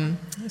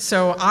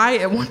 So I,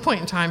 at one point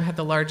in time, had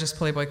the largest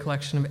Playboy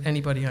collection of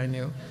anybody I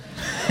knew.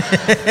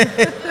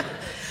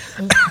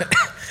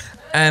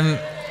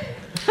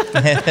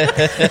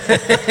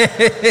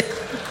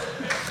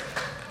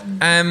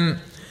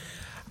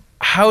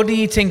 How do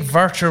you think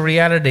virtual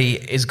reality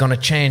is going to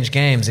change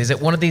games? Is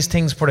it one of these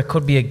things where it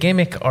could be a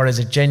gimmick, or is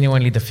it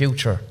genuinely the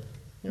future?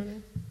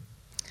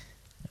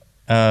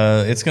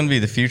 It's going to be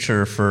the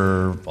future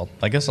for,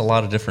 I guess, a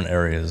lot of different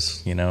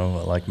areas, you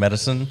know, like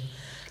medicine,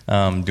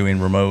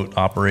 doing remote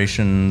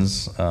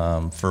operations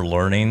for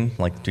learning,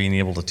 like being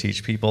able to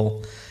teach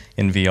people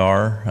in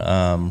VR.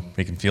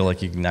 You can feel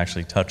like you can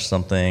actually touch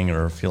something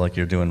or feel like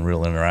you're doing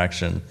real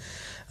interaction.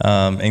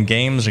 And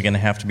games are going to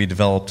have to be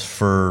developed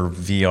for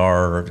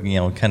VR, you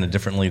know, kind of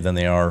differently than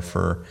they are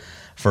for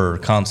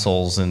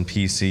consoles and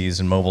PCs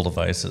and mobile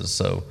devices.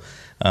 So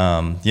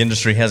the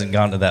industry hasn't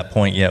gotten to that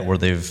point yet where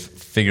they've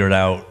figured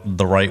out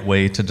the right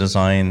way to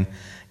design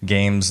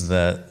games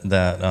that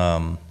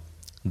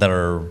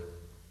are,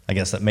 I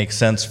guess, that make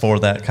sense for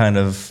that kind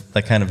of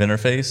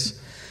interface.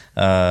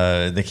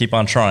 They keep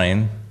on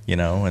trying, you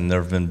know, and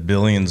there have been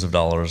billions of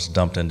dollars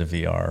dumped into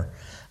VR,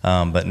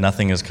 but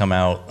nothing has come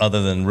out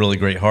other than really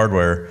great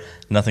hardware.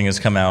 Nothing has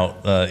come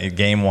out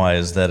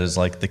game-wise that is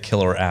like the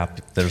killer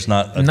app. There's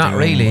not a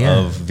Doom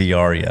of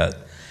VR yet.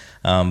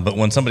 But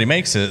when somebody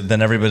makes it,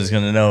 then everybody's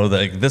going to know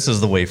that this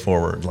is the way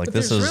forward. Like, but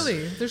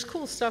there's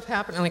cool stuff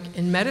happening. Like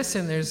in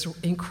medicine, there's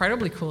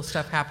incredibly cool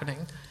stuff happening.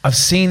 I've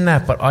seen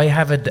that, but I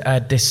have a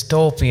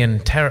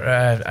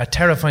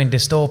terrifying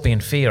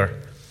dystopian fear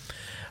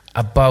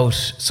about.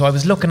 So I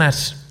was looking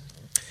at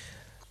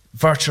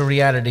virtual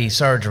reality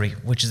surgery,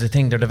 which is the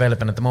thing they're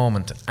developing at the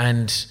moment,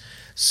 and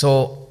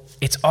so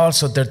it's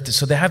also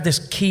so they have this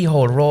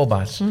keyhole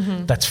robot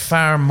that's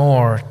far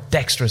more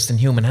dexterous than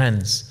human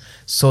hands.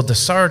 So the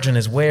surgeon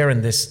is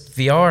wearing this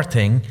VR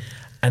thing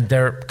and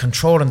they're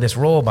controlling this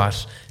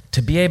robot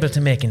to be able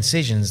to make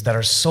incisions that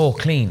are so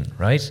clean,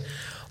 right?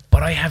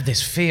 But I have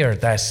this fear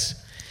that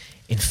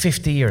in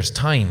 50 years'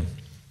 time,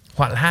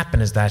 what will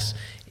happen is that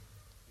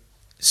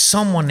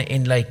someone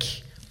in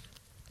like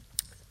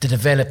the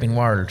developing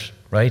world,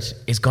 right,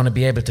 is going to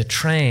be able to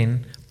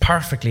train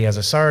perfectly as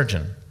a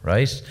surgeon,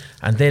 right?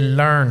 And they'll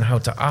learn how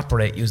to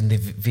operate using the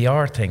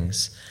VR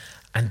things.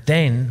 And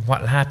then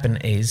what'll happen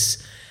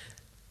is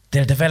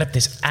they'll develop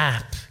this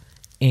app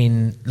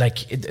in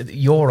like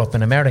Europe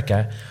and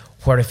America,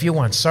 where if you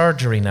want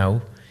surgery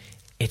now,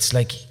 it's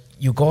like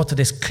you go to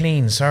this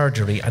clean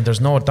surgery and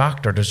there's no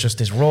doctor, there's just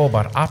this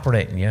robot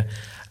operating you,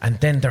 and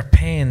then they're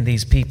paying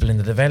these people in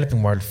the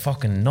developing world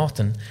fucking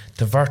nothing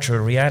to virtual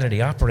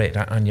reality operate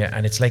on you,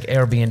 and it's like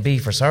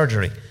Airbnb for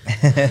surgery.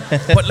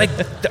 But like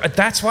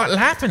that's what'll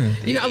happen.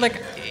 You know,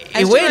 like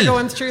as you were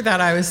going through that,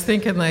 I was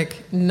thinking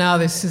like, no,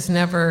 this is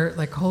never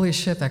like, holy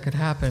shit, that could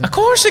happen. Of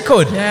course it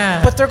could.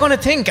 Yeah. But they're going to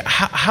think,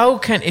 how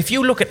can, if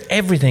you look at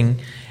everything,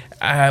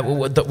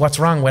 what's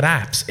wrong with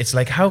apps, it's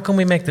like, how can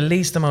we make the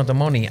least amount of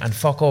money and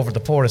fuck over the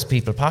poorest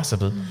people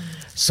possible?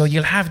 So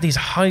you'll have these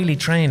highly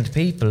trained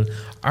people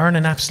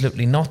earning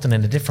absolutely nothing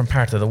in a different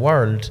part of the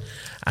world,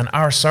 and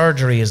our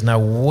surgery is now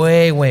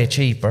way, way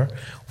cheaper,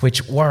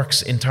 which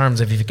works in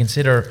terms of, if you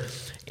consider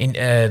in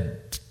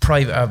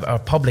private or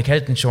public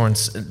health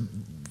insurance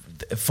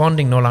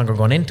funding no longer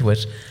going into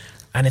it,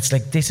 and it's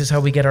like, this is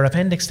how we get our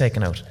appendix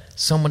taken out.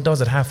 Someone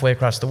does it halfway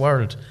across the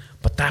world,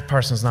 but that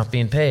person's not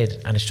being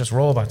paid, and it's just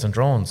robots and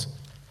drones.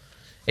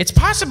 It's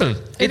possible.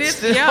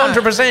 It's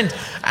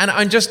 100%. And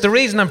I'm just, the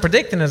reason I'm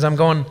predicting is I'm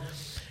going,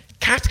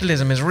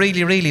 capitalism is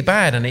really, really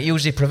bad, and it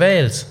usually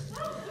prevails.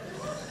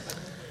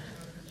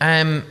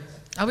 I'll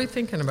be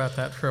thinking about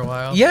that for a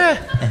while.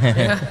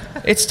 Yeah.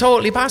 It's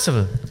totally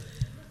possible.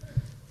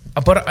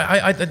 But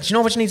do you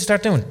know what you need to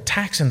start doing?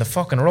 Taxing the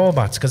fucking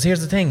robots. Because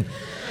here's the thing.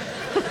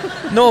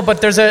 No,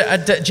 but there's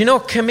do you know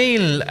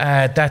Camille,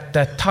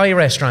 that Thai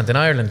restaurant in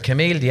Ireland?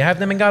 Camille, do you have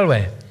them in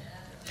Galway?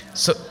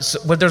 So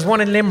well, there's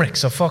one in Limerick,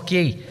 so fuck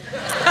ye.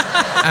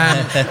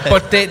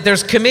 But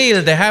there's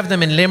Camille, they have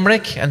them in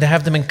Limerick, and they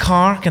have them in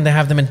Cork, and they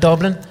have them in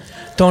Dublin.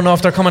 Don't know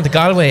if they're coming to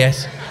Galway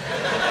yet.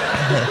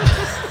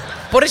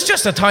 But it's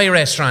just a Thai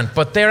restaurant.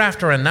 But they're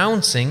after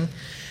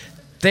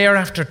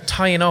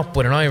tying up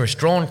with an Irish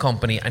drone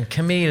company, and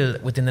Camille,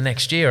 within the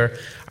next year,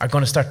 are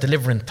going to start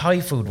delivering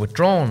Thai food with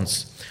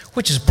drones,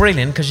 which is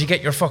brilliant because you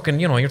get your fucking,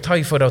 your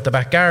Thai food out the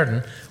back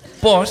garden.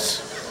 But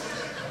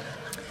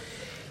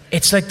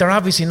it's like they're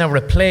obviously now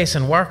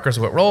replacing workers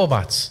with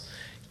robots.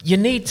 You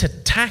need to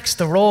tax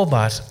the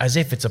robot as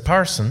if it's a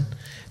person.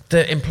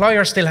 The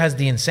employer still has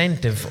the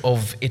incentive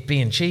of it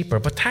being cheaper,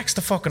 but tax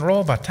the fucking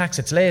robot, tax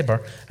its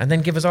labour, and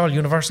then give us all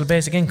universal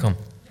basic income.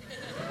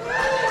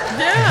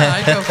 Yeah,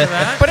 I go for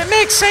that. But it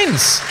makes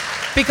sense,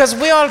 because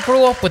we all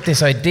grew up with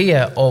this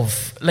idea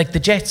of, like the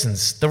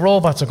Jetsons, the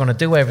robots are going to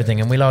do everything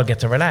and we'll all get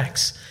to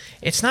relax.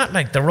 It's not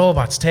like the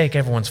robots take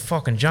everyone's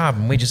fucking job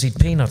and we just eat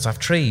peanuts off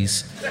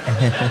trees.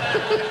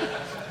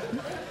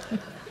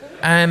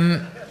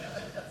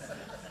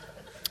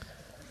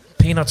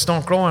 Peanuts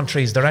don't grow on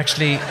trees. They're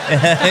actually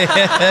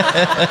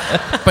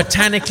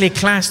botanically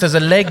classed as a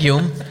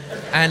legume,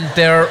 and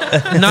they're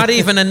not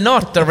even a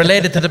nut. They're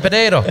related to the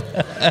potato.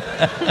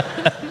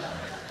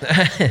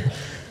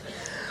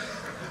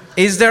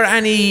 Is there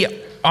any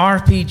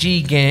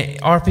RPG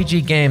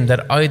game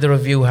that either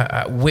of you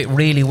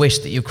really wish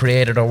that you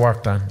created or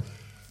worked on?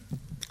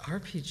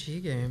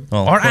 RPG game?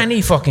 Or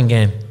any fucking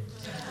game?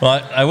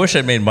 Well, I wish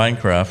I'd made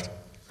Minecraft.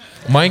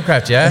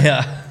 Minecraft, yeah?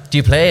 Yeah. Do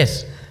you play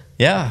it?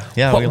 Yeah.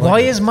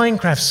 Why is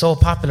Minecraft so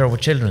popular with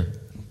children?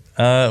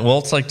 Well,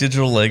 it's like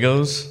digital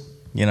Legos.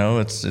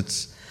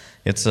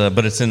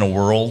 But it's in a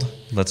world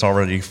that's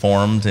already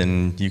formed,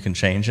 and you can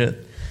change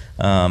it.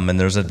 And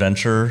there's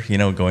adventure,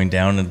 going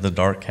down into the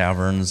dark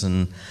caverns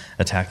and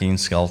attacking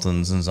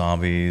skeletons and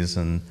zombies,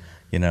 and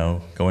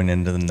going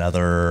into the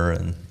Nether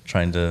and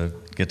trying to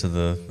get to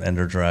the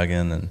Ender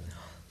Dragon. And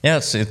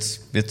yeah,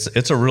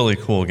 it's a really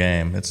cool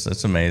game.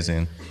 It's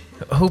amazing.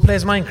 Who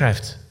plays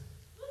Minecraft?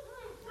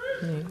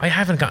 I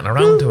haven't gotten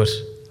around to it.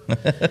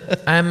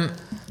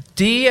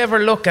 Do you ever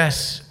look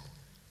at,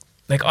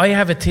 like, I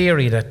have a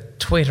theory that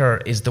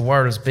Twitter is the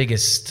world's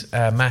biggest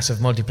massive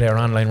multiplayer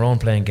online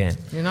role-playing game.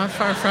 You're not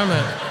far from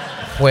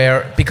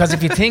it. Because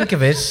if you think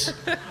of it,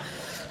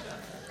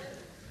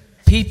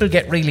 people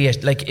get really,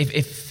 like,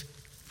 if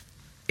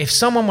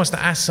someone was to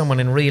ask someone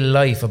in real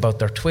life about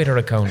their Twitter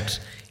account,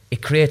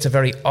 it creates a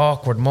very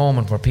awkward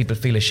moment where people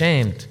feel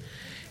ashamed.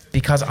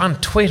 Because on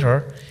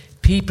Twitter,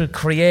 people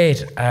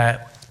create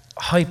a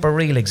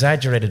hyper-real,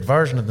 exaggerated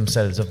version of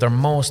themselves, of their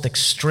most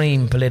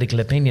extreme political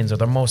opinions or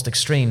their most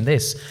extreme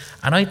this.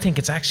 And I think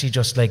it's actually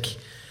just like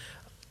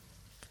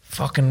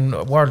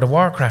fucking World of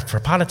Warcraft for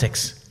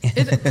politics.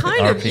 It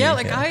kind of, yeah.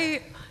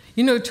 Like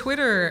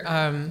Twitter,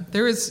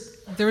 there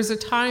was a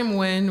time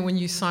when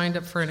you signed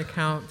up for an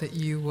account that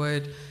you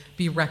would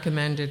be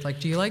recommended, like,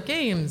 do you like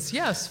games?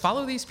 Yes,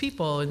 follow these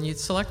people, and you'd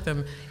select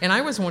them. And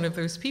I was one of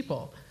those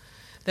people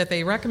that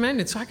they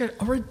recommended, so I got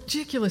a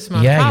ridiculous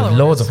amount of followers. Yeah, you have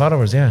loads of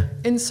followers, yeah.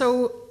 And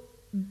so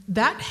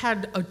that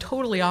had a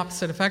totally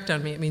opposite effect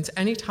on me. It means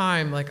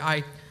anytime, like,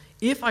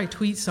 if I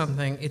tweet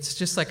something, it's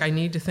just like I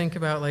need to think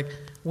about, like,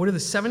 what are the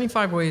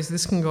 75 ways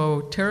this can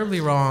go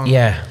terribly wrong,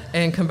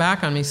 and come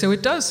back on me. So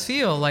it does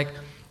feel like,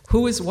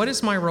 what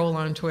is my role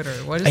on Twitter?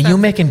 Are you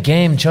making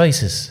game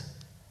choices?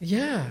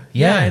 Yeah.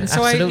 Yeah, And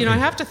so absolutely. I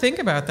have to think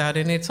about that.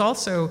 And it's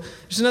also,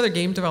 there's another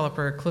game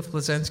developer, Cliff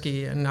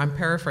Blazensky, and I'm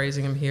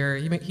paraphrasing him here.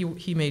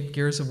 He made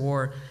Gears of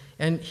War,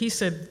 and he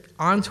said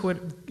on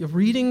Twitter,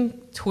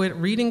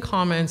 reading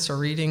comments or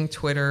reading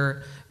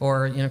Twitter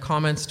or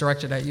comments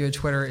directed at you at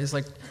Twitter is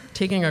like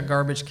taking a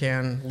garbage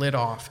can lid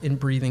off and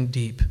breathing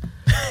deep.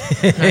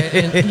 Right?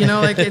 And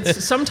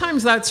it's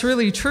sometimes that's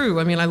really true.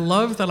 I mean, I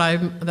love that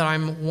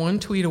I'm one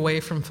tweet away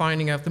from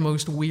finding out the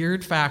most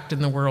weird fact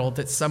in the world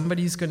that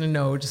somebody's going to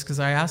know just because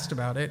I asked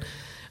about it.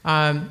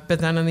 But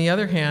then on the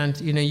other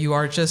hand, you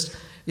are just,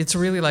 it's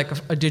really like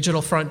a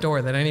digital front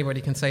door that anybody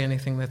can say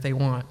anything that they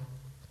want.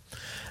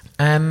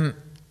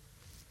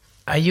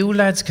 Are you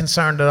lads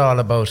concerned at all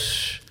about,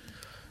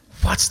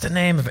 what's the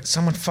name of it?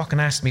 Someone fucking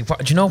asked me. Do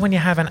you know when you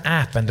have an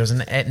app and there's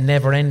a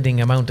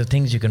never-ending amount of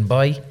things you can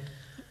buy?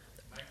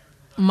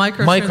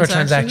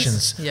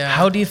 Microtransactions. Yeah.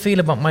 How do you feel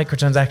about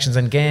microtransactions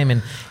in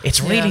gaming?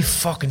 It's really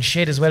fucking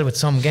shit as well with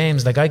some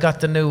games. Like I got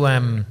the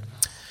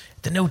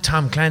new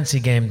Tom Clancy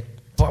game.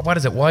 What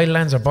is it?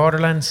 Wildlands or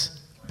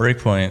Borderlands?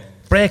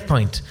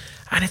 Breakpoint.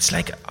 And it's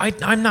like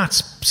I'm not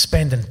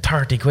spending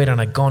 30 quid on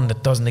a gun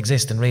that doesn't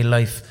exist in real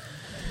life.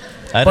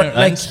 I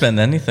didn't spend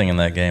anything in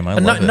that game. I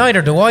love it.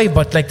 Neither do I,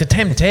 but like the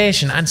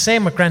temptation, and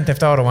same with Grand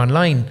Theft Auto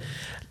Online,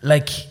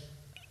 like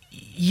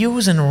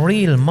using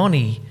real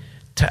money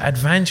to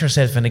advance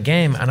yourself in a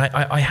game, and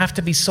I have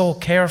to be so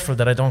careful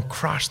that I don't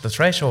cross the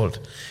threshold,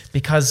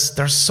 because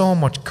there's so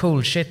much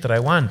cool shit that I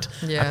want.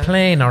 Yeah. A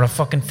plane or a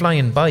fucking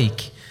flying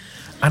bike,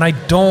 and I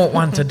don't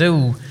want to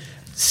do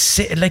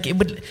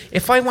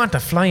if I want a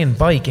flying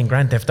bike in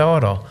Grand Theft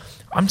Auto,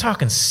 I'm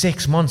talking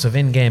 6 months of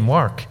in-game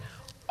work,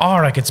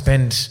 or I could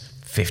spend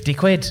 50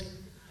 quid.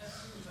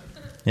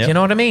 Yep. You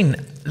know what I mean?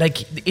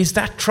 Like, is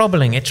that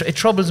troubling? It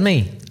troubles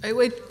me.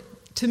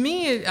 To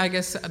me, I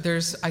guess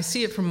I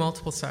see it from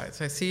multiple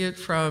sides. I see it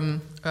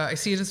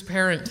as a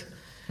parent,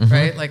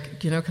 right? Like,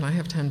 can I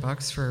have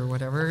 $10 for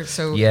whatever?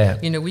 So,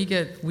 we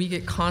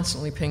get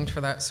constantly pinged for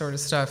that sort of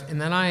stuff.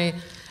 And then I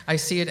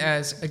see it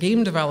as a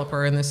game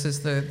developer, and this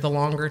is the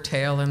longer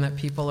tail, and that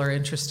people are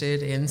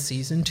interested in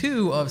season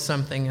 2 of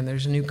something, and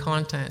there's new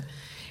content.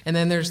 And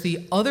then there's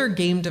the other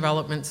game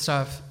development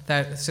stuff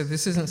so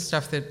this isn't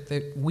stuff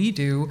that we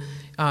do,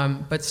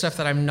 but stuff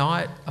that I'm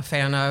not a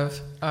fan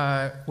of,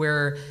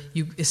 where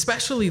you,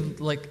 especially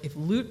like if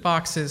loot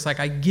boxes,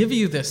 like I give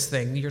you this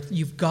thing,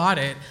 you've got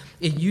it,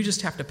 and you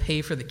just have to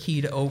pay for the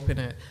key to open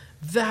it.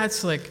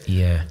 That's like,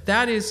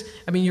 that is,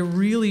 I mean, you're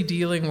really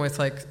dealing with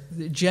like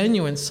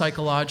genuine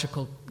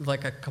psychological,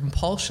 like a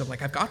compulsion.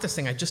 Like, I've got this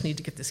thing, I just need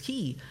to get this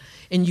key.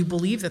 And you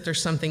believe that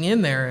there's something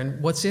in there,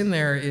 and what's in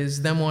there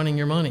is them wanting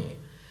your money.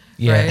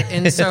 Yeah. Right?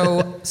 And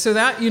so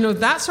that,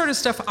 that sort of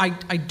stuff I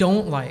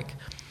don't like.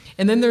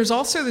 And then there's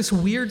also this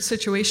weird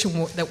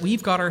situation that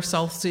we've got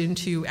ourselves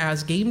into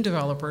as game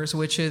developers,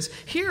 which is,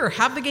 here,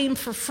 have the game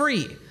for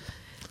free.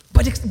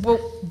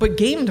 But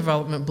game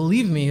development,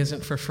 believe me,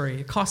 isn't for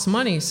free. It costs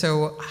money.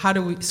 So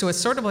so it's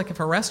sort of like if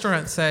a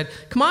restaurant said,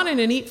 come on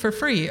in and eat for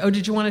free. Oh,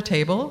 did you want a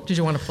table? Did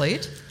you want a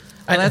plate?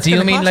 Well, do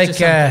you mean like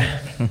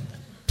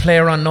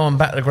PlayerUnknown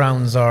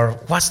Battlegrounds, or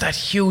what's that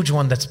huge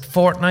one that's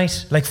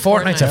Fortnite? Like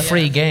Fortnite's a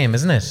free game,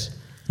 isn't it?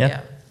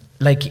 Yeah.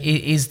 Like,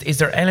 is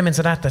there elements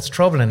of that's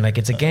troubling? Like,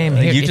 it's a game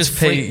here. You just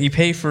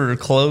pay for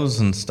clothes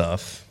and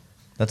stuff.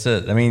 That's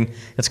it. I mean,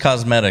 it's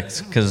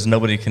cosmetics, because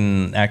nobody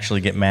can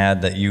actually get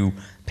mad that you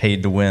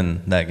paid to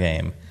win that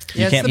game.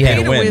 You can't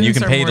pay to win. You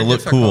can pay to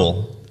look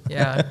cool.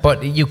 Yeah.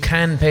 But you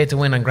can pay to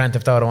win on Grand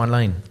Theft Auto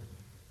Online.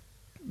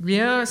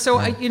 Yeah, so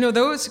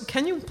those,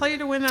 can you play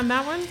to win on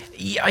that one?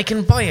 Yeah, I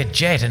can buy a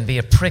jet and be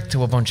a prick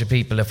to a bunch of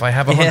people if I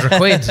have 100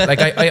 quid.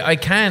 Like I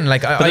can.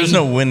 Like, but there's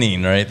no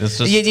winning, right? It's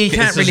just, you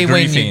can't really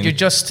win. You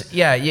just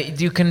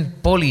you can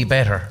bully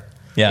better.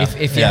 Yeah.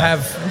 If you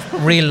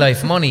have real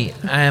life money.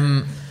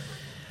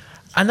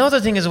 Another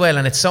thing as well,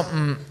 and it's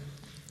something.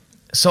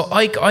 So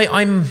I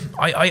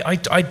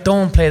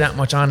don't play that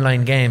much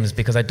online games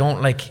because I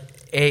don't like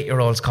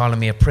 8-year-olds calling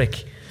me a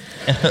prick.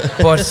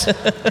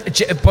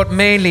 but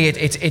mainly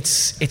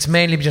it's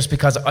mainly just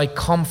because I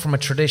come from a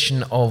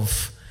tradition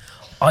of,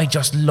 I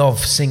just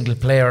love single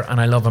player, and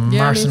I love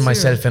immersing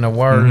myself in a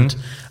world,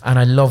 and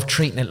I love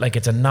treating it like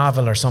it's a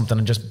novel or something,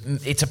 and just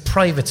it's a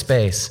private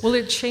space. Well,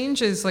 it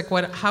changes, like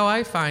how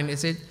I find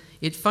is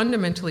it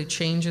fundamentally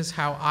changes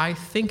how I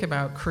think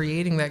about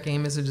creating that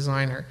game as a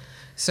designer.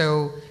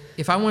 So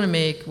if I want to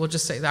make, we'll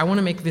just say, I want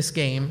to make this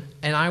game,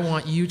 and I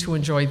want you to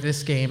enjoy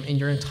this game, and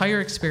your entire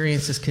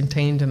experience is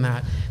contained in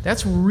that.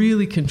 That's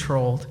really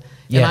controlled.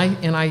 Yeah.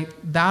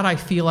 I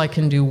feel I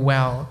can do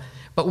well.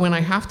 But when I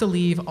have to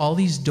leave all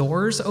these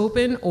doors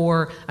open,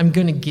 or I'm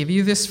going to give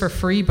you this for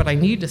free, but I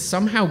need to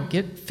somehow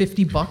get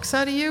 $50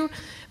 out of you,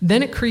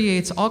 then it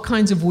creates all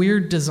kinds of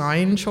weird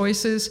design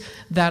choices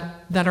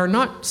that are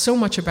not so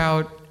much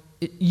about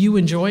you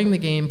enjoying the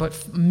game,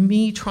 but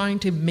me trying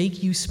to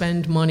make you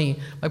spend money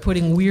by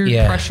putting weird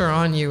pressure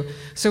on you.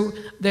 So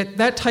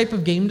that type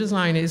of game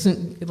design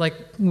isn't like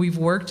we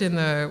worked on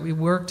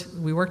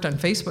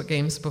Facebook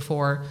games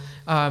before,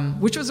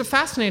 which was a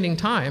fascinating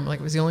time. Like,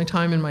 it was the only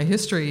time in my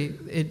history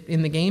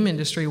in the game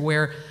industry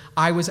where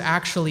I was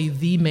actually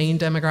the main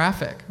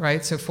demographic,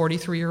 right? So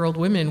 43-year-old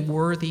women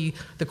were the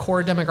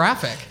core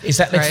demographic. Is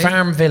that like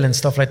Farmville and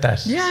stuff like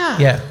that?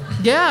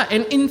 Yeah.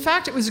 And in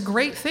fact, it was a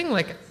great thing.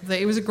 Like,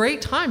 it was a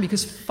great time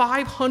because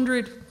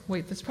 500.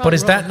 Wait, that's probably. But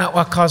is that not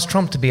what caused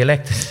Trump to be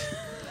elected?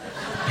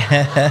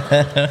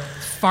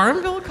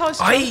 Farmville caused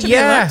Trump to be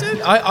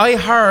elected? I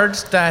heard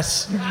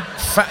that.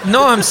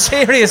 No, I'm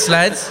serious,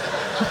 lads.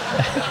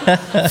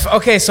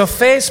 Okay, so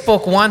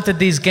Facebook wanted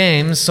these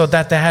games so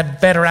that they had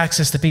better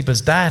access to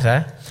people's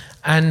data,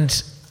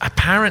 and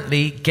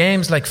apparently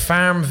games like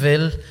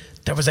Farmville,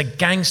 there was a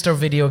gangster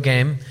video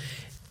game,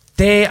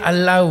 they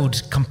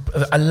allowed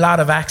a lot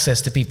of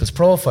access to people's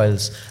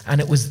profiles,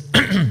 and it was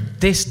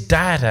this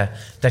data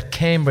that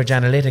Cambridge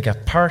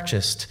Analytica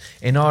purchased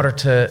in order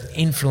to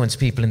influence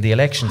people in the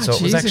election. Oh, so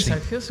it was Jesus, actually. I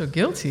feel so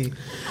guilty.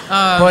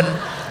 But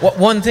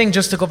one thing,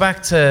 just to go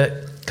back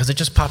to, because it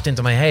just popped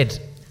into my head,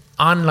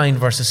 online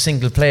versus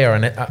single player,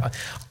 and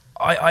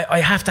I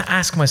have to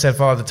ask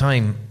myself all the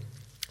time,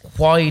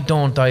 why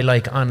don't I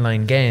like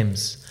online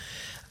games?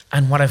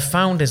 And what I've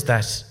found is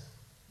that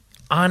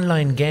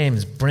online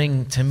games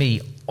bring to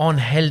me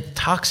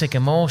toxic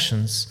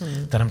emotions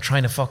that I'm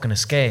trying to fucking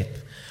escape.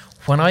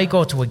 When I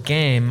go to a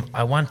game,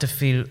 I want to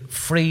feel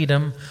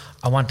freedom,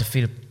 I want to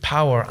feel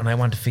power, and I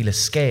want to feel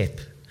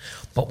escape.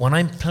 But when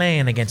I'm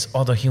playing against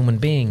other human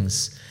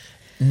beings,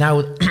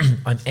 now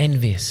I'm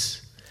envious.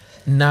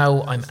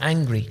 Now I'm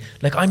angry.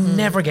 Like, I'm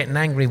never getting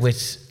angry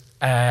with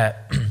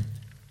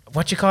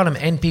what you call them,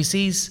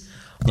 NPCs.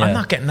 Yeah. I'm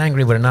not getting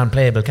angry with a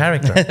non-playable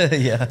character.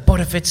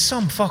 But if it's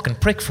some fucking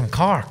prick from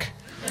Cork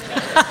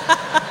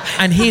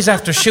and he's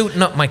after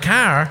shooting up my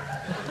car,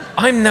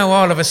 I'm now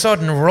all of a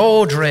sudden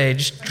road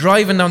rage,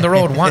 driving down the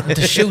road wanting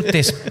to shoot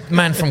this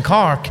man from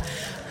Cork,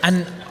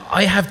 and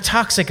I have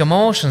toxic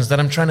emotions that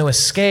I'm trying to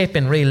escape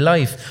in real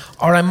life.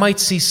 Or I might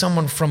see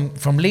someone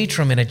from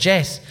Leitrim in a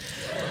jet,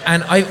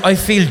 and I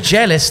feel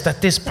jealous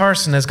that this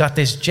person has got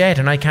this jet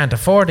and I can't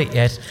afford it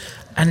yet.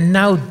 And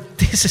now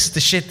this is the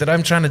shit that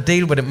I'm trying to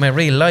deal with in my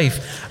real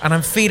life. And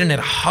I'm feeling it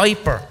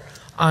hyper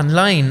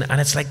online.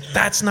 And it's like,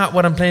 that's not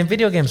what I'm playing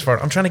video games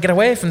for. I'm trying to get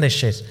away from this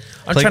shit.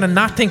 I'm trying to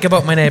not think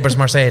about my neighbour's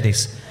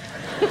Mercedes.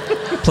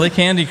 Play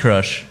Candy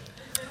Crush.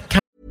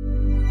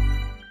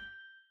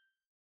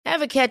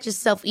 Ever catch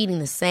yourself eating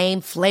the same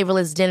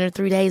flavorless dinner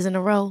 3 days in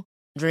a row?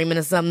 Dreaming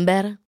of something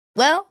better?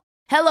 Well,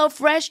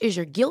 HelloFresh is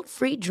your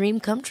guilt-free dream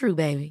come true,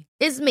 baby.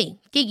 It's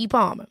me, Keke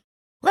Palmer.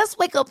 Let's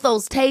wake up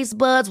those taste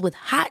buds with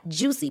hot,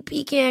 juicy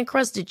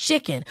pecan-crusted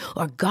chicken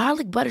or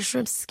garlic butter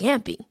shrimp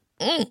scampi.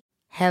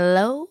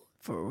 Hello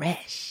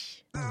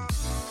Fresh.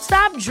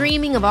 Stop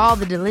dreaming of all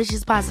the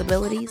delicious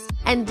possibilities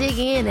and dig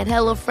in at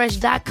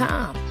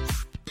HelloFresh.com.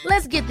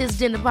 Let's get this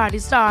dinner party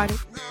started.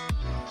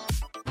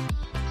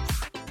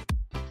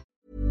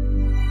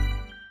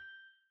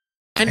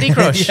 Candy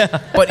Crush.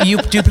 But do you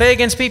play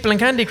against people in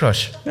Candy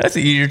Crush?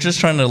 You're just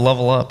trying to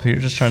level up. You're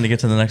just trying to get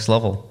to the next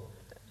level.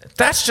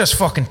 That's just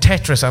fucking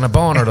Tetris on a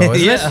boner, though,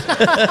 isn't it?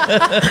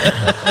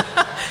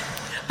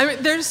 I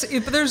mean, there's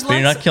lots. But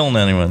you're not killing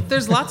anyone.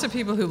 There's lots of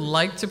people who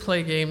like to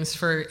play games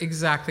for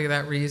exactly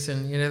that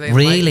reason. You know, they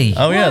really.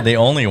 They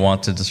only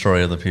want to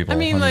destroy other people. I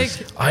mean, like,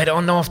 I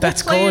don't know if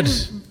that's good.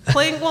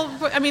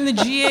 I mean, the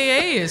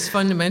GAA is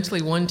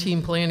fundamentally one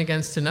team playing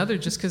against another.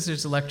 Just because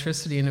there's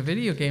electricity in a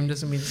video game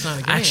doesn't mean it's not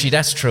a game. Actually,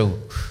 that's true.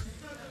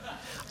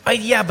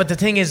 But the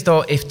thing is,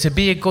 though, if to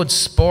be a good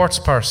sports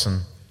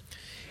person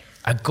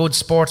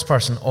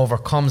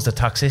overcomes the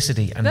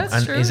toxicity and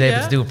is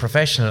able to do it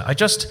professional. I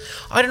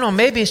don't know,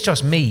 maybe it's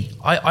just me.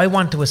 I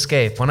want to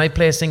escape. When I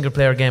play a single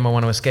player game, I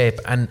want to escape.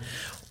 And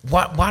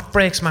what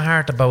breaks my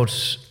heart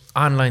about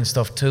online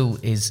stuff too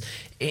is,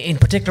 in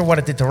particular, what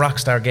it did to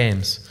Rockstar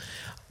Games.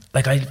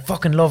 Like, I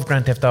fucking love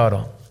Grand Theft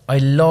Auto. I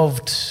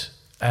loved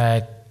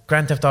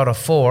Grand Theft Auto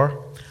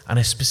 4, and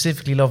I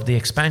specifically loved the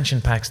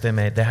expansion packs they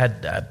made. They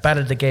had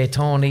Battle of the Gay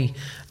Tony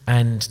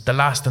and The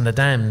Lost and the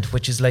Damned,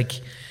 which is like,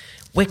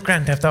 with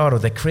Grand Theft Auto,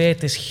 they create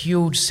this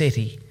huge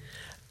city,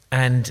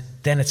 and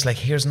then it's like,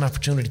 here's an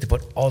opportunity to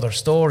put other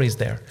stories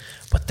there.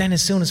 But then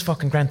as soon as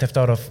fucking Grand Theft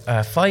Auto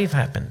 5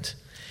 happened,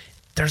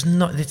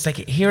 it's like,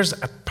 here's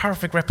a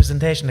perfect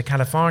representation of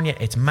California.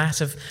 It's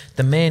massive.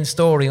 The main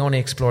story only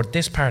explored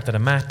this part of the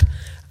map,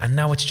 and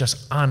now it's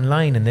just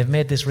online, and they've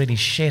made this really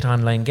shit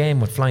online game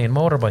with flying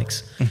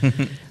motorbikes.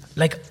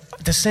 Like,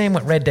 the same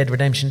with Red Dead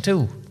Redemption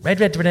 2. Red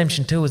Dead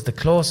Redemption 2 is the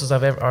closest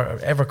I've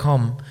ever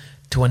come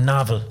to a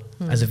novel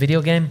as a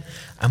video game.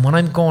 And when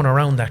I'm going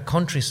around that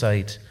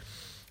countryside,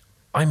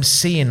 I'm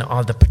seeing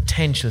all the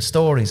potential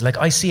stories. Like,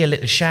 I see a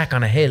little shack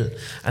on a hill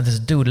and there's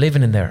a dude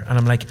living in there, and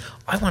I'm like,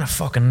 I want to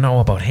fucking know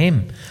about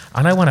him,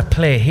 and I want to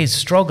play his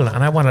struggle,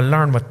 and I want to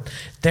learn what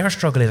their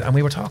struggle is. And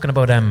we were talking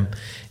about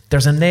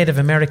there's a Native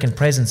American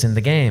presence in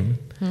the game.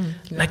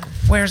 Like,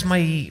 where's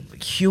my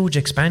huge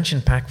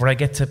expansion pack where I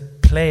get to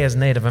play as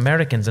Native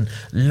Americans and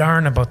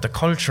learn about the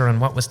culture and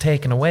what was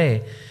taken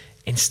away,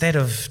 instead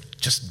of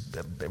just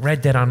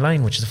Red Dead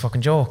Online, which is a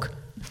fucking joke.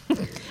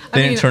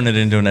 They didn't turn it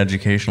into an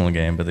educational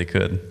game, but they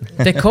could.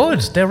 They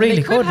could. They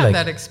really could. Have Like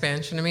that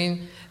expansion. I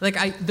mean,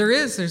 like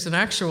there's an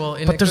actual.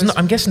 but there's no,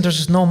 I'm guessing there's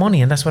just no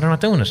money, and that's why they're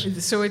not doing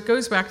it. So it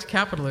goes back to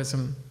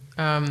capitalism,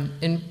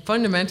 and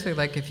fundamentally,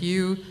 like if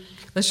you,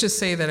 let's just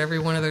say that every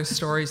one of those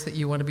stories that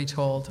you want to be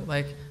told,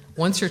 like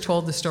once you're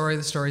told the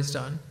story's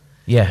done.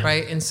 Yeah.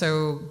 Right. And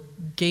so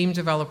game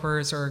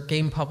developers or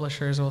game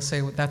publishers will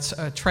say that's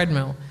a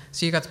treadmill.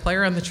 So you got the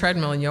player on the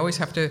treadmill, and you always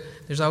have to.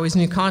 There's always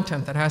new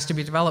content that has to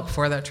be developed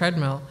for that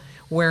treadmill.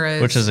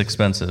 Whereas, which is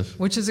expensive.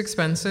 Which is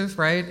expensive,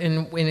 right?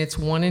 And when it's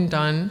one and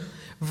done,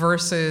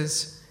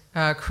 versus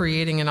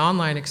creating an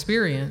online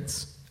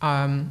experience,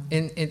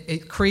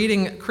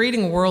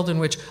 creating a world in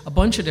which a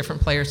bunch of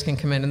different players can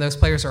come in, and those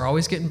players are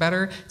always getting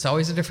better. It's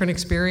always a different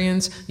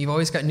experience. You've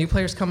always got new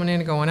players coming in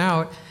and going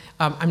out.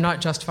 I'm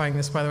not justifying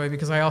this, by the way,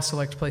 because I also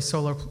like to play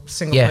solo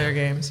single-player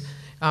games.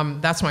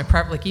 That's my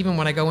prep. Like even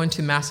when I go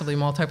into massively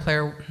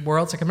multiplayer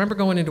worlds, like I remember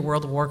going into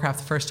World of Warcraft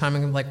the first time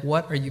and I'm like,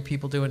 what are you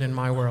people doing in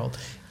my world?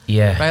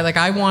 Yeah. Right? Like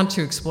I want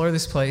to explore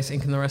this place,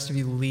 and can the rest of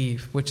you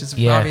leave? Which is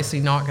obviously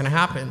not going to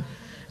happen.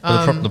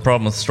 But the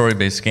problem with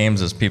story-based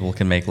games is people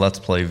can make Let's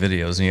Play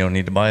videos, and you don't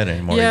need to buy it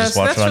anymore. You just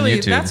watch it on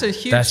YouTube. That's a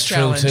huge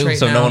challenge right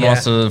so now. no one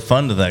wants to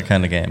fund that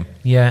kind of game.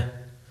 Yeah.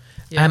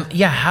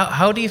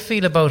 How do you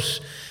feel about...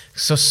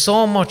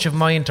 So much of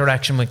my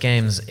interaction with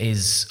games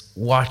is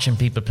watching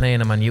people playing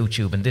them on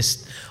YouTube, and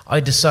this, I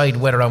decide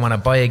whether I want to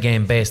buy a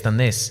game based on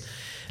this.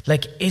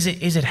 Like, is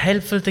it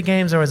helpful to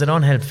games, or is it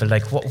unhelpful?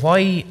 Like,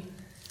 why...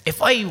 If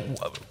I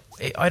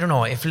don't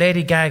know, if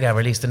Lady Gaga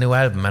released a new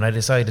album and I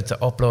decided to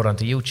upload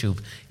onto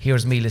YouTube,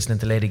 here's me listening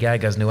to Lady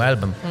Gaga's new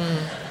album,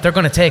 they're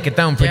going to take it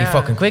down pretty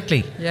fucking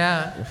quickly.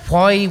 Yeah.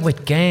 Why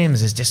with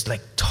games is just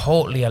like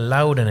totally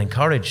allowed and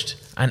encouraged?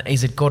 And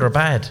is it good or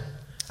bad?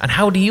 And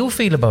how do you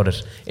feel about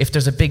it if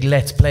there's a big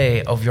Let's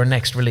Play of your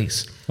next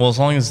release? Well, as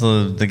long as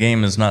the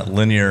game is not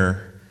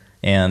linear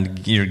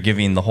and you're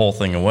giving the whole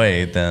thing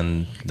away,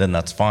 then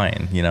that's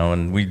fine, you know,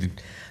 and we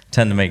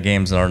tend to make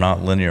games that are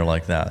not linear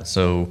like that.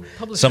 So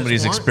Publishers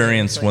somebody's want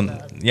experience games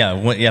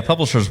like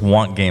publishers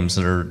want games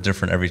that are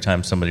different every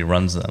time somebody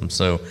runs them.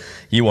 So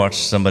you watch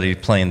somebody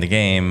playing the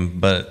game,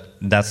 but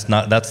that's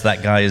that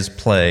guy's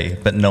play,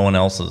 but no one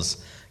else's.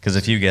 Because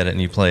if you get it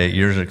and you play it,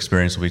 your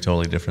experience will be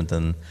totally different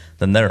than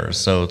theirs.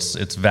 So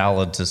it's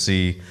valid to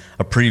see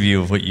a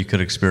preview of what you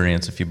could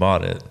experience if you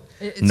bought it,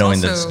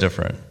 knowing that it's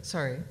different.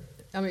 Sorry.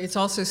 I mean, it's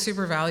also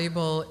super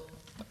valuable.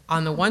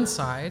 On the one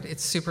side,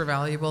 it's super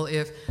valuable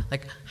if,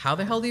 like, how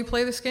the hell do you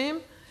play this game?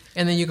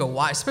 And then you go,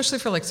 why? Especially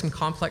for, like, some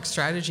complex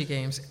strategy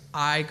games.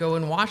 I go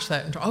and watch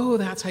that and, oh,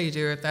 that's how you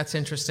do it. That's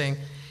interesting.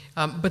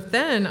 But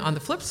then, on the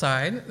flip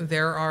side,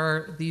 there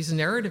are these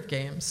narrative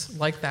games,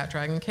 like that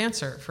Dragon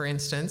Cancer, for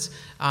instance,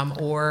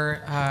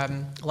 or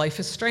Life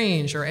is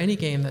Strange, or any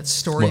game that's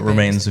story-based. What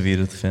Remains of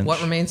Edith Finch.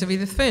 What Remains of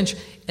Edith Finch.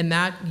 And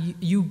that,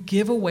 you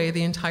give away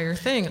the entire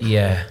thing.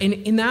 Yeah. And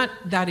in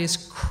that is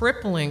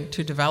crippling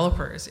to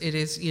developers. It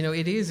is,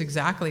 it is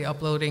exactly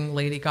uploading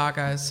Lady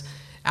Gaga's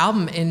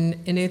album.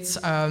 And it's,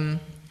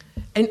 and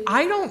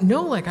I don't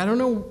know, I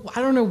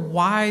don't know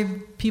why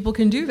people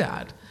can do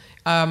that.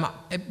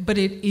 But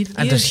it is,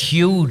 there's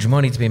huge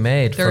money to be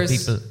made for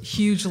people. There's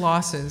huge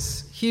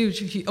losses.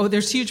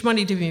 There's huge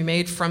money to be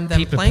made from them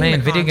people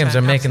playing video content, games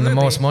are making absolutely. the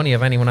most money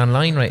of anyone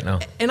online right now.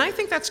 And I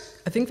think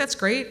that's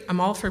great. I'm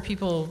all for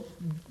people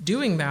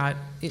doing that.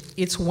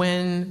 It's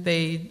when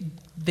they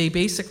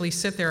basically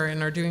sit there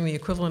and are doing the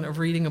equivalent of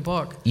reading a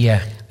book.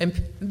 Yeah.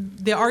 And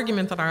the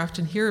argument that I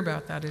often hear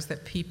about that is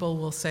that people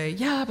will say,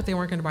 yeah, but they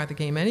weren't going to buy the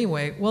game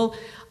anyway. Well,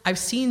 I've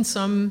seen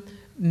some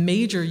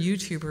major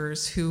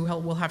YouTubers who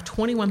will have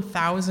 21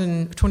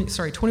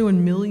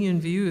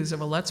 million views of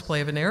a Let's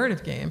Play of a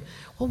narrative game.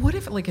 Well, what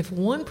if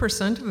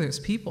 1% of those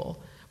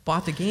people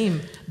bought the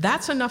game?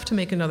 That's enough to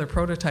make another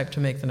prototype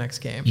to make the next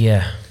game.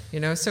 Yeah.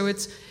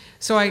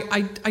 So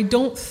I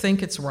don't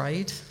think it's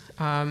right,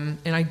 and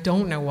I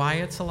don't know why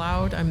it's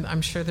allowed.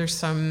 I'm sure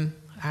there's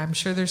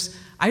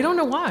I don't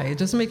know why. It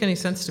doesn't make any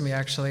sense to me,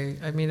 actually.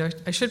 I mean,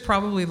 I should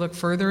probably look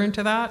further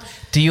into that.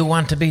 Do you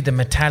want to be the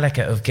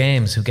Metallica of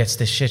games who gets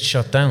this shit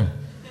shut down?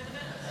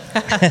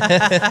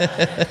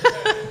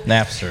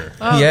 Napster.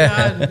 Oh,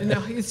 yeah. God.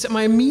 No, it's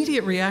my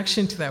immediate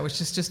reaction to that, which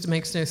just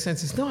makes no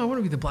sense, is, no, I want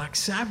to be the Black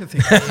Sabbath of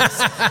games.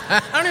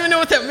 I don't even know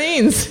what that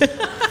means.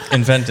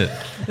 Invent it.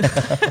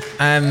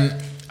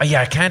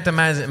 I can't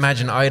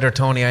imagine either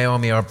Tony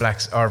Iommi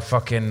or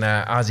fucking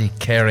Ozzy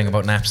caring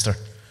about Napster.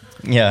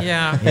 Yeah.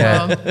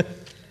 Yeah. Well,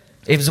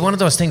 it was one of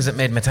those things that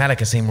made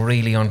Metallica seem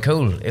really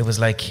uncool. It was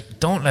like,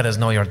 don't let us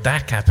know you're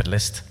that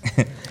capitalist.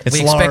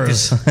 It's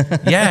Lars.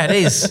 Yeah, it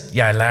is.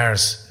 Yeah,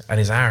 Lars and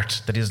his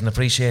art that he doesn't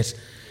appreciate.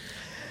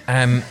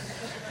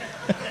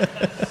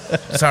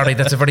 Sorry,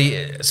 that's a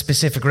very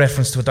specific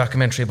reference to a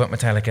documentary about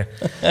Metallica.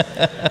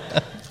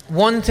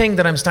 one thing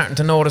that I'm starting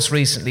to notice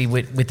recently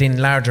within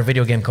larger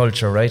video game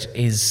culture, right,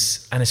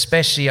 is, and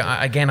especially,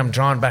 again, I'm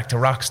drawn back to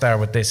Rockstar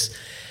with this.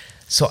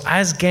 So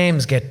as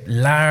games get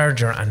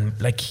larger, and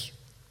like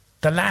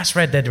the last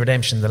Red Dead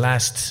Redemption, the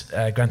last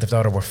Grand Theft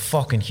Auto were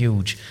fucking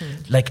huge.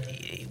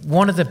 Like,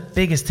 one of the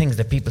biggest things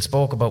that people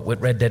spoke about with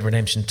Red Dead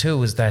Redemption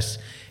 2 is that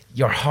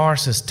your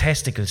horse's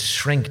testicles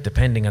shrink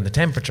depending on the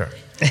temperature.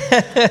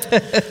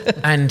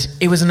 And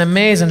it was an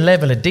amazing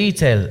level of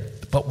detail.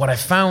 But what I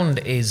found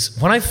is,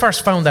 when I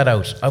first found that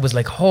out, I was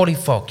like, holy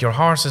fuck, your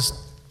horse's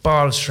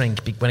balls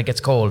shrink when it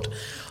gets cold.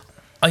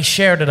 I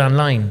shared it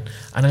online,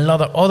 and a lot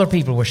of other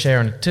people were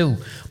sharing it too.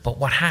 But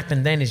what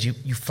happened then is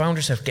you found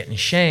yourself getting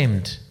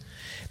shamed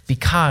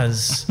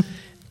because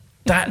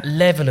that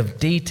level of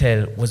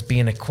detail was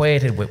being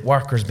equated with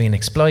workers being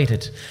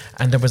exploited.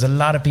 And there was a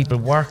lot of people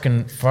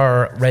working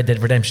for Red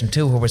Dead Redemption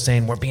 2 who were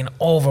saying, we're being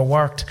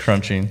overworked.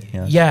 Crunching,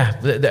 yeah.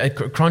 Yeah,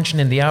 crunching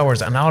in the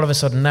hours. And all of a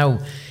sudden now,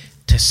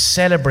 to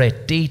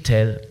celebrate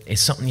detail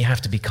is something you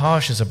have to be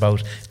cautious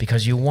about,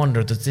 because you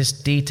wonder, does this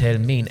detail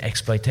mean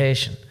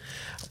exploitation?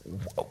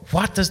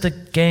 What does the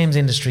games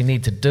industry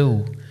need to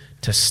do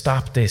to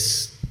stop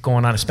this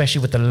going on,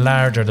 especially with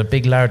the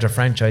big larger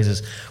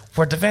franchises,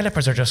 where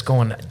developers are just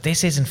going,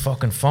 this isn't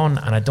fucking fun,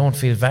 and I don't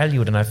feel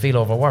valued, and I feel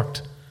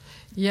overworked?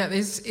 Yeah,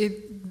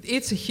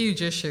 it's a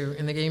huge issue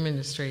in the game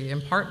industry,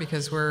 in part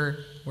because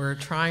we're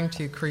trying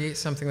to create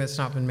something that's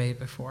not been made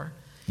before.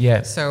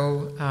 Yeah.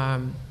 So,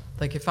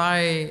 like if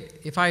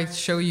I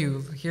show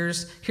you,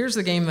 here's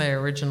the game that I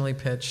originally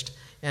pitched,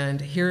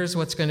 and here's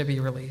what's going to be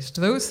released.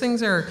 Those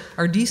things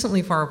are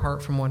decently far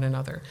apart from one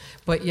another.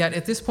 But yet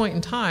at this point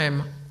in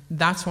time,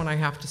 that's when I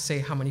have to say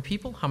how many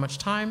people, how much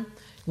time.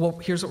 Well,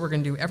 here's what we're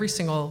going to do, every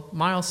single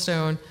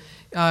milestone.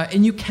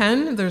 And you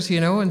can, there's,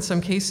 in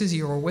some cases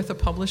you are with a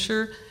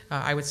publisher.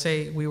 I would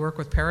say we work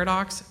with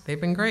Paradox.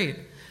 They've been great.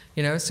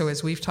 So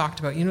as we've talked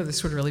about,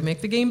 this would really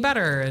make the game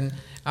better. And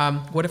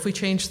what if we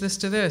change this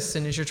to this?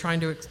 And as you're trying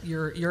to,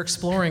 you're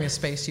exploring a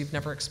space you've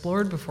never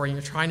explored before, and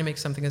you're trying to make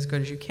something as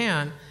good as you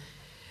can.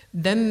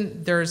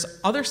 Then there's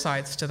other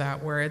sides to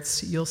that where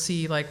you'll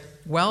see like,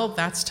 well,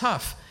 that's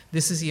tough.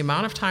 This is the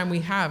amount of time we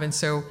have. And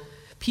so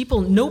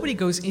nobody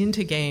goes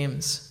into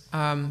games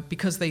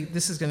because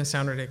this is going to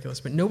sound ridiculous,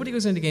 but nobody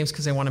goes into games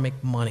because they want to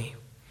make money.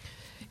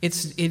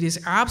 It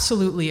is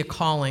absolutely a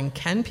calling.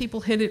 Can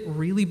people hit it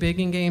really big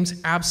in games?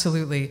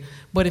 Absolutely.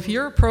 But if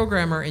you're a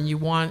programmer and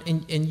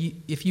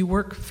if you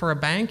work for a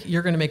bank,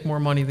 you're going to make more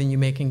money than you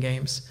make in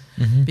games.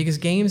 Mm-hmm. Because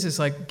games is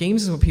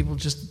what people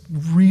just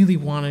really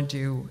want to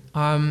do.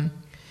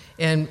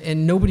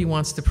 And nobody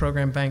wants to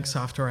program bank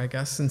software, I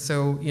guess. And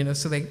so,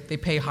 so they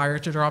pay higher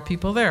to draw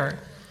people there.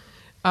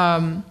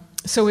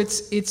 So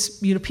it's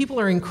people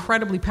are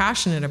incredibly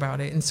passionate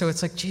about it. And so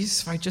it's like,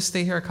 Jesus, if I just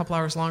stay here a couple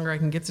hours longer, I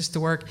can get this to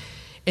work.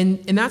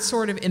 And that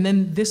sort of, and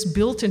then this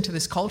built into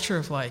this culture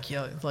of I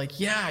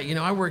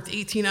worked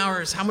 18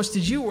 hours. How much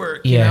did you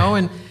work?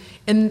 Yeah.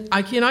 And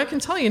I can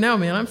tell you now,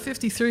 man, I'm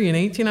 53 and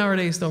 18-hour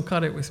days don't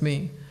cut it with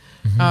me.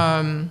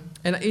 Mm-hmm.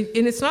 And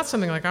it's not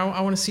something like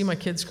I want to see my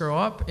kids grow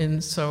up,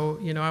 and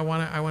so I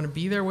want to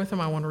be there with them.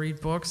 I want to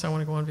read books. I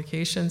want to go on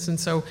vacations, and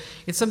so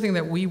it's something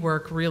that we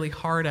work really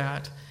hard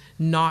at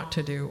not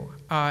to do.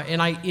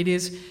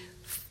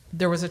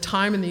 There was a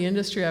time in the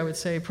industry, I would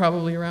say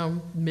probably around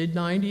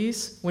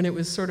mid-90s, when it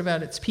was sort of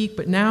at its peak.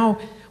 But now,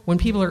 when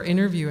people are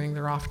interviewing,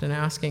 they're often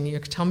asking,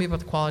 tell me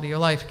about the quality of your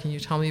life. Can you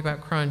tell me about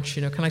crunch?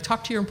 Can I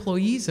talk to your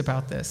employees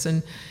about this?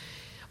 And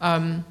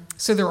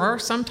so there are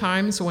some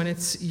times when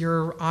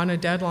you're on a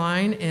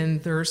deadline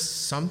and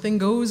something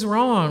goes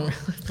wrong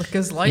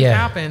because life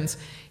happens.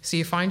 So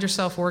you find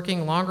yourself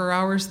working longer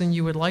hours than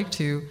you would like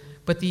to,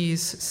 but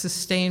these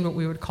sustained what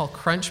we would call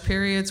crunch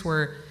periods,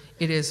 where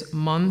it is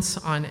months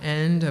on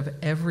end of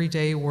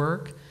everyday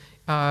work.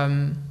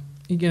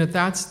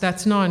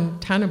 That's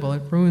non-tenable.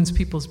 It ruins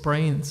people's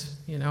brains.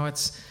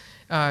 It's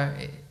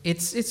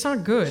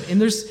not good. And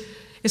there's,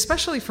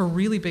 especially for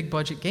really big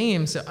budget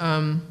games,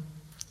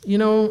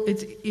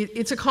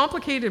 it's a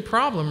complicated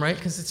problem, right?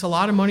 Because it's a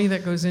lot of money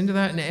that goes into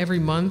that, and every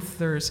month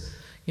there's,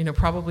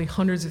 probably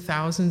hundreds of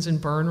thousands in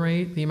burn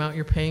rate, the amount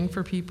you're paying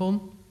for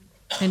people,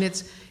 and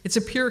it's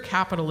a pure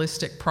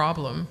capitalistic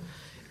problem.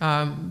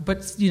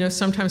 But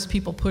sometimes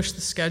people push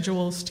the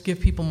schedules to give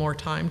people more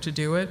time to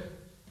do it.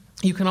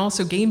 You can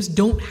also, games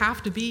don't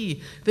have to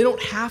be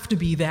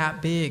that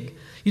big.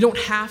 You don't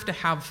have to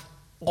have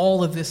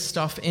all of this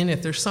stuff in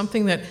it. There's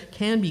something that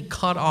can be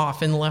cut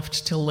off and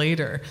left till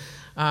later.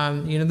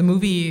 The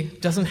movie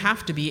doesn't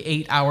have to be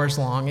 8 hours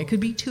long. It could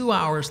be 2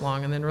 hours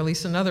long and then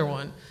release another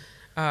one.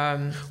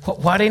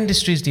 What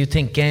industries do you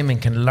think gaming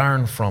can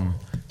learn from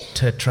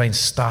to try and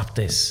stop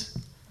this?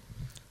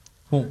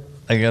 Well,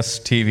 I guess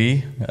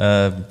TV,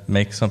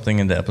 make something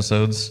into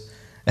episodes.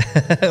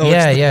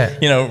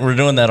 We're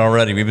doing that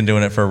already. We've been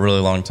doing it for a really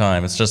long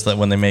time. It's just that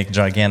when they make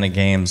gigantic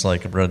games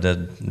like Red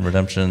Dead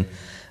Redemption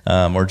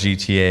or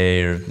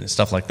GTA or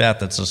stuff like that,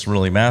 that's just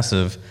really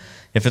massive.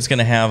 If it's going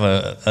to have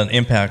an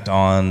impact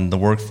on the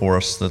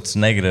workforce that's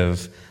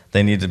negative,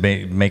 they need to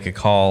make a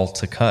call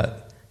to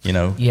cut. You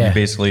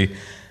basically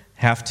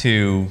have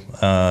to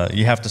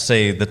you have to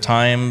say the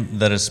time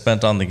that is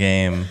spent on the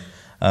game,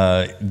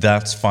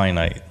 that's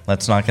finite.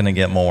 That's not going to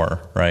get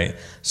more, right?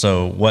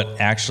 So what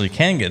actually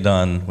can get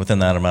done within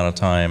that amount of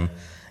time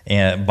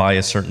and by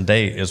a certain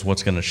date is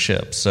what's going to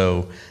ship.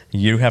 So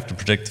you have to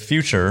predict the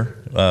future.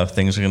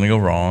 Things are going to go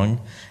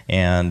wrong,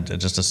 and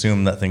just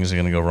assume that things are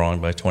going to go wrong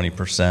by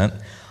 20%,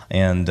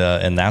 and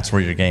that's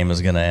where your game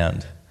is going to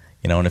end.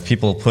 And if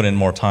people put in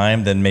more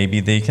time, then maybe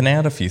they can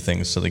add a few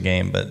things to the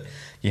game, but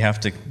you have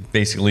to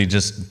basically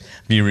just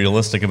be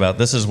realistic about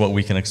this is what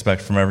we can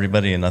expect from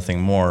everybody and nothing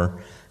more.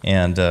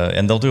 And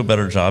they'll do a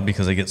better job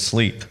because they get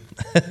sleep.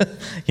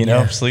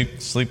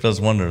 Sleep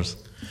does wonders.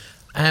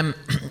 I'm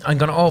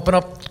going to open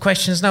up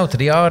questions now to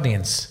the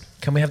audience.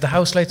 Can we have the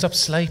house lights up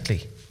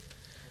slightly?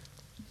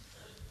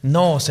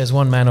 No, says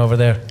one man over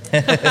there.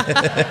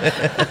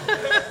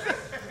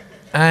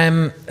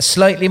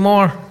 Slightly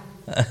more.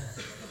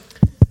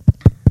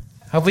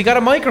 Have we got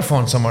a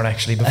microphone somewhere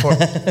actually before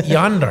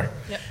yonder?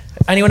 Yep.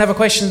 Anyone have a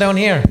question down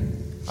here?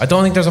 I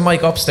don't think there's a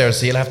mic upstairs,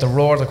 so you'll have to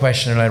roar the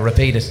question and I'll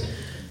repeat it.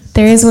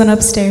 There is one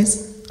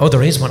upstairs. Oh,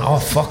 there is one. Oh,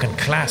 fucking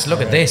class.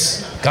 Look at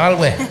this.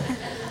 Galway.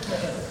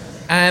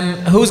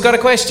 Who's got a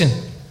question?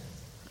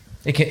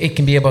 It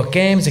can be about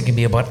games, it can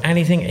be about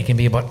anything, it can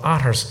be about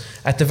otters.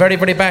 At the very,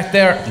 very back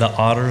there. The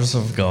Otters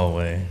of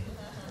Galway.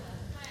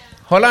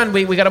 Hold on,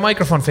 we got a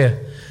microphone for you.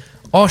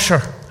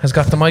 Usher has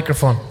got the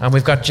microphone, and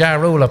we've got Ja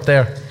Rule up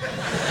there.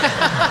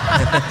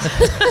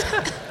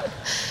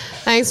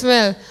 Thanks,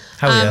 Will.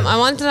 How are you? I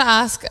wanted to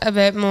ask a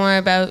bit more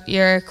about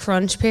your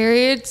crunch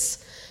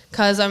periods,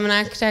 because I'm an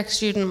architect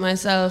student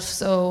myself,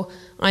 so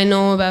I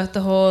know about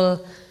the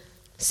whole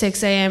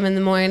 6 a.m. in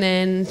the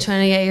morning,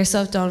 trying to get your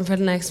stuff done for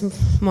the next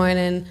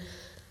morning.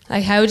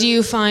 Like, how do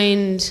you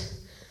find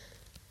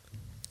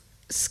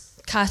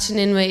catching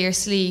in with your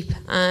sleep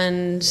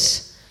and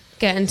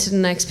getting to the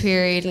next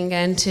period and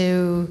getting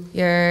to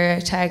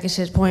your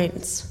targeted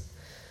points?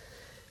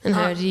 And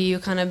how do you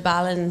kind of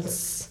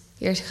balance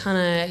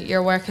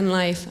your working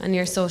life and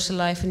your social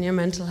life and your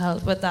mental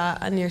health with that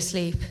and your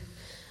sleep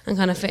and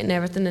kind of fitting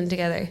everything in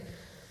together?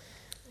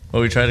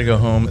 Well, we try to go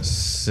home at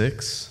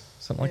 6,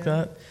 something like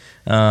that.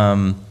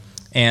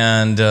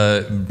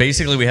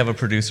 Basically we have a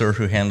producer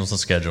who handles the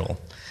schedule.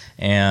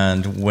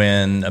 And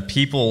when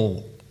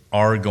people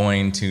are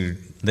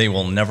they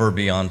will never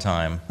be on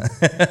time.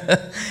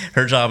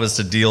 Her job is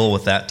to deal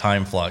with that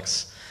time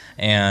flux.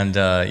 And,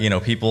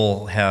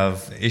 people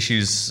have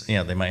issues,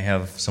 they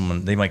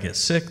might get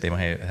sick, they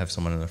might have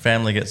someone in their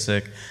family get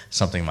sick,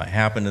 something might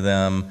happen to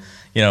them.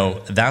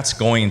 That's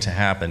going to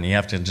happen. You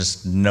have to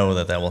just know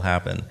that will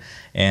happen.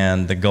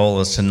 And the goal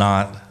is to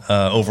not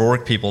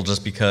overwork people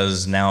just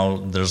because now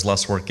there's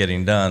less work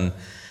getting done.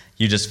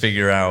 You just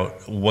figure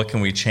out what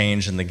can we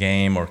change in the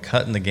game or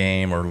cut in the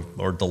game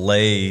or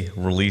delay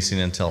releasing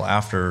until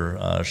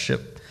after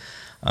ship.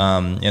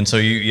 And so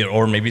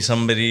or maybe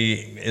somebody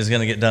is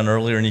going to get done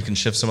earlier and you can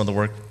shift some of the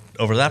work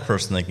over that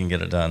person, they can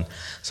get it done.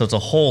 So it's a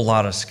whole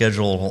lot of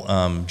schedule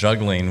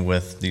juggling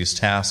with these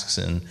tasks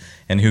and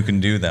who can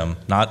do them.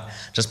 Not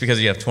just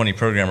because you have 20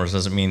 programmers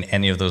doesn't mean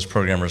any of those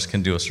programmers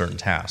can do a certain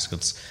task.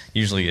 It's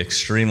usually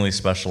extremely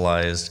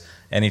specialized.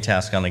 Any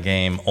task on a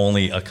game,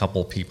 only a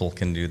couple people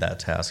can do that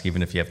task,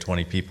 even if you have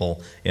 20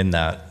 people in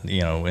that,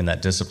 in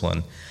that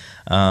discipline.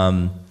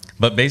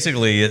 But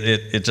basically,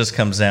 it just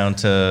comes down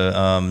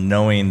to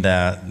knowing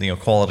that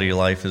quality of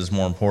life is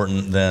more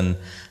important than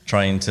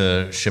trying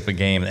to ship a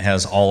game that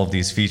has all of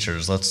these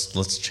features.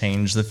 Let's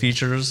change the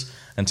features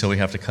until we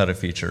have to cut a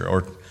feature,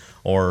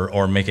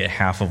 or make it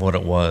half of what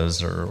it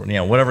was, or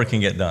whatever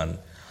can get done.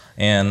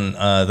 And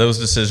those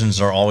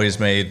decisions are always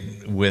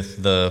made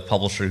with the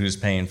publisher who's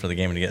paying for the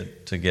game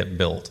to get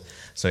built.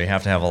 So you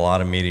have to have a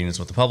lot of meetings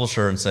with the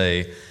publisher and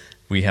say,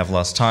 we have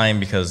less time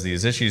because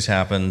these issues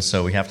happen,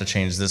 so we have to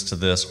change this to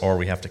this, or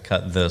we have to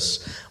cut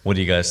this. What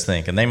do you guys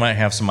think? And they might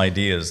have some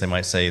ideas. They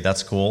might say,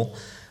 that's cool,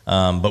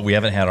 but we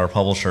haven't had our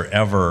publisher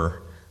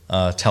ever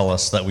tell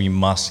us that we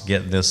must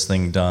get this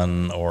thing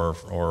done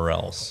or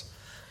else.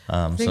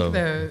 I think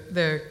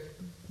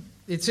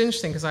it's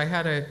interesting because I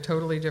had a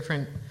totally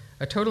different,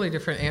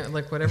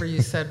 like whatever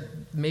you said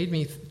made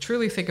me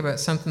truly think about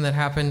something that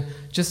happened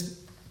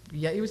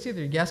it was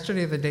either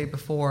yesterday or the day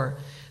before.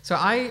 So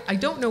I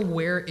don't know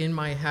where in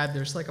my head,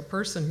 there's like a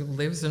person who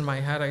lives in my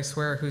head, I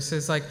swear, who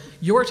says like,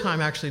 your time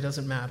actually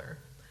doesn't matter.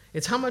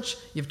 It's how much,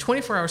 you have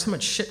 24 hours, how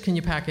much shit can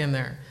you pack in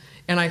there?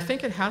 And I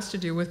think it has to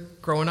do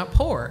with growing up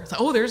poor. It's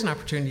like, there's an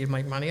opportunity to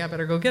make money, I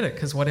better go get it,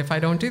 because what if I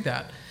don't do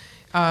that?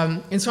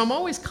 And so I'm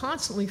always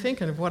constantly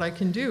thinking of what I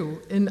can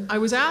do. And I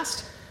was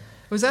asked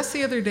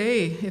the other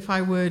day if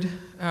I would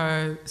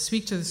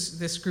speak to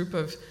this group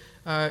of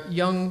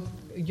young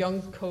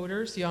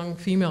coders, young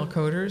female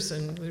coders,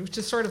 and it was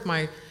just sort of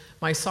my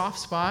soft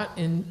spot,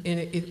 and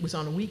it was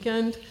on a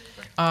weekend,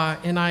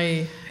 and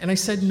I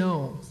said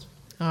no,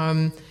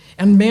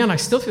 and man, I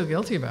still feel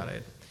guilty about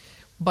it,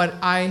 but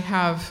I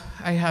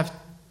have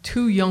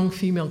 2 young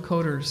female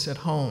coders at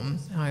home.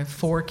 I have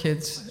 4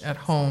 kids at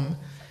home.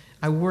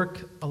 I work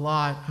a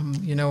lot.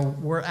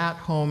 We're at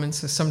home, and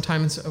so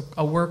sometimes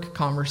a work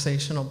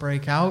conversation will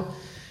break out.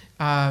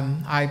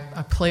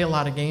 I play a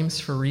lot of games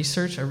for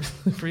research. I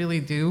really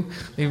do.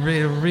 It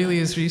really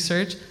is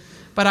research.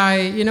 But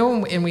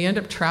and we end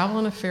up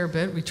traveling a fair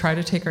bit. We try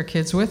to take our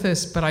kids with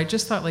us. But I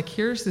just thought,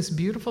 here's this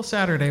beautiful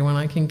Saturday when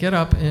I can get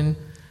up and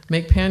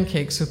make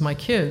pancakes with my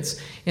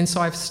kids. And so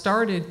I've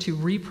started to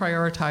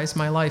reprioritize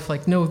my life.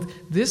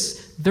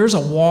 There's a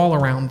wall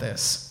around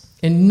this.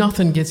 And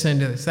nothing gets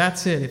into this.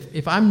 That's it.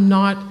 If I'm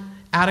not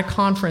at a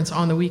conference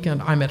on the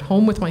weekend, I'm at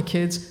home with my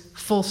kids,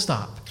 full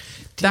stop.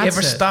 Do you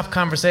ever stop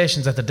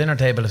conversations at the dinner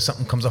table if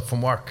something comes up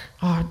from work?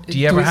 Do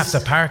you ever have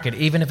to park it?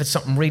 Even if it's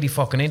something really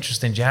fucking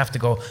interesting, do you have to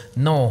go,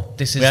 no,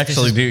 this is... We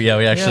actually do, yeah.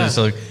 We actually,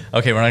 so,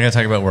 okay, we're not going to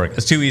talk about work.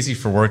 It's too easy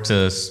for work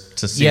to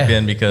seep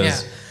in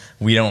because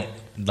we don't,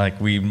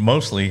 we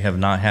mostly have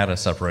not had a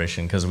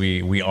separation because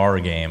we are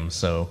a game,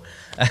 so...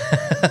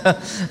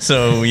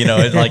 So,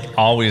 it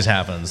always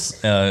happens.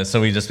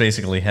 So we just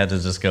basically had to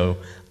just go,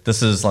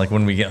 this is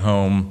when we get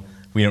home,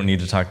 we don't need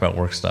to talk about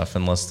work stuff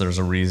unless there's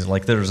a reason,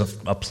 there's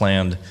a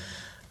planned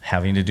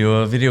having to do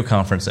a video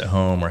conference at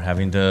home or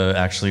having to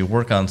actually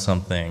work on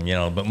something,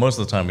 but most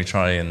of the time we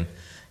try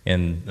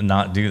and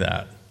not do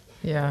that.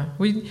 Yeah.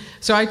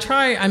 So I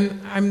try,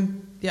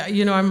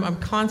 I'm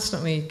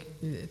constantly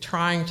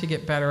trying to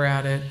get better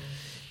at it.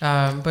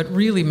 But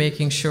really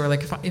making sure,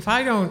 if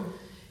I don't,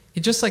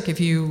 it's just if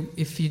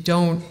you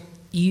don't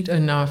eat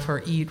enough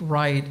or eat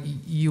right,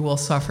 you will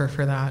suffer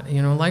for that.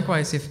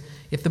 Likewise,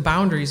 if the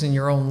boundaries in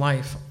your own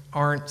life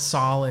aren't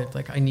solid,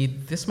 I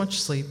need this much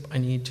sleep, I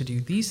need to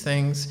do these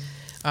things,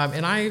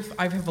 and I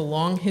have a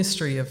long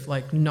history of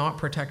not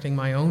protecting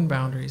my own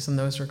boundaries in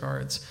those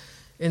regards,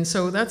 and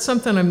so that's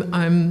something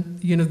I'm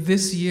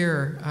this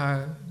year,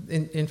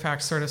 in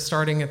fact, sort of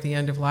starting at the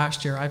end of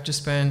last year, I've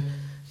just been.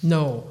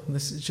 No,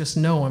 this is just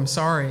no, I'm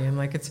sorry. And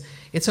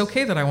it's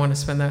okay that I want to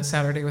spend that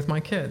Saturday with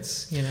my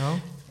kids,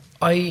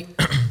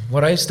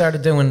 What I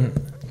started doing,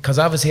 because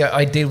obviously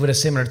I deal with a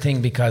similar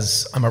thing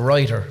because I'm a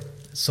writer.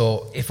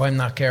 So if I'm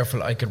not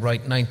careful, I could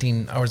write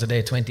 19 hours a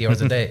day, 20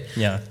 hours a day.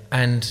 Yeah.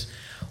 And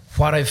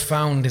what I've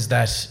found is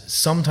that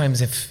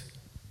sometimes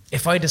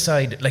if I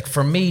decide,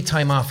 for me,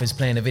 time off is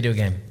playing a video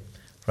game,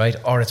 right?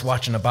 Or it's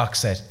watching a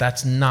box set.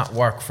 That's not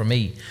work for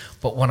me.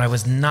 But when I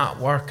was not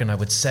working, I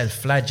would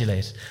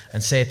self-flagellate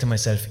and say to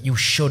myself, you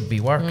should be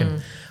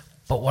working.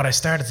 But what I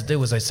started to do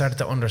was I started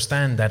to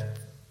understand that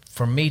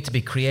for me to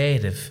be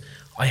creative,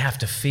 I have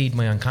to feed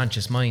my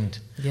unconscious mind.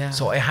 Yeah.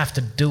 So I have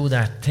to do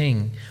that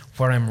thing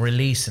where I'm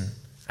releasing.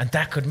 And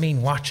that could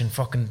mean watching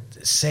fucking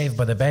Saved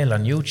by the Bell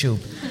on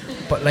YouTube.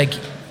 But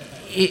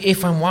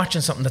if I'm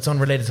watching something that's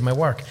unrelated to my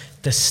work,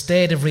 the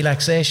state of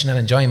relaxation and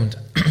enjoyment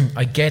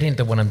I get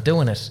into when I'm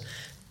doing it,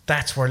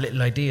 that's where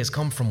little ideas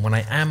come from when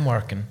I am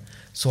working.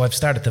 So I've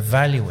started to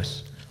value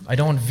it. I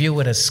don't view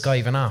it as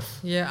skiving off.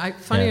 Yeah,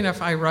 funny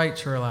enough, I write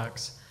to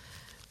relax.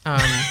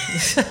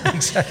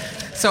 Exactly.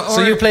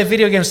 So you play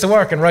video games to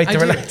work and write to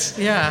relax?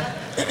 Yeah.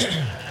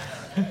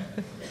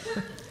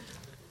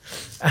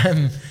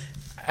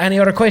 Any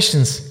other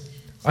questions?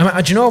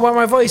 Do you know where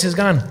my voice has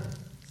gone?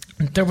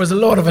 There was a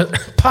lot of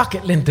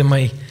pocket lint in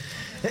my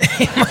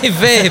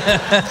vape,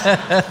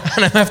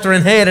 and I'm after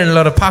inhaling a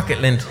lot of pocket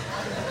lint.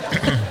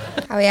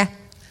 Oh yeah.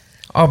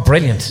 Oh,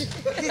 brilliant.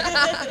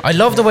 I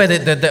love the way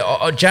that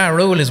the Ja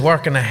Rule is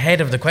working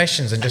ahead of the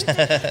questions and just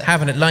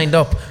having it lined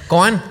up. Go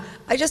on.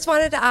 I just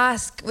wanted to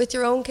ask, with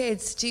your own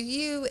kids, do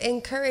you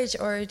encourage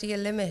or do you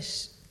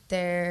limit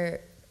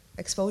their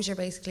exposure,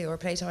 basically, or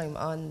playtime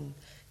on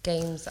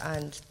games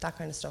and that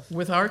kind of stuff?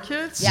 With our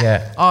kids?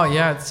 Yeah. Oh,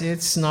 yeah,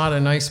 it's not a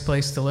nice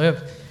place to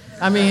live.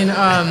 I mean,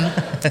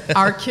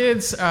 our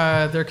kids,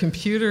 their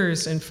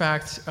computers, in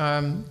fact,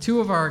 two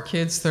of our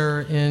kids,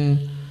 they're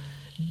in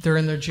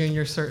their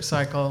junior cert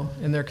cycle,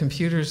 and their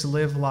computers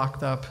live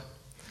locked up.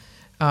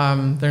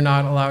 They're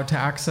not allowed to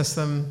access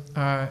them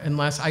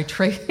unless I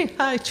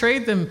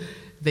trade them.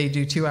 They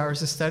do 2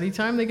 hours of study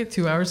time. They get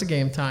 2 hours of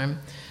game time.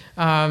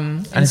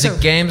 And is it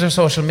games or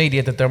social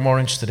media that they're more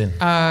interested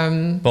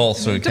in? Both,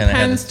 so we kind of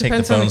had to take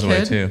the phones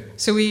away too.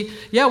 So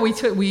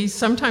we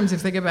sometimes,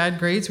 if they get bad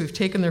grades, we've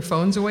taken their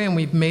phones away and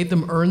we've made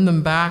them earn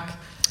them back.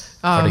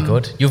 Very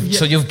good.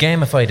 So you've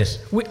gamified it.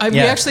 We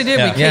actually did.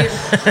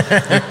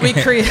 Yeah. We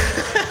created.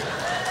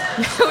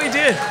 We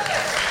did.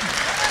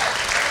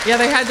 Yeah,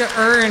 they had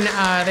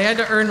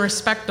to earn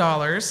respect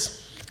dollars.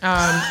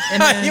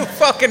 And then, you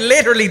fucking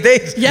literally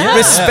did. Yeah.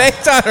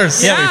 Respect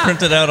dollars. Yeah, we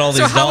printed out all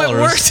these how dollars.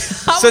 It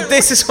worked, so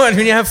this is when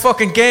you have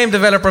fucking game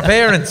developer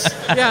parents.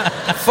 Yeah.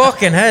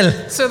 Fucking hell.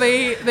 So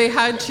they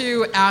had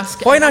to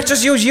ask. Why not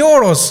just use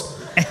euros?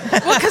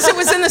 Well, because it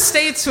was in the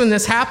States when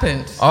this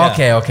happened.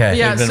 Okay.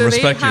 Yeah, so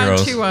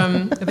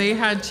euros. they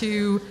had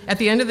to, at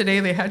the end of the day,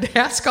 they had to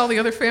ask all the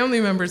other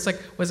family members,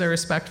 was I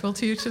respectful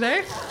to you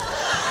today?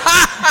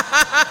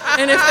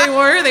 And if they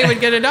were, they would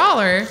get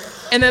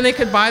 $1, and then they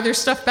could buy their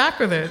stuff back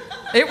with it.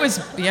 It was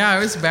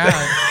bad.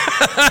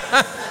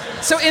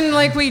 So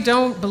we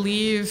don't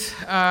believe,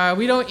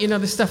 we don't,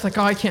 the stuff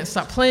I can't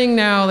stop playing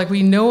now.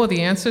 We know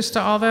the answers to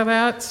all of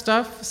that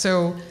stuff.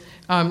 So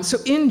So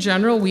in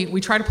general,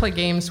 we try to play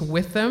games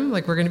with them.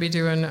 Like we're going to be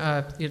doing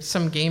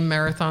some game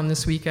marathon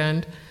this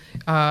weekend.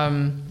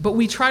 But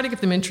we try to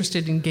get them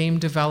interested in game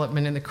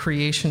development and the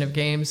creation of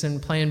games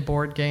and playing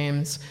board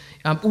games.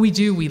 We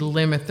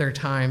limit their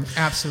time,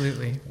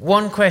 absolutely.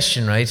 One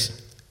question, right?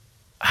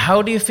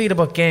 How do you feel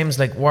about games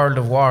like World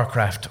of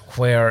Warcraft,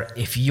 where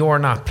if you're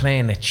not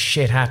playing it,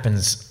 shit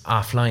happens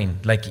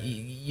offline? Like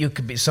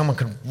someone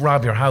could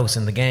rob your house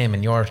in the game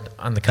and you're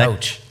on the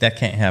couch. That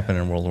can't happen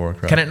in World of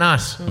Warcraft. Can it not?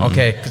 Mm-hmm.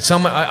 Okay.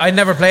 I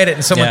never played it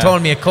and someone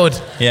told me it could.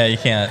 Yeah, you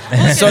can't.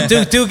 So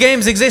do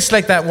games exist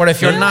like that where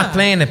if you're not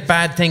playing it,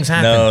 bad things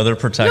happen? No, they're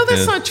protected. No,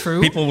 that's not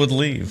true. People would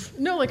leave.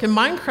 No, like in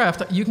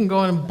Minecraft, you can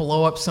go in and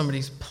blow up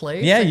somebody's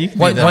place. Yeah, you can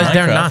do that. While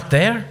they're not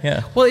there?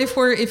 Yeah. Well, if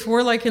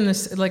we're like in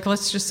this, like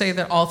let's just say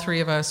that all three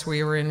of us,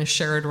 we were in a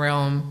shared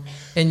realm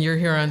and you're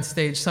here on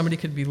stage, somebody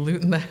could be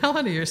looting the hell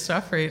out of your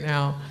stuff right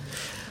now.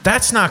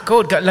 That's not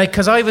good. Like,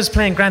 because I was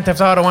playing Grand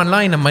Theft Auto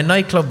online and my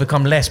nightclub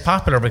become less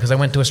popular because I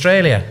went to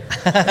Australia.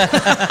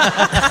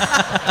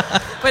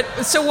 But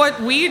so what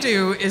we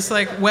do is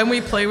like when we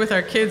play with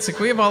our kids, like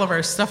we have all of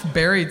our stuff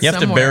buried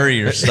somewhere. You have to bury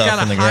your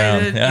stuff in the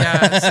ground.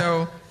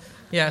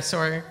 So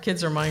our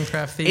kids are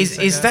Minecraft thieves.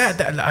 Is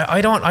that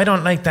I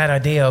don't like that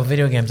idea of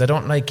video games.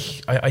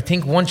 I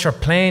think once you're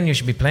playing, you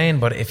should be playing.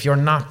 But if you're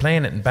not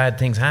playing it and bad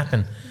things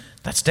happen,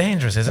 that's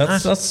dangerous, isn't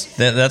it?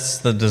 That's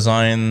the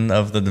design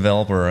of the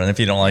developer, and if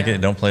you don't like it,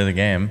 don't play the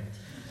game.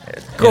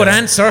 Good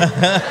answer.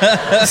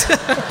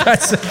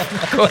 That's a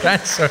good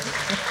answer.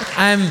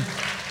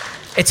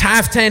 It's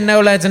 10:30 now,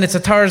 lads, and it's a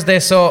Thursday,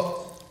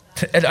 so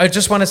I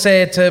just want to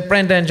say to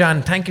Brenda and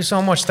John, thank you so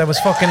much. That was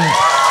fucking...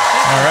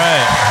 All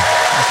right.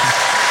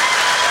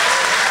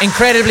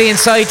 Incredibly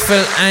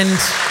insightful, and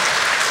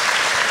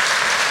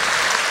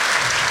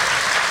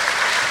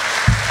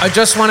I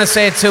just want to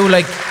say too,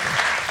 like,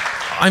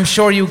 I'm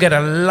sure you get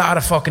a lot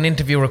of fucking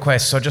interview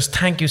requests, so just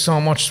thank you so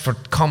much for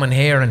coming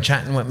here and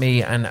chatting with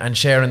me and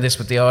sharing this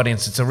with the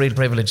audience. It's a real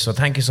privilege, so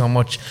thank you so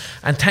much.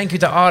 And thank you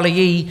to all of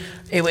ye.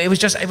 It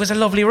was a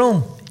lovely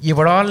room. You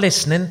were all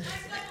listening.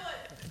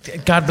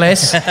 God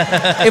bless.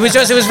 It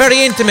was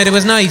very intimate. It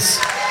was nice.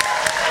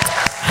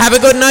 Have a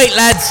good night,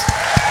 lads.